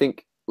 I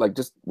think like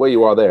just where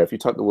you are there. If you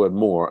type the word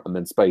more and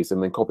then space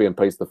and then copy and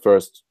paste the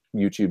first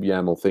YouTube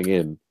YAML thing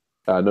in.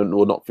 No,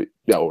 not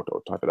yeah, or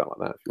type it out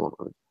like that if you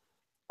want.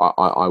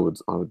 I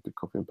would do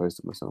copy and paste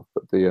it myself.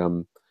 But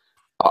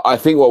I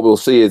think what we'll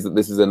see is that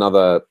this is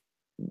another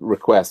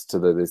request to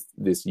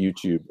this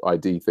YouTube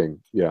ID thing.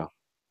 Yeah.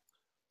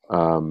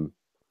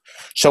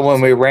 So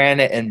when we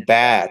ran it in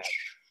batch,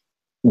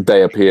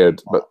 they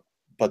appeared,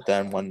 but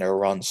then when they're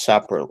run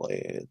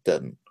separately, it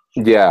didn't.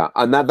 Yeah,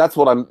 and that's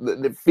what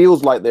it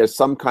feels like there's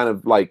some kind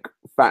of like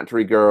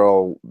factory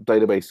girl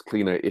database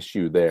cleaner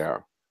issue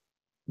there,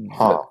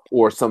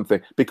 or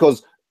something.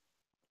 Because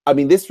I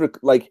mean, this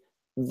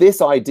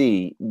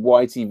ID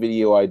YT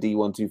video ID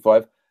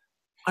 125,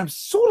 I'm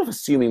sort of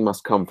assuming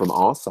must come from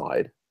our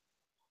side.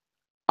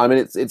 I mean,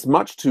 it's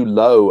much too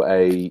low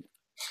an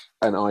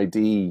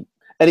ID.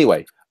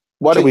 Anyway,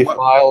 should we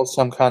file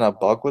some kind of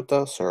bug with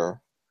this, or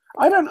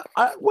I don't.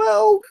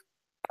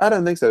 I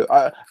don't think so.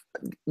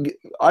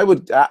 I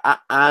would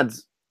add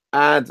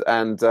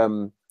and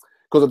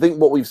because I think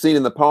what we've seen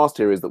in the past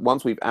here is that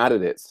once we've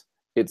added it,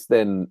 it's right.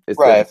 Then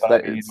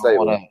but I mean, you don't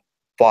want to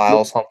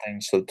file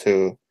something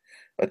to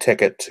a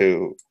ticket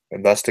to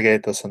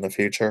investigate this in the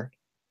future.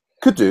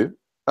 Could do.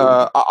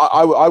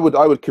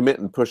 I would commit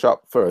and push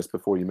up first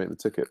before you make the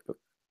ticket. But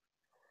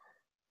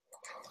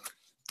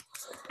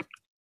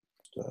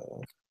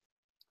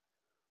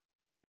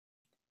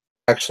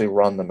actually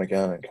run them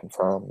again and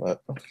confirm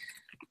that.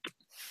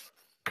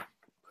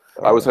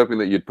 I was hoping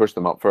that you'd push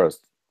them up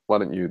first. Why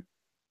don't you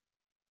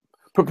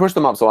push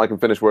them up so I can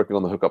finish working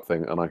on the hookup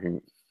thing and I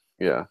can,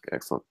 yeah,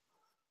 excellent.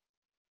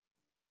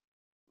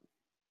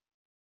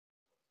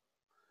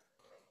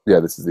 Yeah,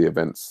 this is the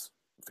events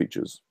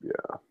features, yeah.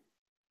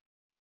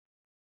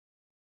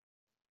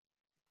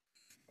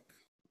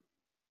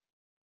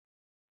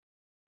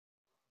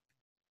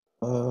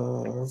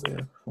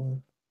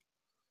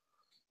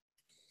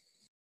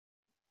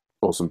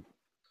 Awesome.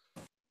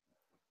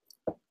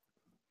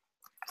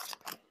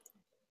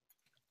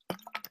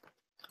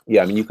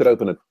 Yeah, I mean, you could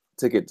open a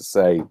ticket to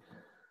say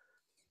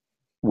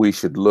we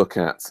should look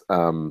at,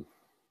 well,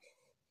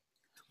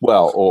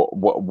 or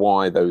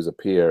why those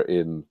appear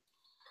in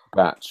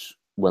batch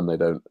when they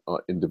don't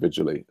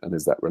individually, and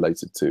is that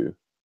related to?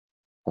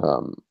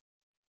 So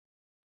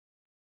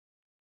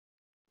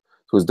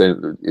is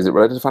it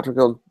related to factory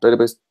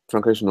database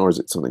truncation, or is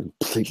it something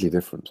completely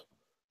different?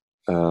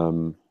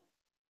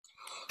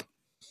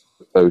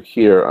 So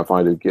here, if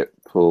I do git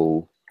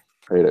pull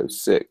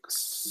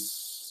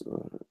 806,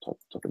 type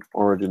in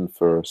origin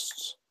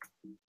first.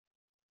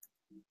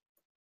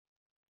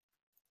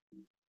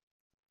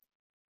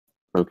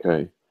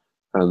 Okay,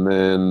 and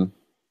then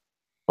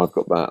I've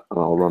got that, and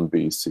I'll run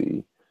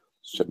BC.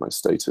 Let's check my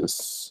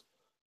status.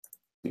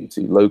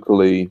 BC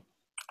locally.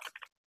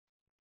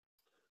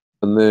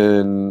 And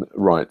then,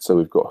 right, so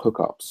we've got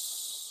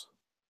hookups,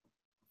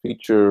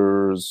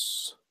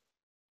 features,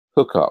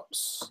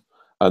 hookups.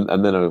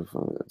 And then,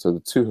 so the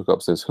two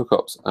hookups, there's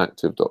hookups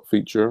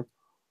active.feature.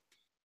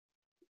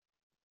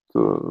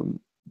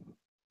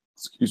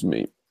 Excuse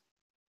me.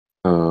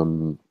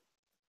 So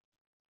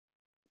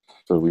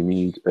we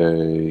need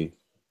a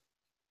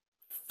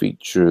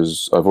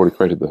features. I've already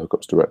created the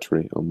hookups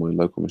directory on my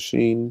local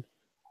machine.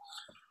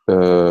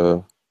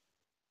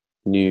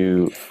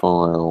 New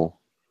file.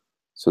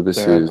 So this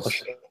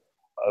is.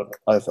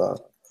 I've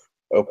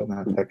opened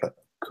that ticket.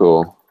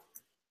 Cool.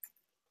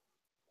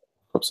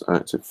 Hookups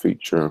active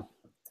feature.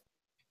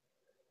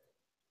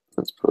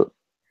 Let's put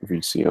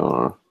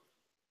VCR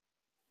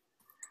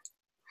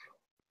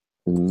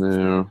in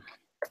there.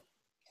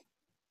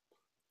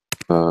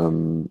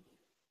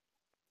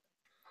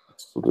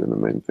 Still doing the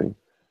main thing.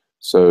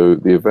 So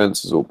the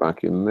events is all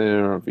back in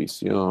there.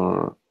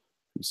 VCR,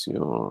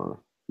 VCR,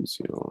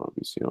 VCR,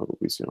 VCR,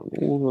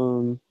 VCR, all of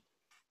them.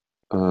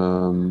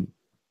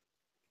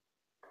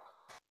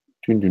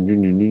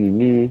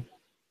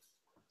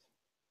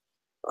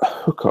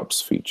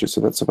 Hookups feature. So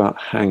that's about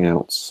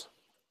Hangouts.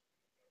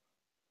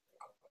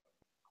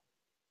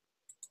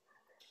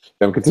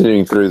 I'm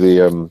continuing through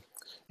the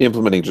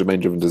implementing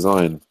domain-driven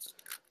design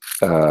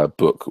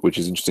book, which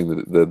is interesting.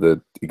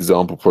 The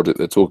example project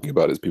they're talking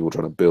about is people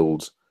trying to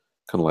build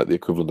kind of like the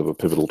equivalent of a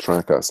pivotal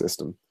tracker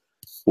system,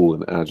 all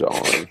in Agile.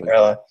 And everything.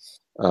 Really?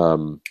 I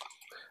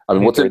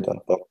mean, what's it?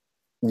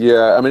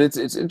 Yeah, I mean,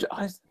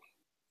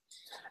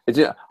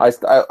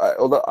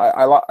 although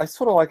I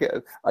sort of like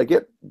it. I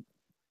get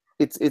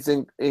it's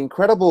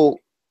incredible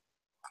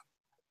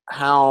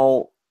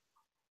how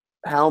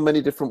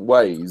many different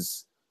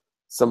ways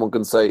someone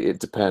can say it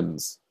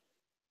depends.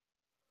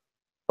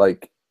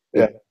 Like,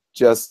 yeah.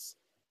 Just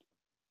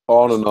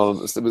on and on.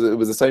 It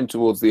was the same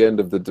towards the end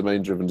of the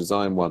domain-driven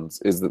design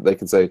ones, is that they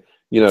can say,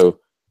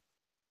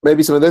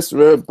 maybe some of this,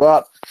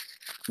 but,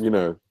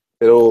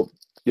 it'll,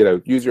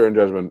 use your own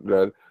judgment.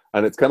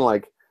 And it's kind of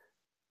like,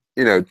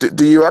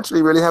 do you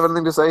actually really have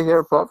anything to say here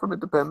apart from it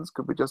depends?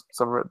 Could we just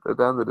summarize it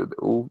down that it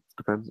all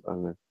depends? I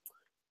don't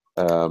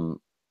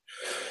know.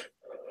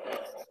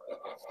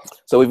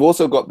 So we've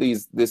also got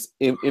this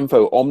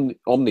info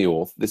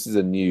omniauth. This is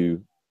a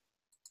new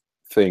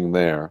thing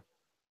there.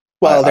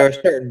 Well, there are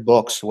certain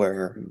books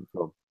where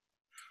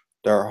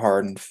there are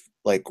hard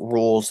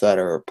rules that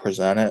are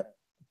presented.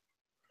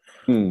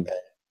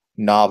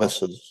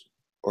 Novices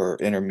or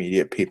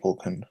intermediate people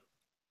can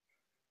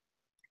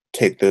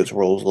take those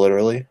rules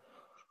literally.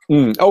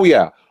 Oh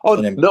yeah. Oh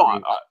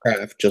no.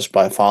 Just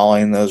by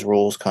following those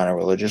rules kind of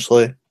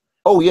religiously.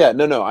 Oh yeah.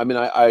 No. I mean,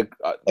 I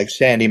like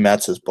Sandy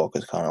Metz's book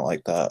is kind of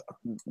like that.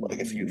 Like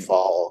if you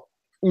follow.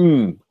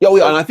 Yeah.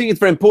 And I think it's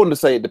very important to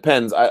say it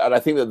depends. And I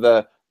think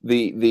that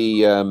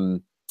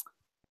the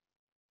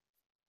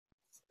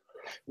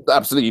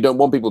absolutely, you don't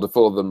want people to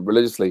follow them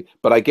religiously,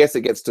 but I guess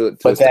it gets to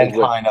but then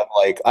kind of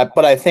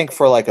but I think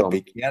for a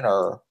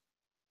beginner,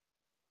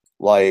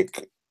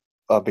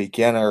 a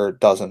beginner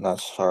doesn't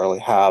necessarily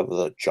have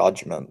the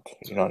judgment.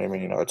 You know what I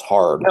mean? It's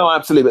hard. No,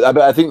 absolutely. But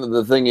I think that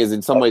the thing is,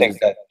 in some ways,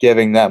 that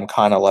giving them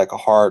kind of like a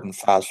hard and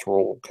fast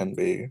rule can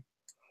be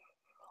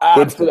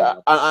good for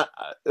them.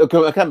 It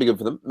can be good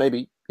for them,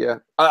 maybe. Yeah.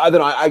 I don't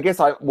know. I guess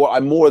what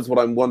I'm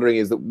wondering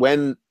is that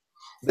when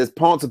there's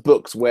parts of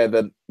books where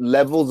the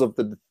levels of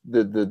the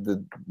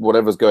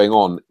whatever's going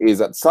on is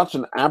at such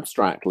an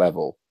abstract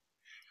level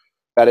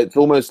that it's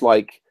almost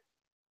like,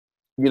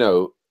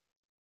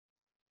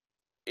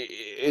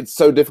 it's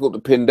so difficult to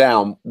pin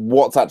down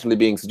what's actually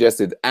being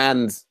suggested,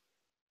 and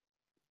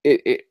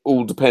it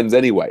all depends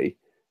anyway.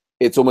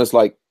 It's almost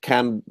like,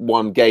 can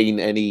one gain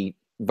any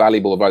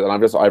valuable advice? And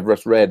I've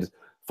just read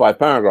 5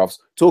 paragraphs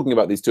talking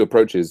about these two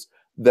approaches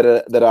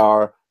that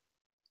are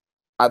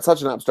at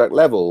such an abstract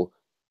level,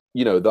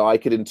 that I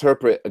could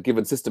interpret a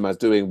given system as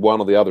doing one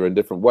or the other in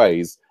different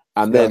ways,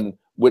 and then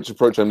which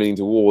approach I'm leaning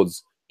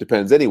towards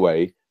depends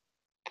anyway.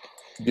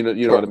 You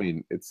know what I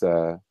mean? It's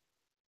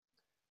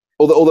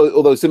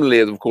although similarly,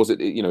 of course,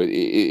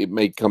 it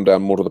may come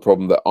down more to the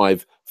problem that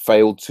I've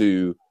failed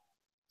to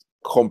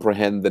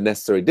comprehend the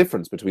necessary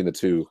difference between the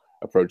two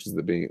approaches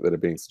that are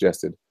being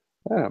suggested.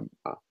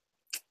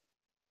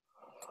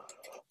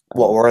 What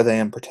were they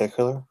in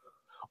particular?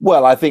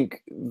 Well, I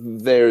think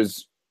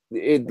there's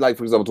like,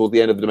 for example, towards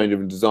the end of the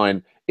domain-driven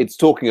design, it's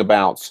talking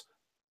about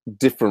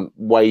different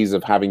ways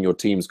of having your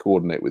teams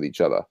coordinate with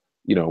each other.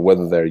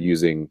 Whether they're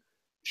using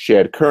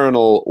shared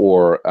kernel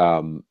or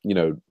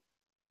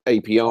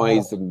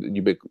APIs and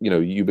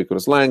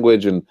ubiquitous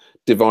language, and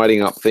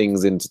dividing up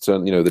things into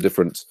the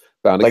different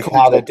bounded like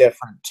contexts. How the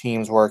different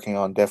teams working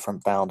on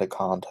different bounded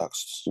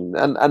contexts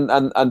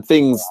and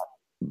things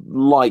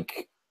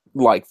like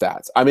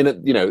that. I mean,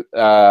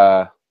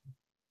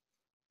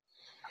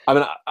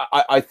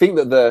 I think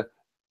that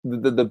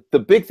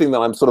the big thing that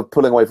I'm sort of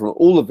pulling away from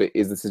all of it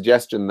is the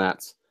suggestion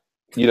that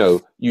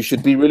you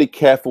should be really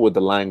careful with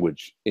the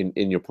language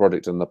in your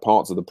project and the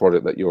parts of the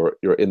project that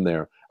you're in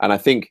there. And I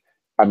think,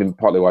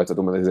 partly why I talk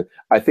about this,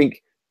 I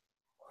think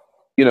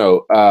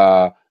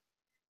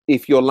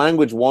if your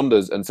language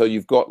wanders, and so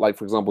you've got, like,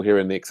 for example, here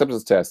in the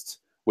acceptance test,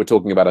 we're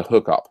talking about a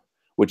hookup,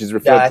 which is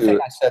referred to. Yeah, I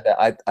think I said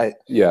that.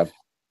 Yeah.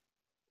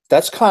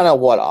 That's kind of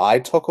what I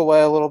took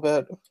away a little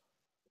bit.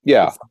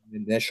 Yeah. From the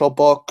initial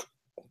book,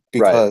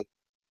 because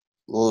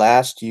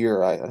last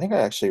year, I think I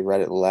actually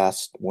read it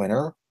last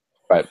winter.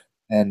 Right.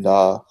 And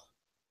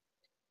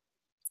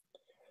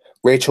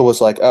Rachel was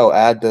like, "Oh,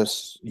 add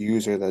this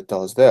user that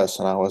does this,"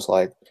 and I was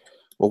like,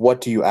 "Well, what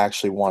do you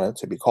actually want it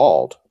to be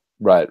called?"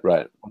 Right.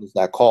 What is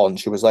that called? And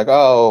she was like,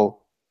 "Oh,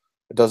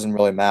 it doesn't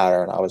really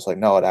matter." And I was like,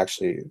 "No,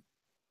 it's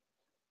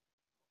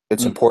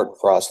important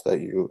for us that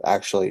you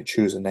actually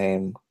choose a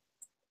name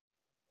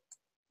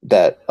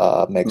that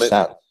makes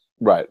sense."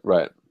 Right.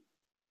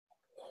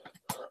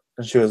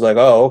 And she was like,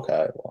 "Oh,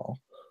 okay, well."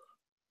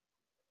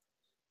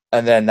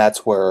 And then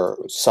that's where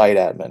site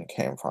admin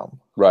came from.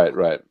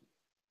 Right.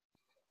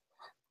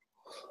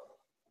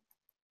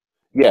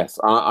 Yes,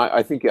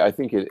 I think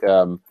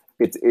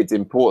it's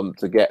important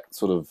to get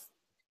sort of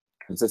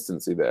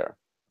consistency there.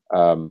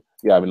 So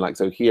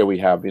here we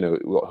have we've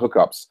got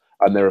hookups,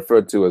 and they're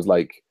referred to as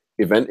like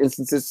event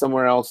instances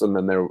somewhere else, and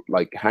then they're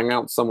like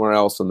hangouts somewhere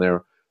else, and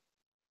they're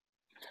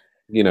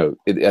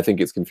I think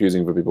it's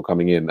confusing for people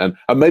coming in, and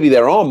maybe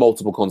there are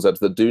multiple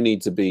concepts that do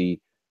need to be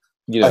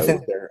I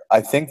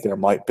think there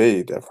might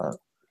be different.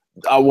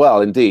 Well,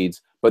 indeed,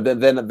 but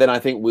then I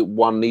think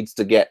one needs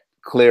to get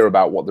clear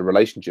about what the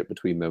relationship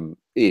between them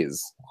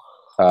is.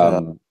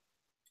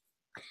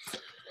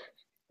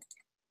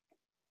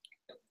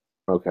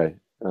 Okay.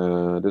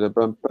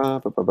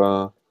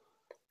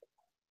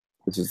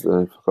 This is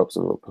the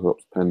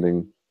hookups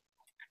pending,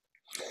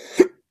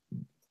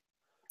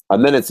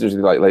 and then it's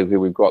usually like here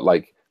we've got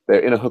like they're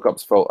in a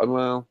hookups folder.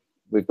 Well,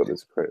 we've got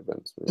this create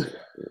events.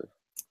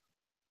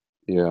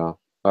 Yeah.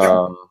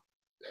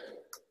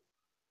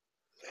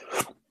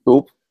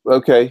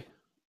 Okay.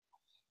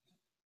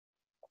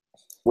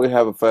 We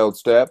have a failed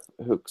step.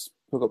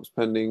 Hookups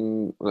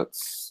pending.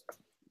 Let's.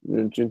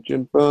 We've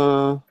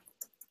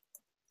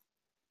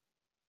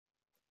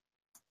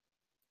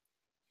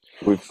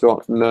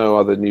got no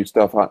other new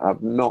stuff. I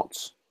have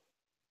not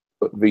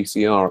put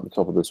VCR at the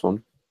top of this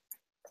one.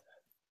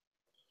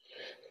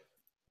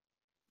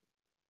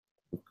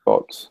 We've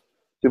got.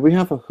 Did we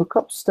have a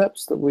hookup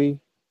steps that we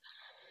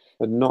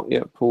had not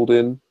yet pulled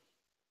in?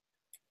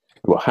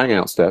 We've got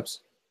hangout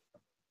steps.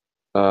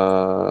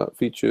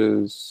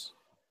 Features.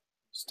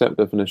 Step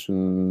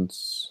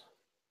definitions.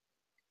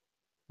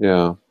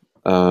 Yeah.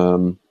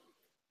 No.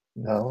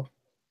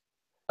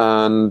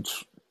 And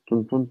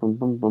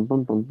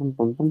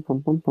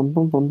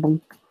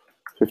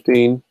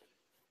 15.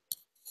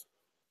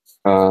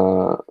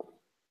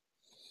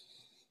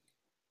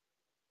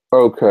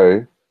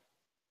 Okay.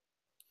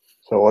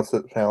 So what's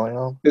it failing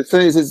on? It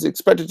says it's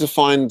expected to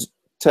find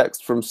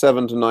text from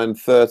 7 to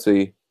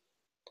 9:30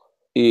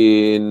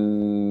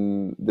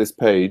 in this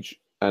page,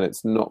 and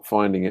it's not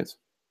finding it.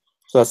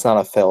 So that's not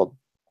a failed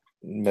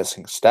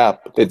missing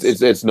step.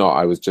 It's not.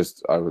 I was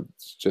just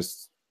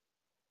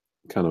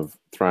kind of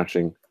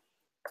thrashing.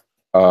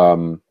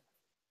 And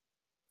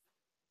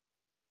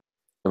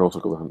also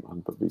got I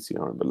haven't put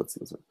VCR in, but let's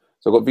see. So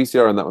I've got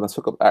VCR in that one. That's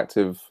hookup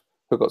active,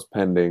 hookups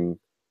pending,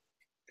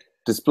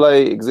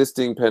 display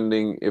existing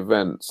pending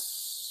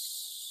events.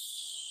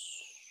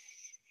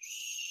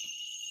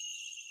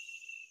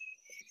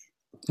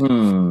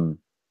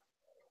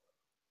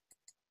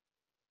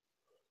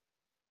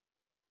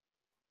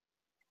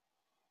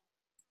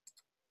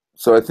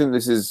 So I think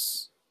this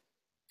is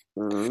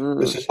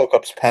This is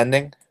hookups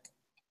pending.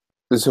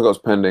 This hookup's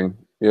pending,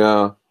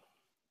 yeah,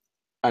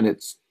 and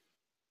it's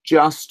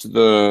just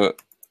the.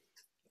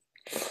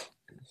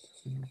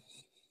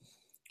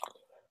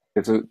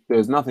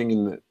 There's nothing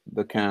in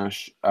the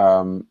cache.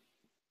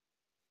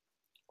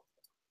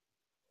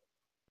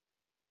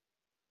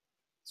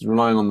 It's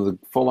relying on the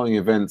following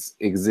events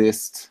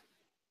exist.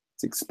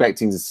 It's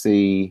expecting to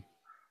see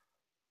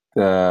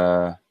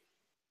the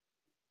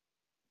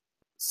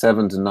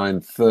 7 to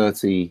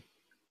 9:30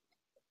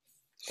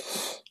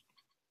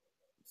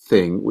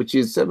 thing, which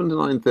is 7 to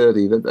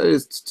 9:30. That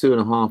is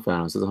 2.5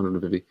 hours. That's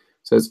 150.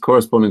 So it's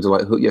corresponding to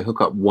like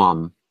hookup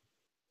 1.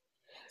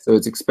 So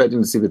it's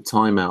expecting to see the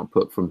time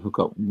output from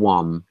hookup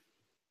 1,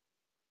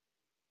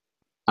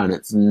 and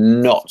it's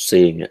not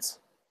seeing it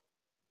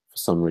for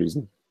some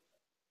reason.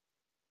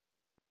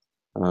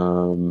 I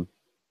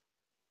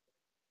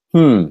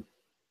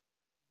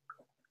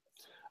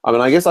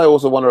mean, I guess I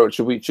also wonder,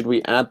 should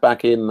we add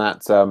back in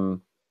that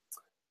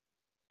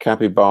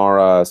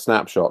capybara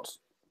snapshot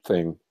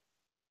thing?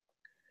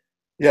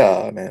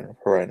 Yeah, I mean,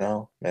 for right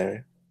now,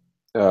 maybe.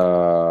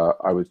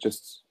 I was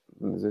just,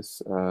 is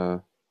this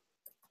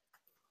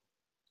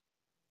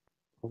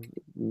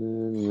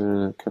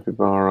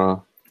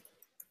capybara?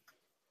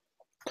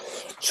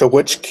 So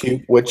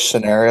which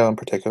scenario in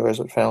particular is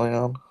it failing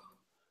on?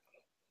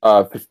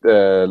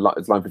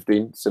 It's line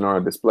 15.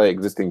 Scenario display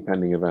existing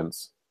pending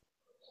events.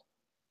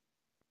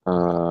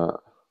 So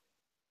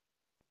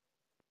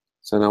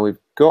now we've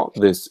got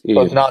this in.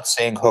 But not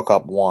seeing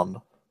hookup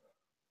 1.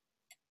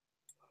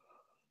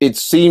 It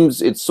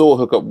seems it saw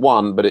hookup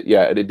 1, but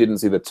it didn't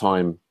see the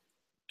time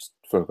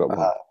for hookup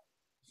 1.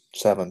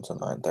 7 to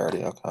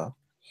 9:30. Okay.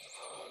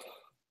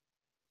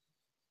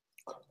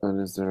 And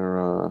is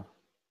there?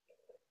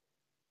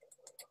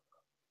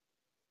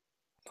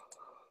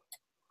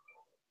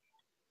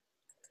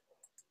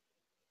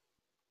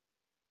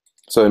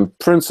 So in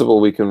principle,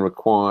 we can we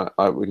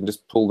can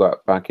just pull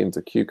that back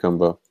into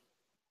Cucumber.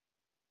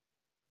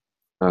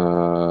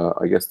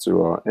 I guess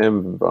through our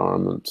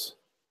environment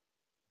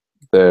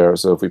there.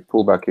 So if we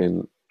pull back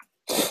in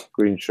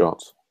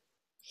screenshot.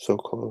 So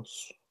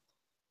close.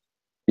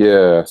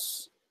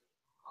 Yes.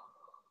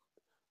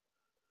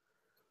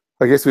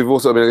 I guess we've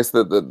also. I mean, I guess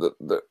I'd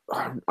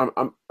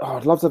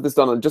love to have this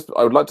done. I'd just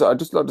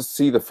love to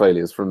see the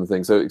failures from the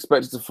thing. So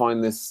expected to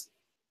find this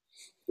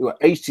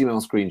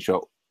HTML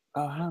screenshot.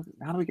 Oh, how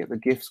do we get the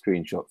GIF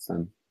screenshots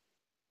then?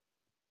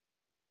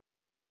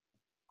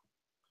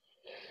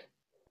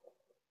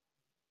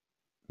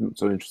 I'm not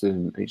so interested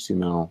in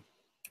HTML.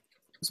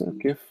 Is there a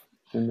GIF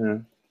in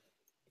there?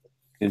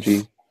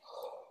 NG.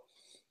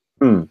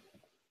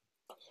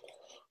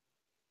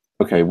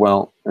 Okay.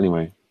 Well,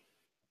 anyway.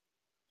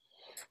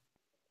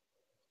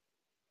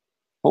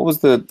 What was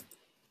the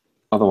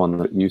other one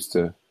that used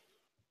to?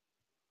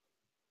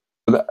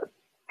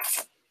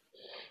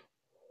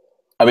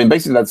 I mean,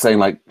 basically, that's saying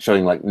like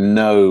showing like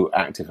no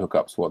active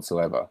hookups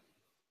whatsoever.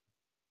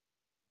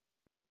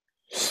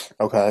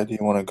 Okay. Do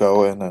you want to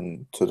go in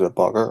and to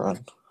debugger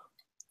and?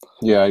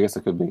 Yeah, I guess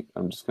it could be.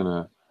 I'm just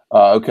gonna.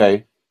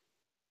 Okay.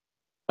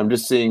 I'm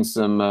just seeing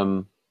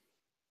some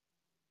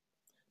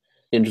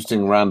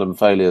interesting random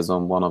failures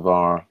on one of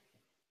our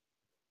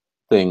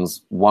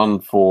things. One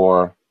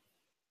for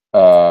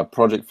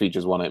project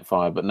features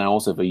 185, but now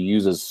also for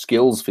users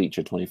skills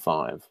feature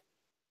 25.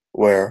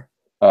 Where?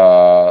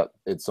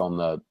 It's on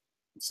the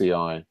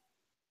CI.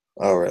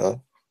 Oh, really?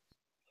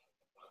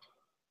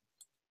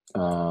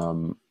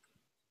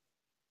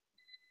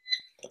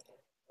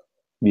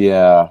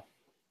 Yeah.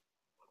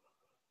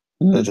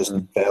 It just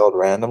failed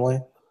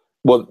randomly?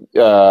 Well,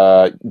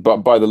 but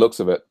by the looks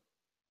of it,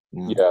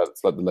 yeah,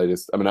 it's like the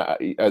latest. I mean,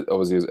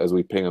 obviously, as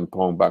we ping and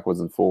pong backwards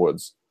and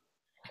forwards,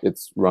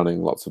 it's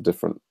running lots of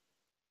different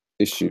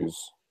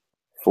issues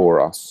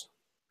for us.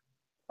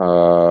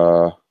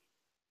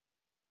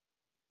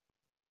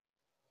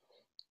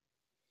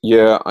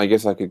 Yeah, I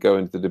guess I could go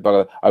into the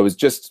debugger.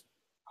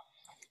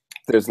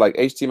 There's like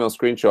HTML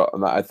screenshot,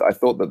 and I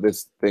thought that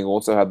this thing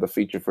also had the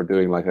feature for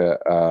doing like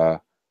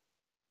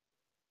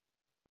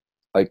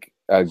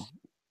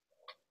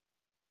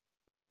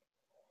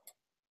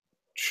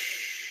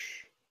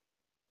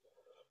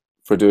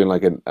for doing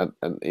like an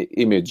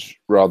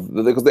image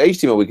rather, because the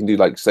HTML we can do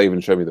like save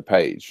and show me the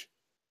page.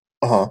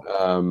 Is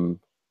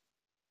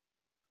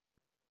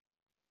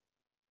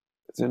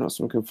there not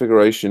some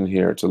configuration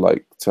here to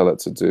like tell it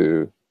to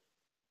do?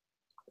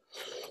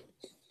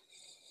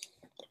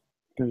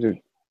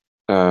 It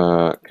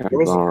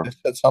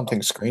said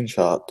something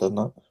screenshot, didn't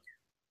it?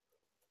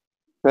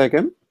 Say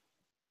again?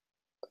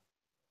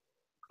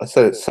 I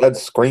said it said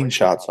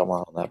screenshot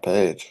somewhere on that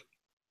page.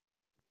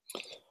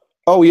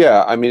 Oh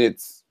yeah, I mean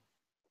it's.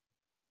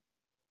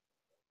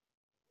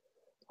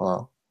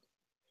 Wow.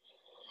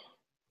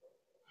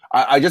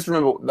 I just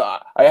remember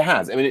that it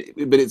has. I mean,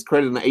 but it's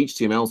created an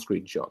HTML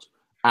screenshot,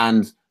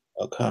 and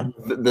okay,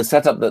 the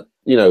setup that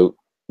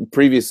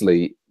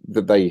previously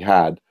that they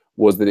had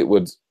was that it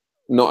would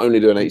not only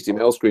do an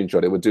HTML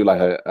screenshot, it would do like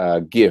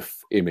a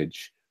GIF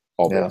image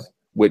of it.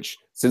 which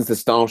since the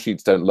style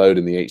sheets don't load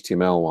in the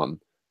HTML one,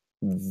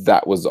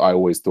 that was, I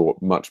always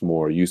thought, much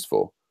more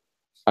useful.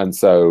 And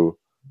so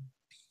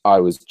I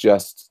was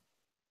just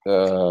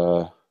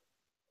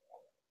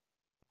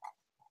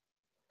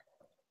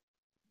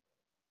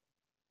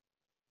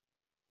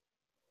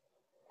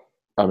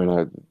I mean,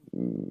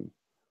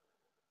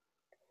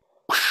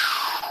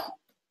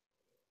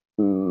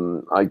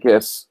 I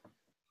guess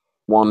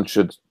one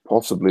should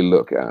possibly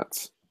look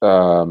at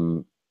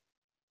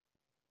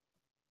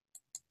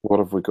what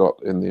have we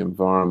got in the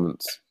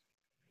environment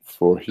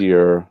for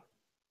here.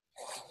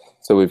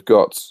 So we've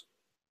got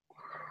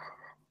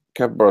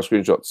capybara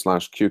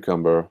screenshot /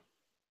 cucumber.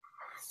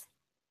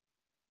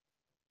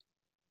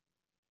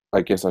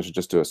 I guess I should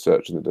just do a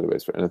search in the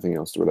database for anything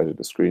else related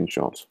to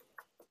screenshot.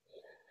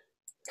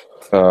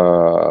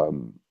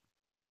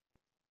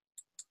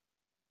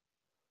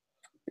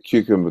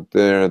 Cucumber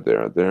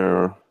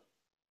there.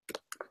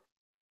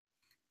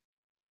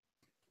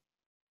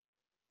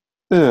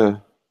 Yeah.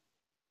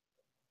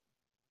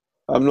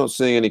 I'm not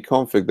seeing any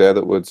config there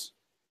that would,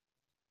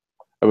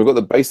 and we've got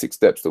the basic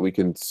steps that we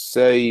can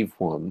save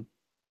one.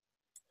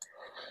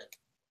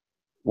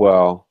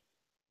 Well,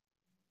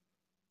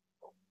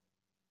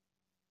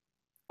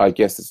 I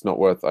guess it's not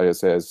worth, I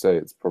say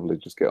it's probably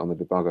just get on the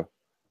debugger.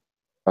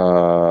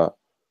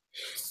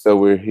 So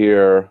we're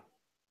here.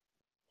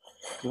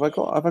 Have I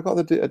got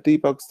a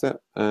debug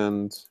step,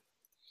 and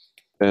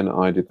then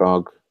I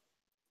debug.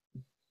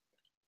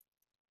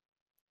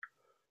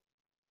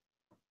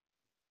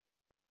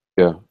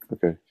 Yeah,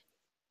 okay.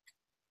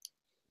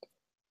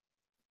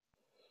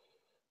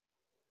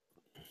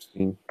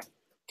 15.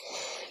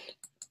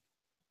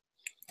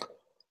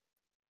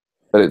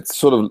 But it's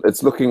sort of,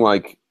 it's looking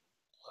like,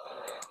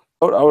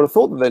 I would have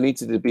thought that there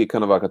needed to be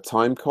kind of like a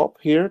time cop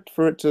here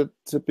for it to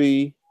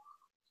be.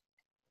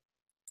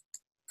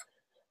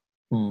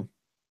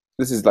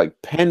 This is like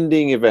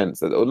pending events.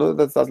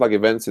 That's like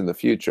events in the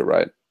future,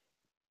 right?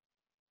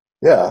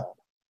 Yeah.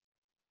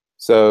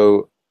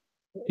 So,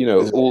 you know,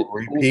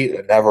 repeat,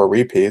 it never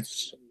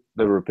repeats.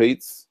 The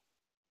repeats.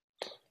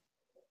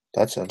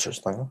 That's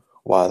interesting.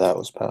 Why that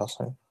was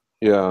passing.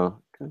 Yeah.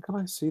 Can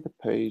I see the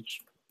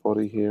page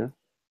body here?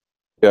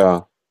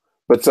 Yeah.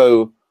 But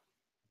so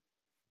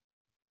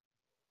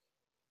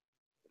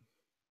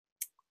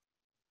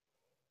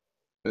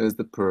there's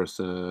the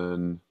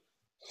person,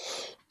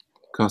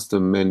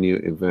 custom menu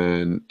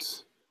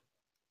event,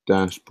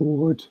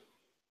 dashboard.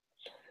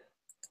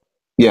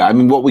 Yeah, I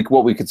mean what we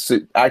could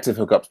see, active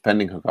hookups,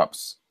 pending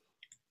hookups.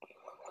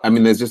 I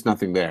mean, there's just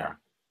nothing there.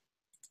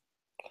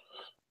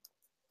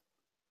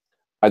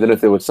 I don't know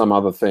if there was some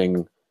other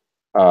thing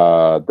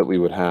that we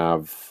would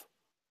have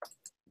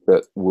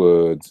that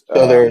would.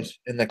 So there's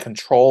in the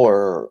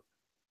controller,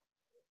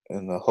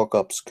 in the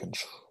hookups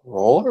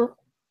controller.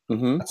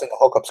 That's in the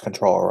hookups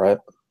controller, right?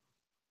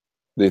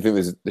 Do you think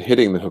this is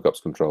hitting the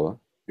hookups controller?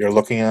 You're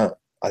looking at,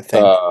 I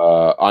think.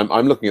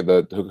 I'm looking at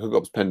the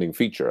hookups pending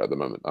feature at the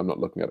moment. I'm not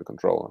looking at a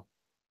controller.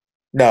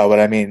 No, but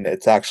I mean,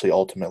 it's actually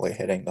ultimately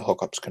hitting the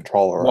hookups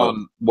controller.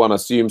 One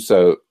assumes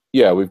so.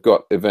 Yeah, we've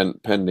got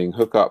event pending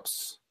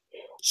hookups.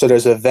 So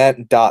there's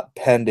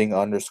event.pending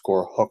 _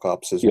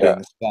 hookups is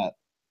being set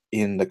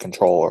in the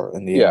controller,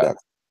 in the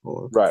index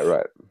controller.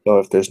 Right. So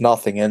if there's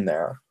nothing in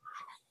there,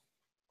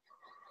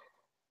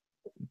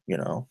 you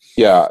know.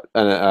 Yeah,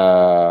 and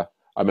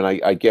I mean,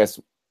 I guess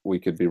we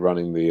could be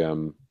running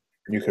the.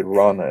 You could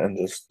run it and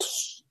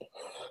just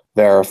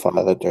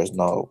verify that there's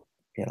no,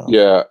 you know.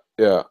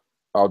 Yeah.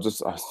 I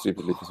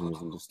stupidly for some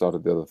reason just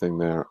started the other thing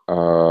there.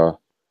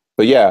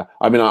 But yeah,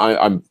 I mean,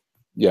 I'm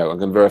going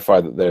to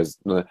verify that there's.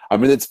 I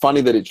mean, it's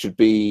funny that it should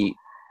be.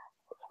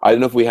 I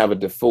don't know if we have a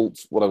default.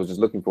 What I was just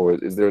looking for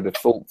is there a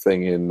default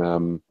thing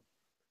in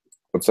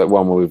what's that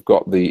one where we've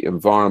got the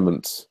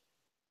environment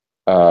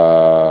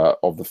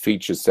of the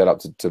features set up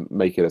to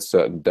make it a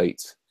certain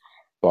date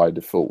by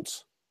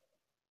default.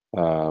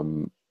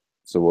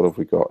 So what have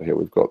we got here?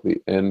 We've got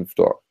the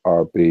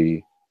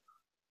env.rb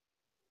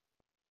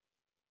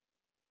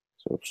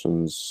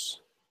options.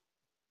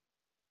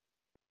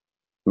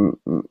 So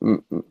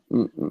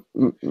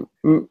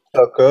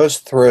it goes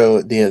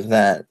through the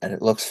event and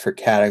it looks for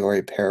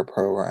category pair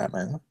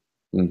programming.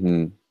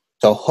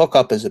 So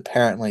hookup is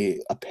apparently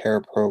a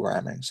pair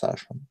programming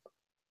session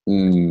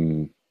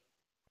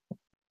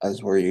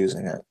as we're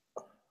using it.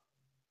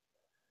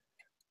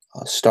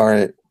 Start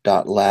it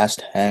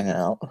 .last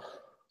hangout.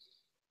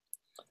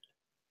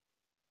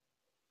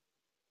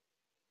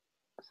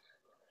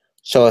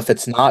 So if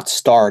it's not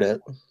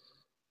started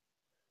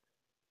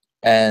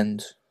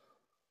and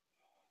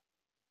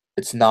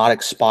it's not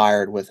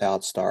expired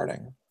without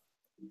starting,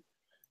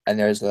 and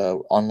there's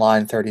on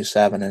line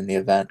 37 in the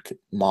event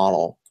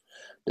model,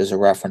 there's a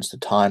reference to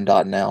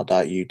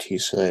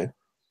time.now.utc.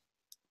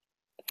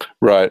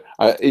 Right.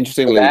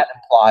 Interestingly, so that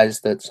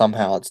implies that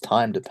somehow it's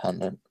time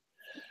dependent.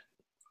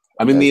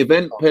 I mean, the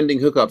event pending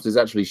hookups is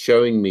actually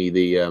showing me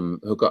the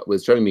hookup.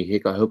 Was showing me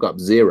hookup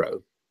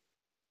 0.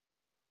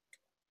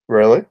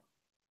 Really?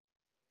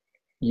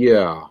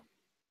 Yeah.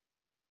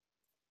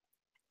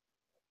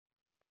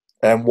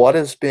 And what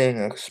is being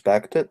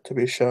expected to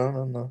be shown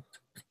in the?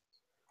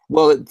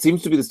 Well, it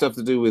seems to be the stuff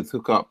to do with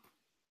hookup,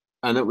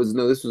 and it was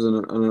this was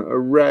an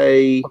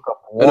array.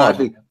 Hookup And 1.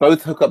 actually,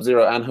 both hookup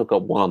 0 and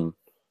hookup 1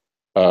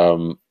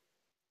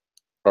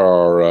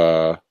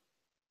 are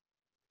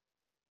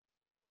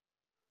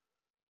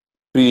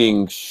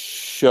being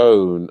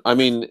shown. I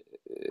mean,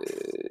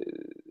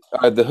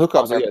 the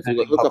hookups. So you've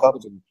got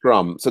hookup and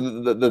drum. So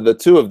the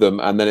two of them,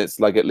 and then it's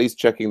like at least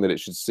checking that it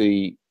should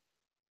see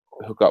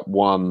hookup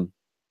 1.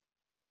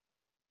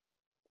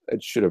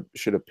 It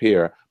should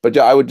appear. But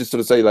yeah, I would just sort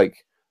of say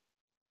like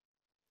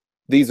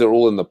these are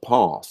all in the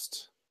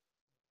past.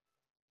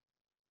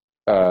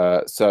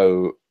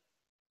 So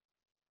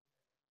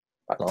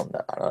I don't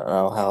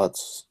know how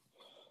it's.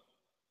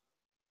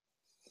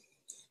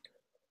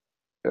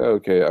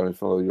 Okay, I mean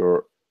follow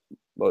your.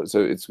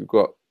 So we've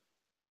got,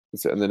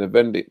 and then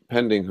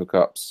pending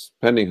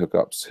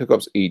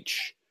hookups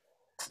each.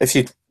 If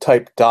you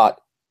type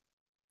dot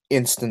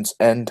instance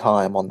end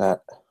time on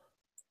that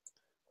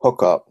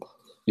hookup.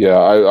 Yeah,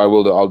 I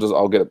will do.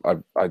 I'll get it.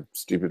 I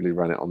stupidly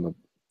ran it on the.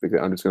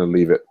 I'm just going to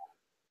leave it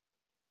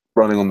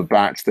running on the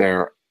batch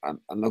there and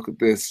look at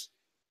this.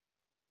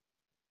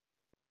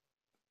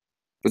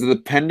 But the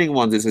pending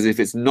ones, it says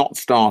if it's not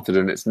started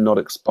and it's not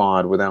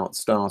expired without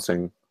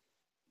starting.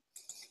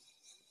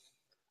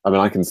 I mean,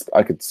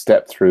 I could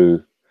step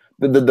through.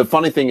 The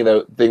funny thing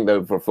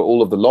though for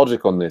all of the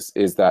logic on this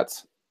is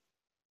that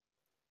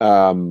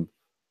yeah,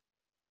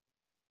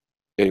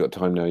 you got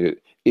time now.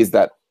 Is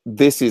that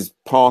this is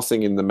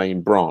passing in the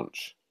main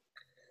branch,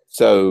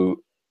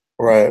 so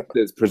right.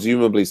 There's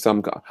presumably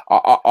some.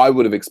 I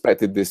would have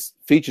expected this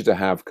feature to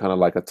have kind of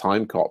like a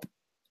time cop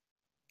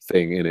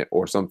thing in it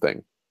or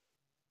something,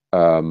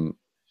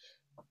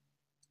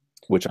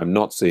 which I'm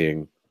not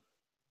seeing.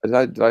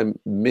 Did I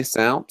miss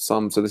out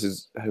some? So this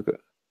is.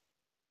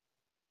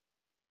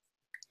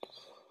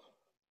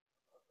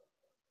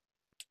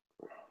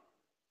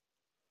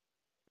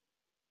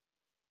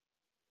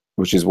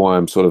 Which is why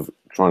I'm sort of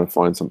trying to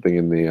find something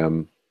in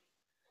the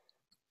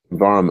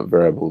environment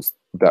variables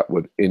that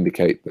would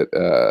indicate that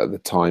the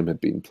time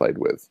had been played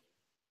with.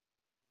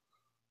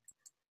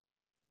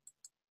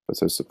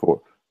 So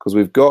support, because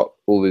we've got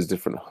all these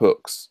different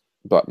hooks,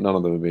 but none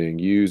of them are being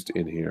used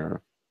in here.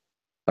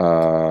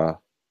 I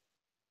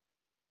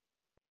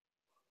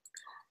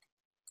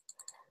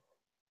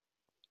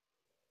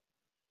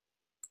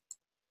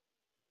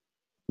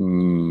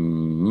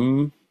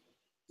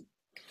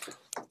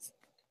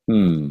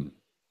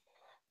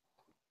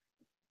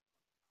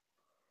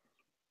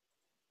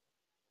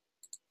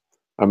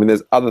mean,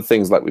 there's other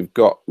things like we've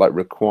got like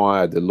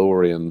require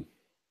DeLorean.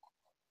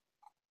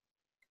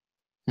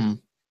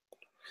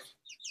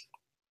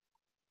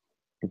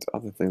 It's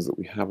other things that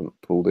we haven't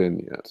pulled in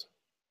yet.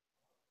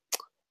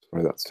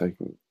 Sorry, that's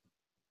taking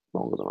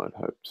longer than I'd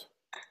hoped.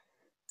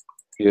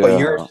 Yeah. But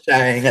you're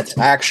saying it's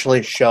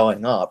actually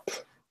showing up.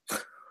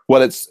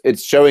 Well,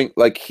 it's showing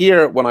like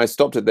here when I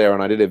stopped it there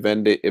and I did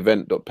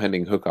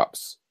event.pending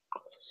hookups.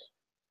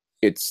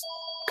 It's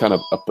kind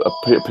of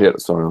appeared.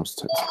 Sorry, I'll just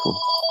take this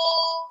call.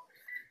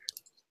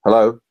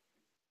 Hello.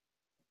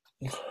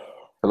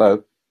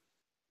 Hello.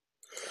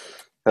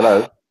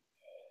 Hello.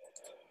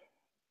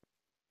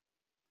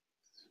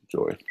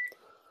 Joy.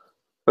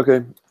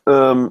 Okay.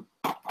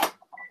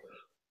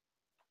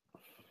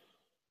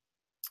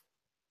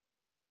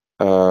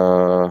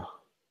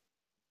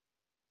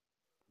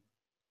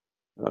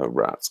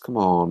 Rats, come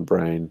on,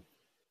 brain.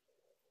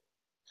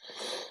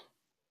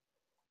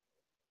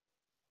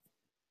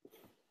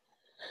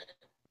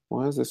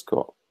 Why has this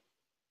got?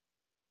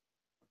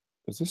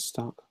 Is this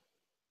stuck?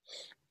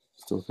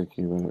 Still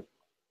thinking about it.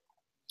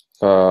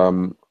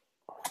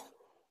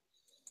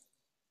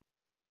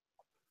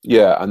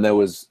 Yeah, and there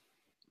was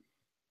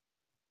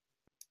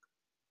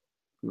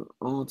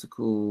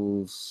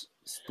articles,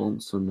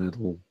 sponsor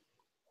medal.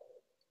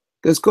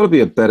 There's got to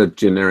be a better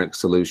generic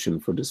solution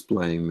for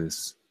displaying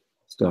this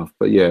stuff.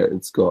 But yeah,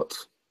 it's got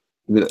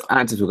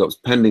active hookups,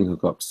 pending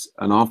hookups,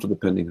 and after the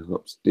pending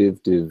hookups, div.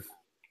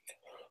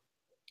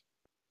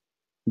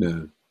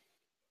 No.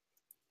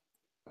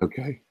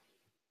 Okay.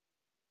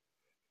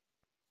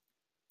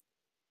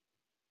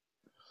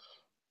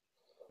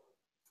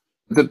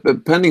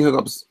 The pending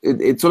hookups,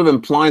 it sort of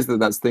implies that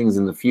that's things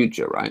in the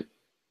future, right?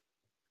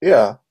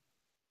 Yeah.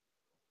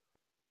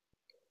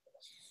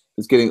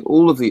 It's getting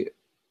all of the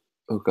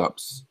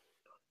hookups.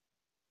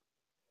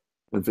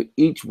 And for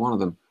each one of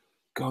them,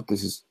 God,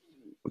 this is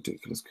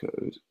ridiculous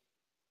code.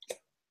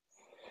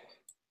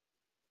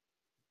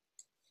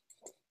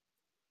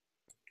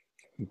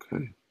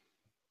 Okay.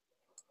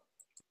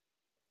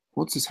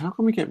 What's this? How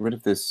can we get rid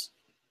of this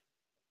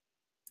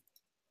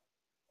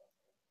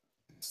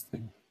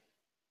thing?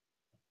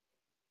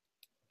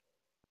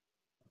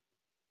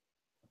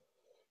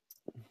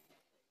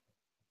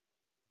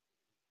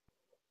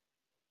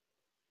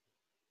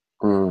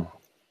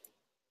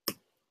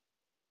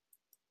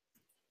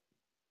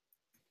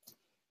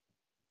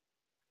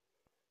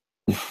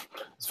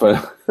 It's funny.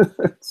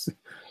 The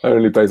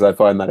only place I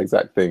find that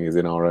exact thing is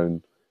in our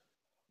own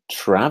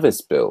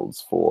Travis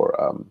builds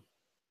for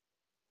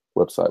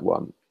website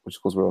 1, which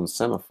of course we're on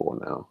semaphore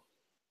now.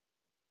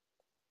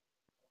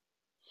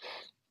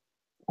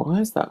 Why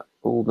is that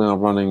all now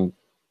running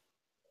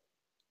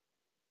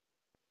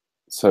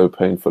so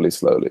painfully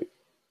slowly?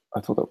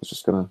 I thought that was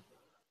just gonna.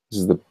 This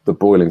is the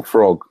boiling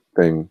frog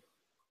thing.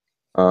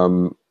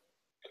 So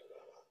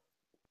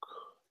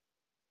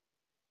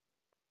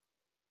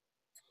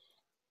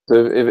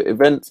if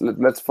event,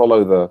 let's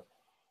follow the.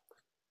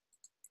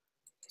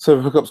 So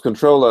hookups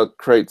controller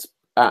creates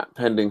at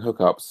pending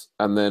hookups,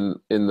 and then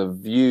in the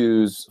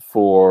views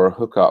for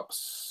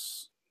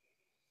hookups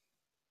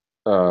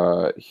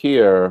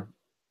here,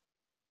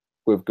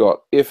 we've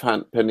got if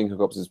pending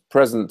hookups is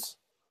present,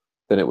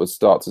 then it would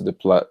start to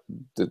deploy.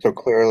 So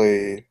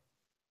clearly,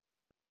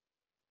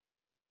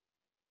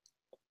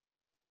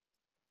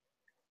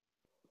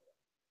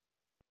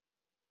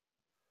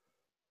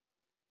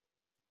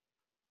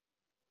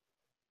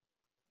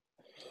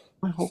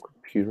 my whole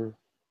computer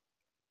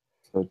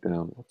slowed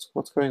down.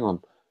 What's going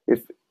on?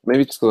 If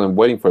maybe it's because I'm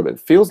waiting for it, but it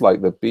feels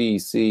like the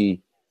BEC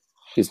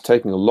is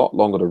taking a lot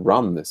longer to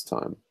run this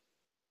time.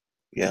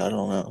 yeah, I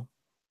don't know.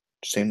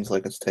 Seems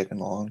like it's taken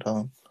a long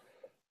time.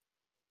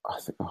 I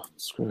think, oh,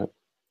 screw it.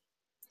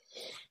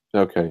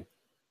 Okay.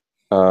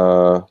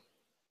 I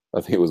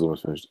think it was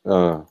almost finished.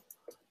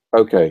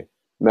 Okay.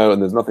 No,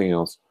 and there's nothing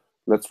else.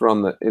 Let's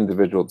run the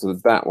individual. So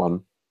there's that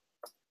one.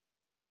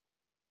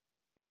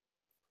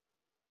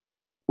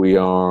 We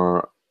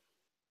are.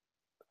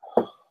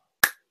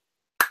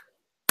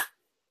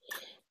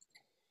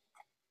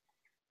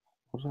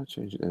 What did I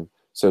change it in?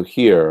 So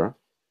here.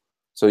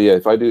 So yeah,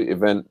 if I do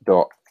event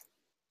dot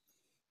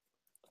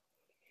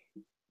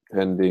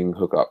pending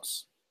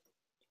hookups.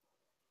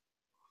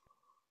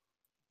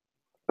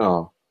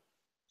 Oh.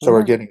 So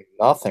we're getting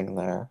nothing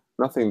there.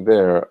 Nothing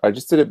there. I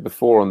just did it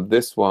before on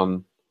this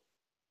one.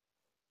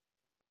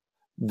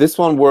 This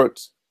one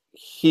worked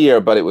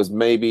here, but it was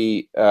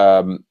maybe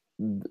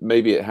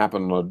maybe it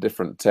happened on a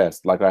different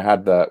test. Like I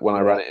had the when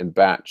I ran it in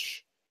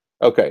batch.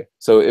 Okay,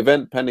 so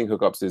event pending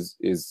hookups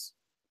is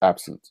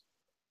absent.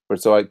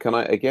 But so I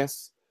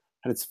guess,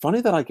 and it's funny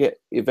that I get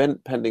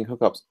event pending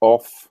hookups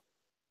off.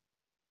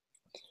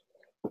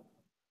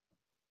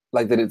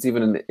 Like that it's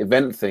even an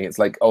event thing. It's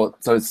like, oh,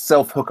 so it's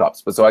self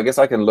hookups. But so I guess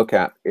I can look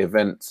at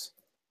event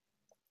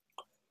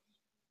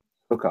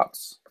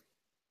hookups.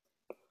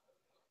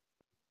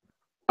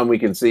 And we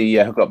can see,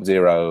 yeah, hookup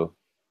 0,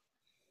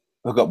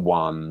 hookup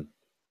 1.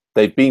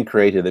 They've been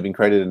created. They've been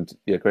created and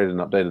created and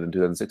updated in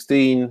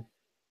 2016.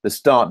 The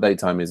start date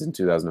time is in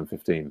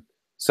 2015.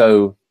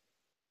 So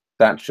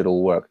that should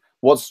all work.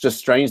 What's just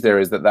strange there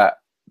is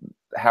that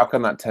how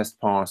can that test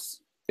pass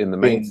in the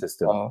main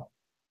system?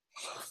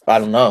 I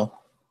don't know.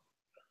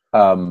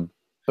 But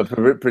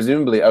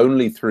presumably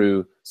only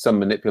through some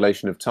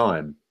manipulation of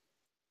time.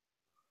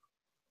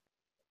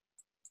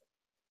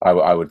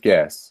 I would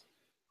guess.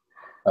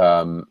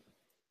 So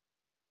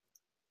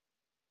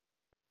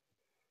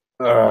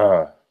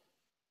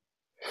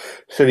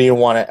do you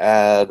want to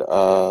add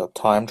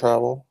time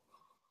travel?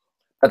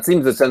 That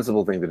seems a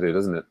sensible thing to do,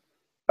 doesn't it?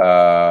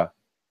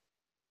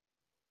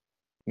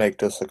 Make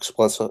this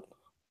explicit.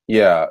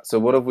 Yeah. So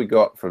what have we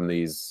got from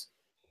these?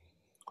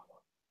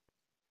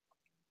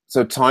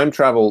 So time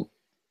travel,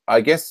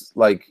 I guess,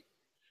 like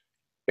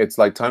it's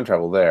like time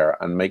travel there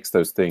and makes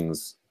those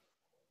things.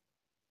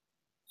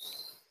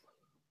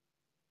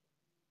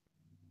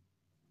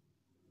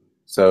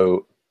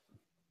 So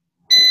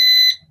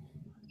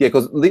yeah,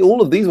 because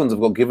all of these ones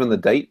have got given the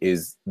date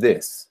is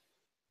this.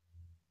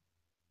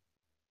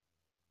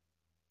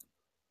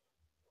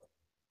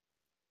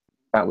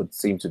 That would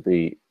seem to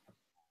be.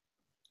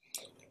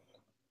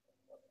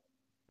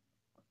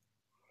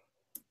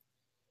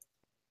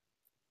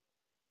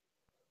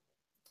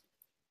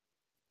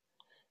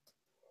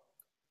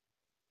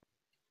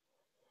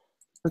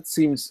 That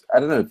seems, I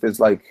don't know if there's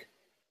like,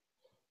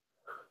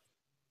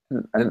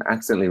 I didn't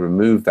accidentally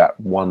remove that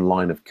one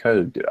line of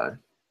code, did I?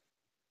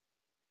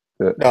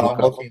 No, I'm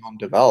looking on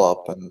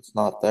develop and it's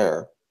not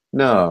there.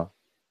 No.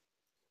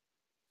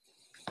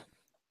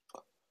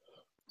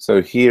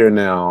 So here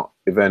now,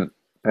 event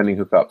pending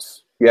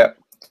hookups. Yep.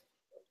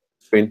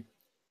 Screen.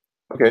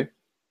 Okay.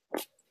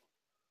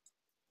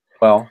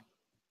 Well,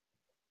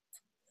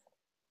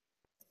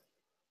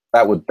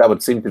 that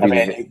would seem to be. I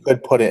mean, you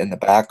could put it in the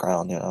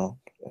background,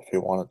 if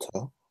you wanted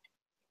to.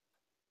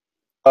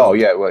 Oh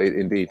yeah, well,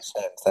 indeed.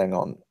 Same thing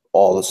on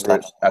all the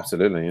stuff.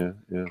 Absolutely, yeah,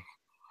 yeah.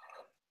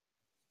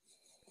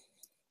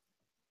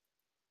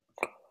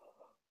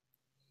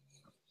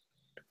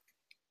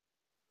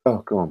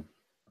 Oh, go on.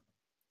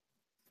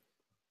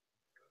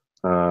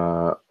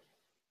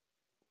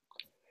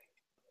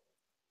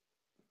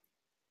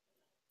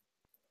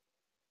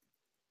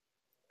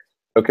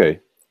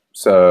 Okay,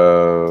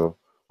 so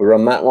we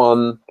run that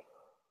one.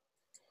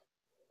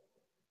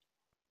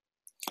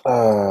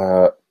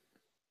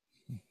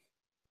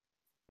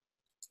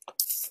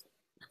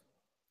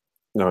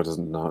 No, it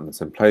doesn't. Not in the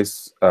same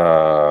place.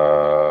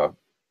 Oops.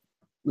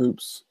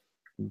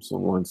 It's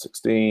on line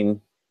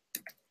 16.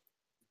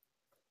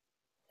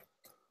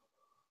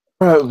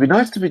 It would be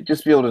nice to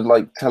just be able to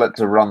like tell it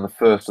to run the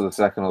first or the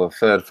second or the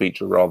third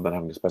feature rather than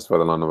having to specify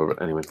the line number.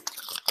 But anyway,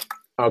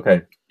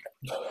 okay.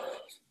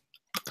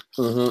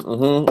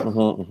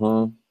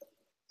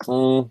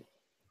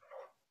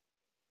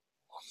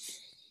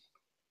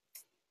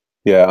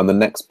 Yeah, and the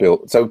next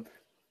build. So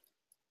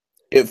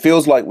it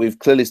feels like we've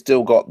clearly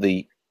still got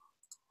the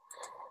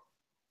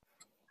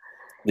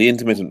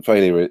intermittent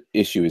failure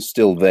issue is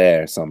still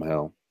there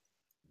somehow.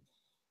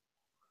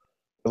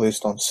 At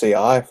least on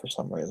CI for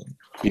some reason.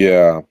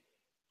 Yeah.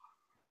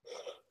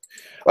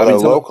 I mean,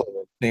 locally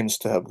it seems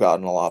to have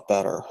gotten a lot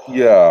better.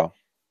 Yeah.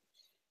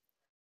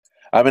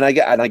 I mean,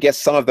 I guess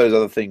some of those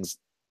other things,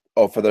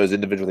 or for those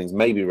individual things,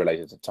 may be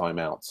related to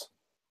timeouts.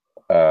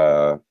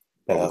 Yeah,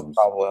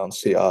 probably on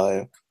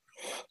CI.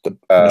 The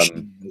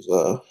machine is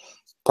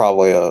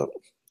probably a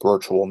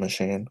virtual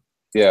machine.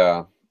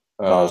 Yeah.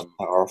 Not as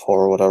powerful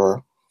or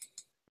whatever.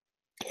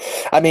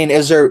 I mean,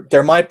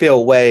 there might be a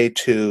way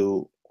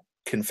to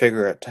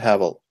configure it to have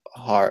a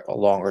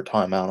longer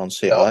timeout on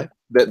CI?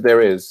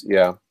 There is,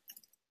 yeah.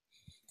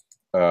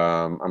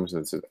 I'm just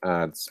going to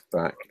adds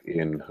back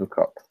in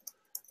hookup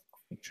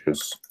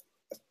features.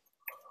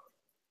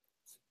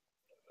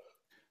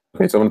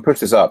 Okay, so I'm going to push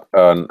this up,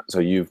 so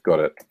you've got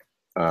it.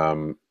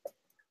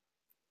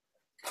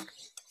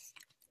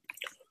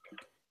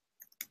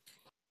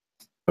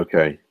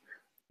 Okay.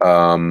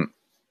 And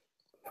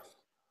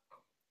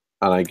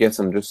I guess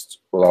I'm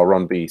just, well, I'll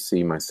run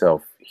BC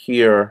myself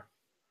here.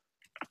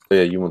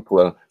 Yeah, you want to pull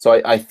that on.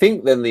 So I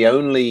think then the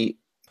only,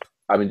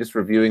 I mean, just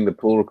reviewing the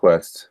pull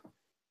request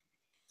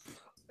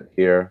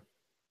here.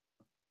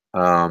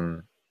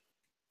 I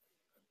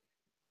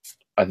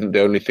think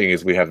the only thing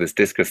is we have this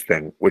discus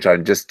thing, which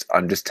I'm just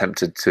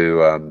tempted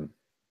to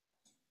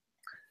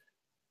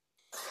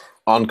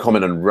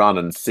uncomment and run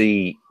and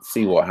see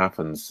what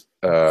happens.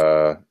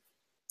 But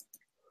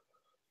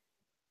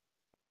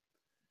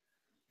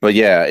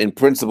yeah, in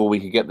principle, we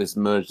could get this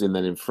merged in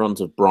then in front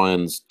of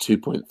Brian's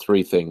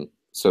 2.3 thing,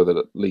 so that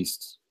at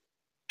least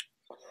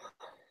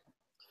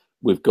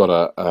we've got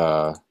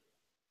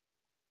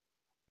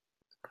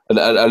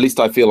at least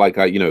I feel like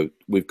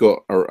we've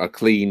got a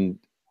clean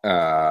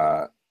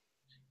Cucumber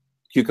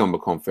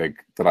config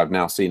that I've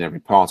now seen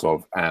every part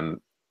of, and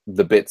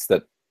the bits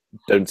that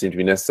don't seem to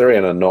be necessary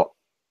and don't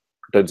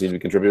seem to be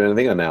contributing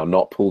anything are now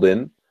not pulled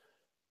in.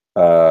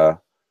 So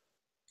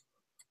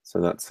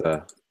that's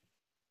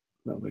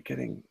no, we're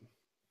getting.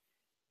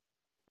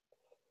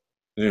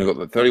 You've got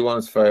the 31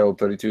 has failed,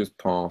 32 has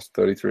passed,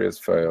 33 has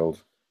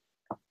failed.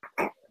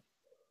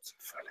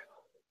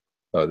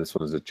 Oh, this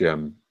one is a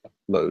gem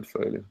load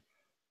failure.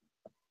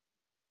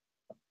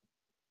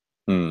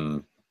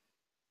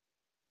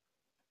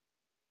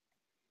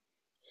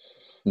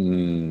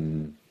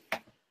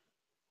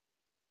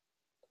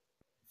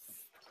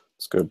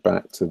 Let's go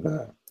back to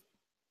that.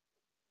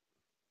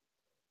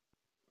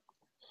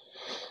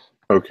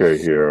 Okay,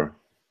 here.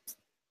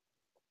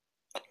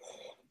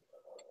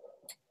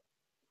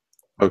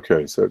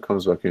 Okay, so it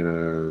comes back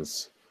in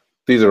as,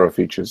 these are our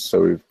features.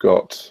 So we've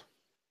got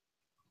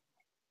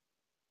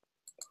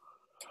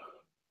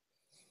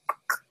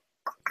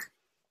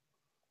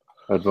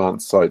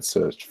advanced site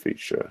search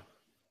feature,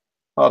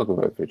 article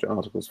vote feature,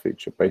 articles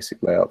feature,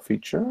 basic layout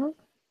feature,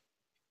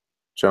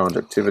 challenge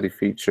activity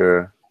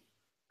feature,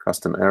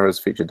 custom errors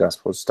feature,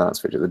 dashboard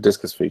stats feature. The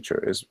discus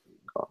feature is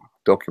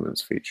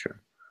documents feature,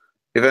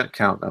 event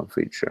countdown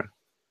feature,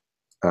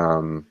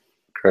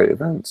 create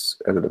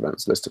events, edit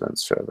events, list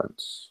events, show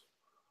events,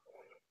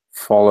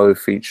 follow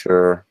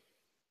feature,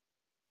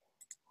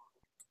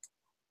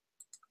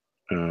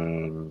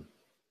 the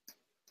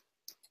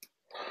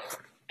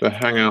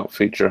hangout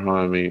feature,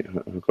 hire me,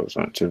 hookups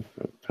active,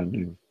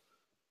 pending.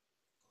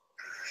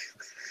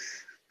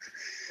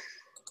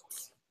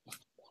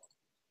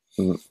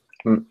 And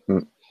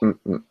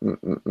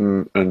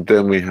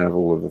then we have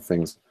all of the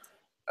things,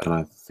 and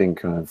I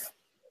think I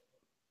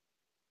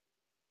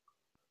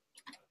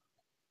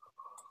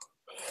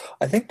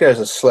think there's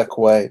a slick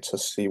way to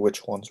see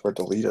which ones were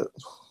deleted.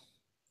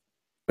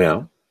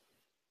 Yeah.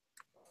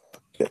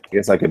 I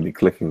guess I could be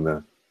clicking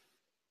the.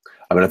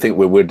 I mean, I think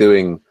we're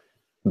doing,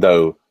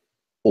 though,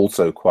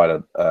 also quite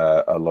a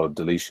lot of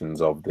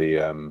deletions of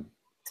the. I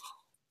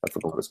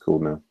forgot what it's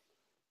called now.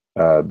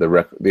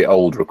 The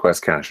old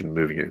request cache and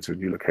moving it into a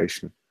new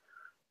location,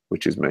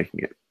 which is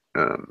making it.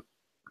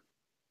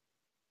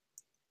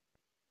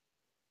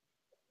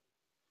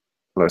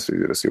 Let's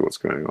see what's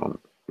going on.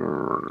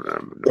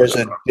 There's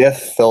a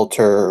diff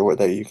filter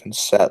that you can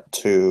set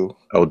to.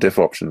 Oh, diff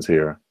options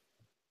here.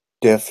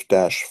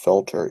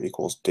 Diff-filter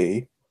equals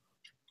D.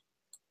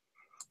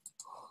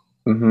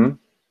 So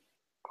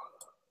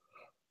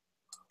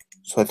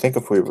I think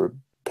if we were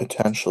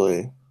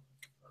potentially.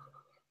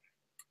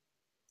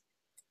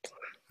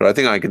 But I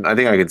think I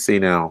can see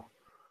now.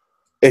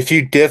 If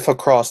you diff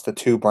across the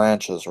two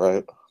branches,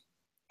 right?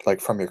 Like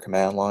from your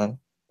command line.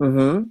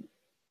 Can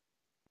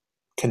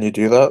you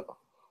do that?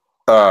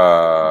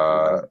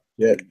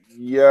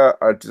 Yeah.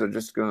 I'm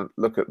just gonna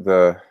look at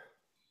the.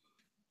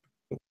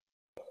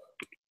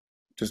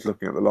 Just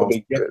looking at the last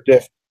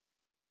bit.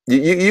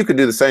 You could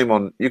do the same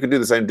on. You could do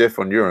the same diff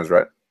on yours,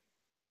 right?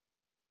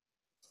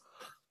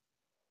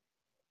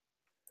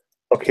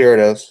 Look, here it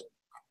is.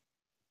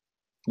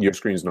 Your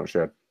screen's not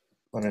shared.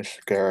 Let me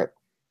share it.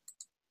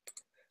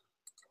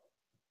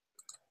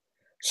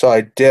 So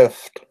I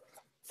diffed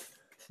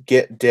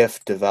git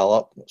diff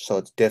develop, so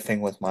it's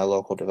diffing with my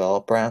local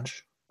develop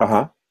branch.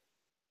 And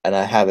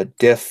I have a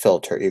diff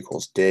filter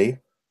equals D.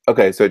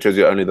 Okay, so it shows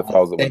you only the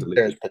files that were I think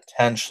deleted. there's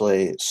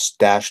potentially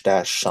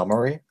 --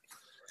 summary.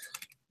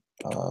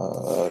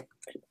 Oh,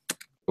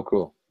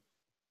 cool.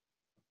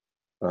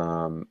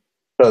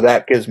 So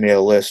that gives me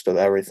a list of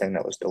everything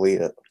that was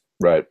deleted.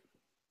 Right.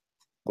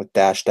 With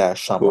 --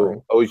 summary.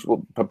 Cool. Oh, we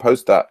should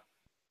post that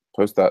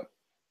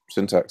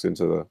syntax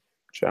into the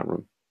chat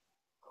room.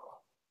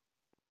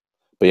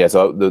 But yeah,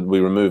 so we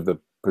removed the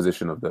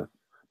position of the.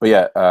 But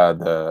yeah,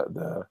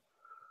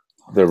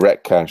 the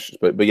rec cache.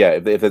 But yeah,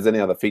 if there's any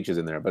other features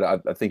in there, but I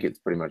think it's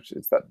pretty much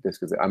that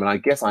disk is. I mean, I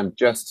guess I'm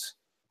just.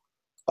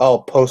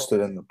 I'll post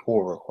it in the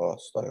pull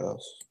request, I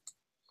guess.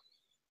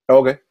 Oh,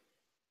 okay.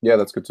 Yeah,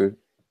 that's good too.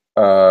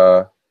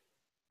 I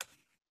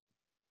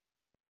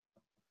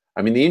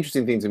mean, the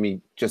interesting thing to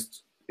me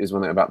just is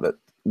one thing about that.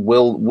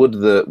 Would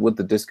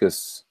the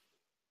discus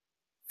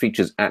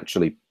features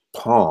actually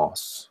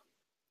pass?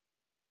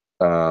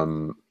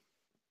 Or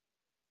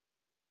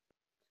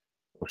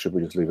should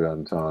we just leave it out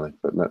entirely?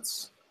 But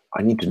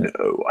I need to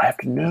know. I have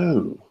to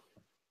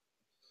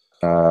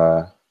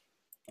know.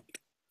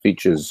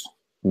 Features,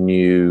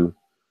 new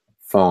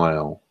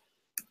file,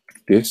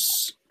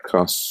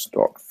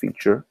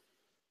 discuss.feature.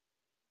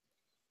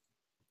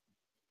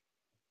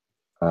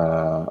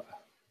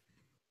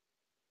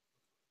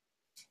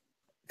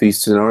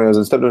 These scenarios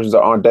and step notions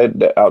are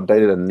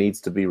outdated and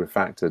needs to be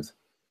refactored.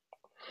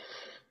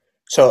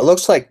 So it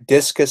looks like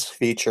discus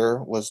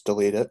feature was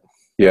deleted.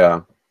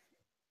 Yeah.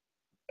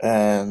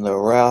 And the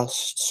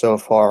rest so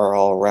far are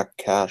all rec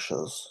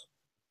caches.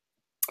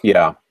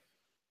 Yeah.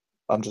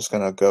 I'm just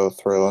going to go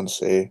through and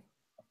see.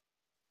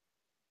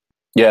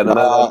 Yeah.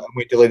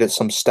 We deleted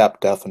some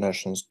step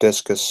definitions.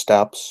 Discus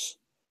steps.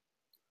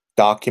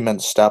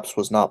 Document steps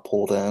was not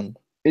pulled in.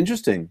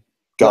 Interesting.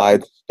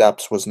 Guide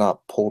steps was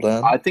not pulled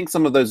in. I think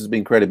some of those has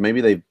been created. Maybe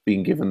they've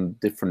been given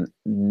different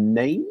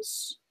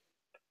names.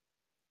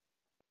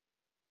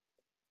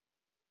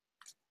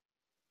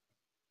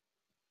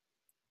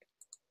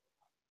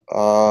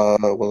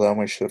 Well, then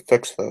we should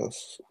fix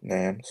those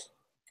names.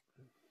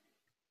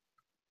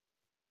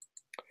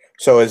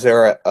 So is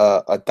there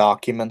a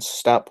document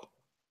step?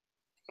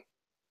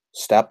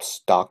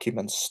 Steps,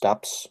 document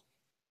steps?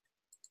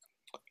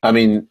 I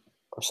mean,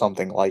 or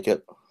something like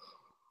it.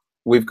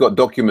 We've got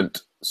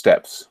document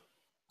steps.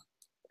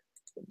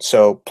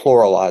 So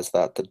pluralize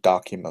that to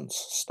documents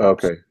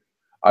steps. Okay.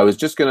 I was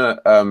just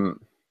gonna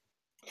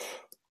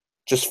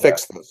just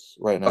fix this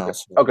right now. Okay.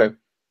 Okay.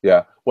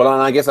 Yeah. Well,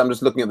 and I guess I'm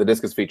just looking at the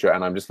discus feature,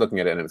 and I'm just looking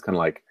at it, and it's kind of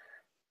like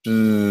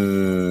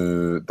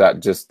that.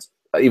 Just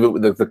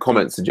even the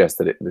comments suggest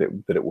that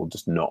it will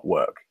just not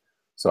work.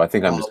 So I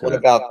think I'm just. What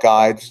about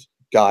guides?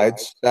 Guide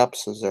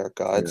steps? Is there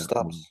guide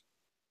steps?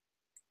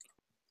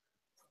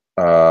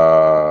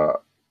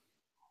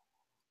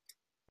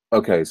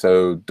 Okay.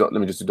 So let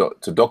me just do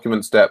to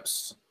document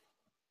steps.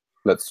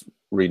 Let's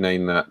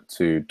rename that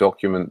to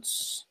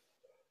documents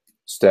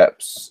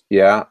steps.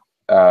 Yeah.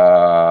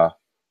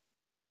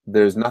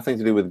 There's nothing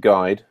to do with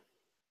guide.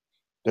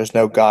 There's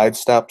no guide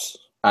steps.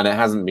 And it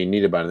hasn't been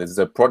needed by anything.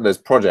 There's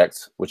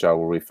projects, which I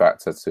will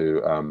refactor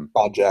to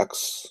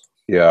projects.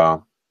 Yeah.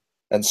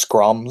 And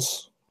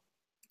scrums.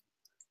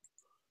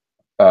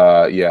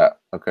 Yeah.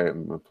 Okay,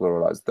 I'm gonna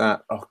pluralize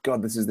that. Oh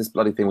god, this is this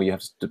bloody thing where you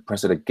have to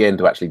press it again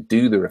to actually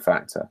do the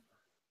refactor.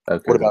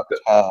 Okay. What about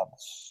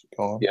tabs?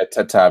 Go on. Yeah,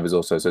 tab is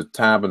also so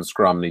tab and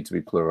scrum need to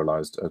be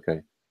pluralized.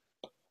 Okay.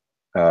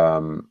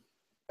 And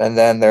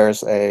then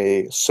there's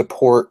a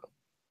support.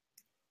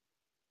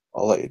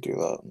 I'll let you do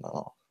that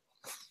now.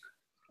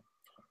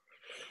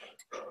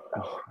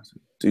 Oh,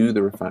 do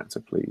the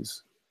refactor,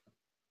 please.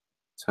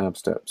 Tab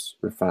steps,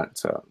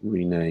 refactor,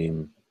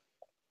 rename.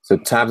 So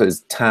tabs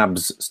is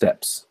tabs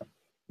steps.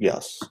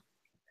 Yes.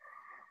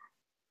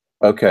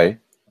 Okay.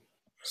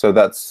 So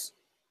that's.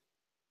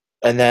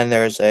 And then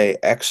there's a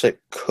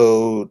exit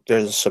code.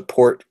 There's a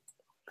support.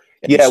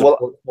 Yeah.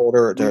 Well,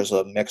 folder. There's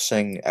a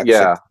mixing. Exit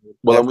yeah.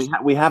 Well, mix.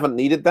 and we haven't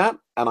needed that,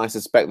 and I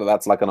suspect that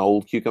that's like an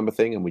old Cucumber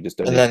thing, and we just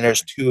don't. And then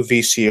there's 2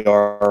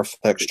 VCR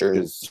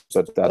fixtures.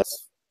 So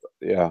that's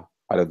yeah.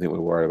 I don't think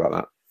we'll worry about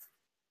that.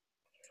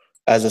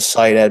 As a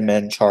site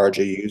admin, charge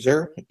a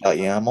user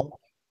 .yaml.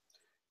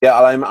 Yeah,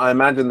 I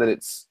imagine that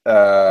it's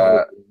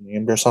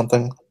named or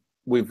something.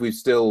 We've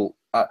still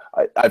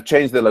I've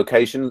changed the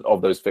location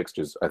of those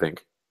fixtures. I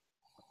think.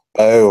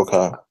 Oh,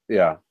 okay.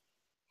 Yeah,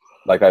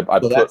 like I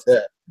put. That's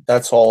it.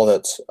 That's all.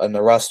 And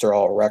the rest are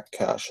all rec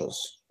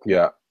caches.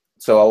 Yeah.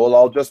 So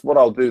what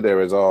I'll do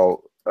there is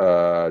I'll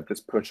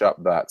just push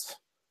up that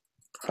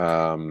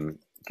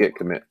git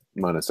commit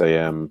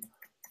 -am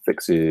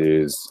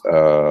fixes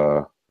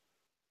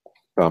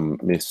some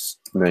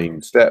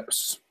misnamed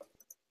steps.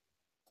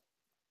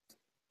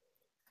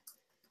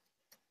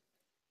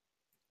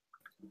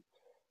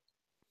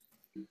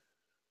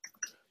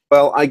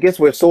 Well, I guess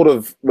we're sort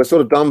of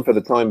done for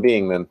the time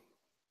being then.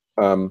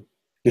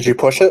 Did you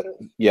push it?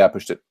 Yeah, I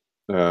pushed it.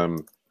 Let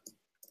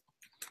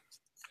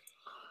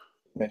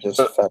me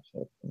just fetch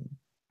it.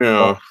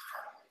 Yeah.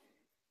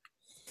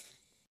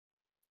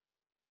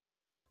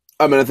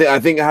 I mean, I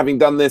think having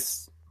done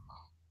this,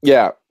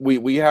 yeah,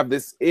 we have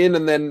this in,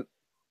 and then,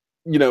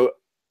 you know,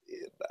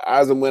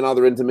 as and when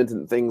other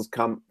intermittent things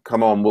come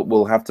on,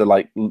 we'll have to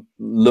like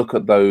look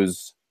at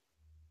those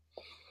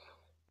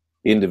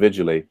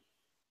individually.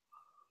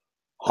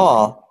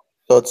 Huh.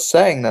 So it's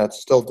saying that it's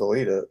still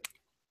deleted.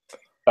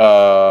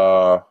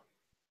 But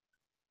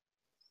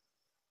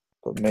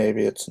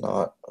maybe it's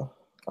not.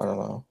 I don't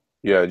know.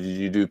 Yeah,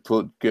 you do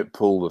pull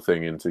the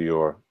thing into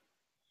your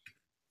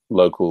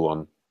local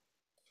one.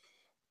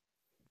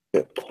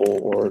 Get pull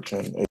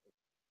origin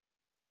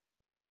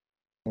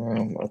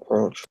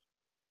approach.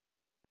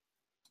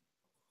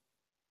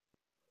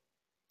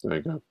 There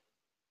you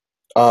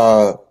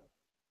go.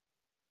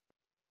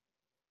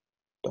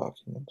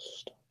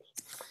 Documents.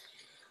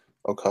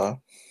 Okay.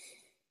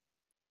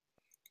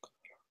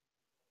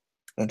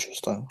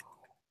 Interesting.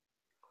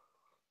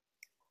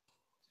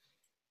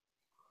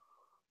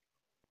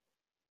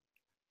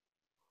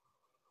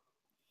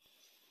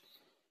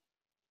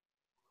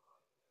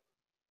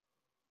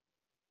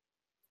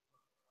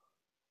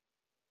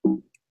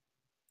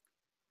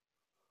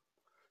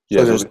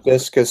 So there's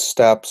discus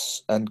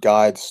steps and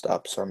guide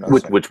steps are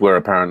missing. Which were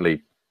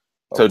apparently.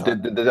 So okay.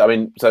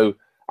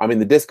 I mean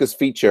the discus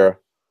feature.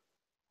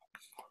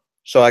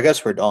 So I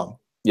guess we're done.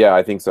 Yeah,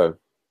 I think so.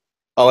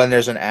 Oh, and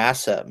there's an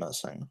asset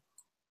missing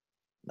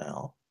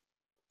now.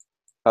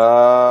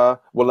 Well,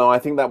 no, I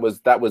think that was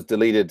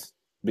deleted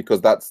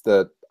because that's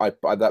that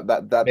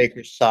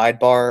maker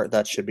sidebar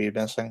that should be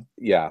missing.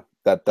 Yeah,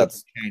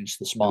 that's changed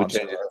the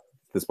sponsor.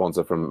 The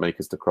sponsor from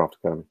Makers to Craft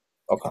Academy.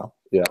 Okay.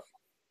 Yeah.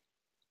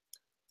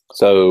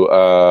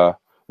 So,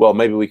 well,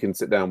 maybe we can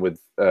sit down with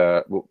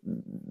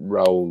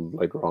Raoul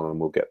later on, and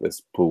we'll get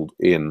this pulled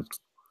in.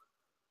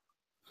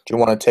 Do you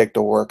want to take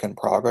the work in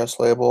progress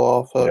label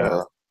off it? Yeah.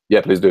 Or?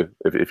 Yeah, please do.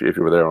 If you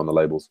were there on the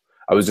labels,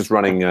 I was just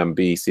running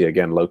BEC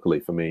again locally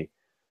for me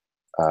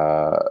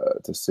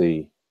to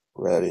see.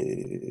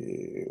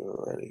 Ready.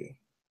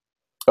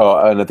 Oh,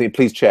 and I think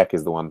please check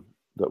is the one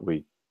that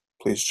we.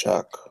 Please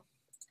check.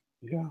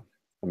 Yeah,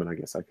 I mean, I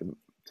guess I can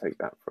take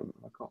that from.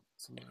 I can't.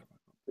 Somewhere I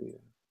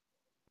can't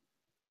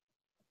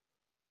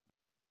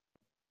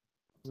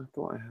I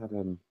thought I had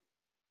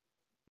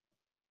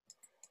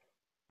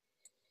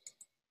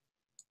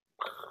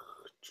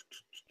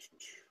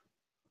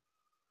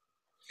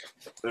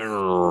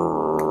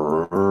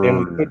And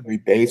we could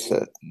rebase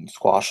it and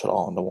squash it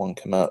all into one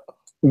commit.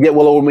 Yeah,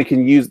 well, or we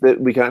can use that.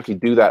 We can actually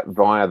do that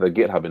via the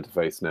GitHub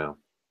interface now.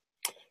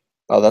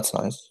 Oh, that's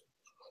nice.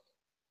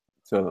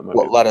 So that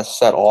might let us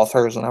set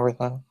authors and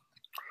everything?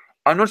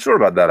 I'm not sure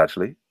about that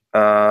actually.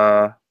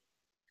 And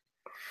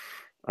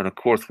of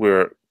course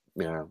we're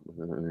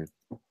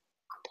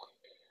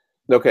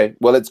okay.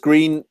 Well, it's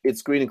green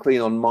and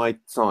clean on my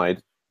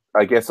side.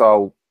 I guess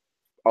I'll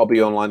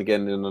be online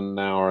again in an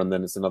hour, and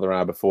then it's another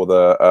hour before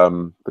the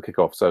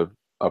kickoff. So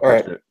I'll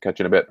catch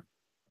you in a bit.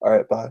 All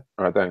right, bye.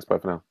 All right, thanks. Bye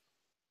for now.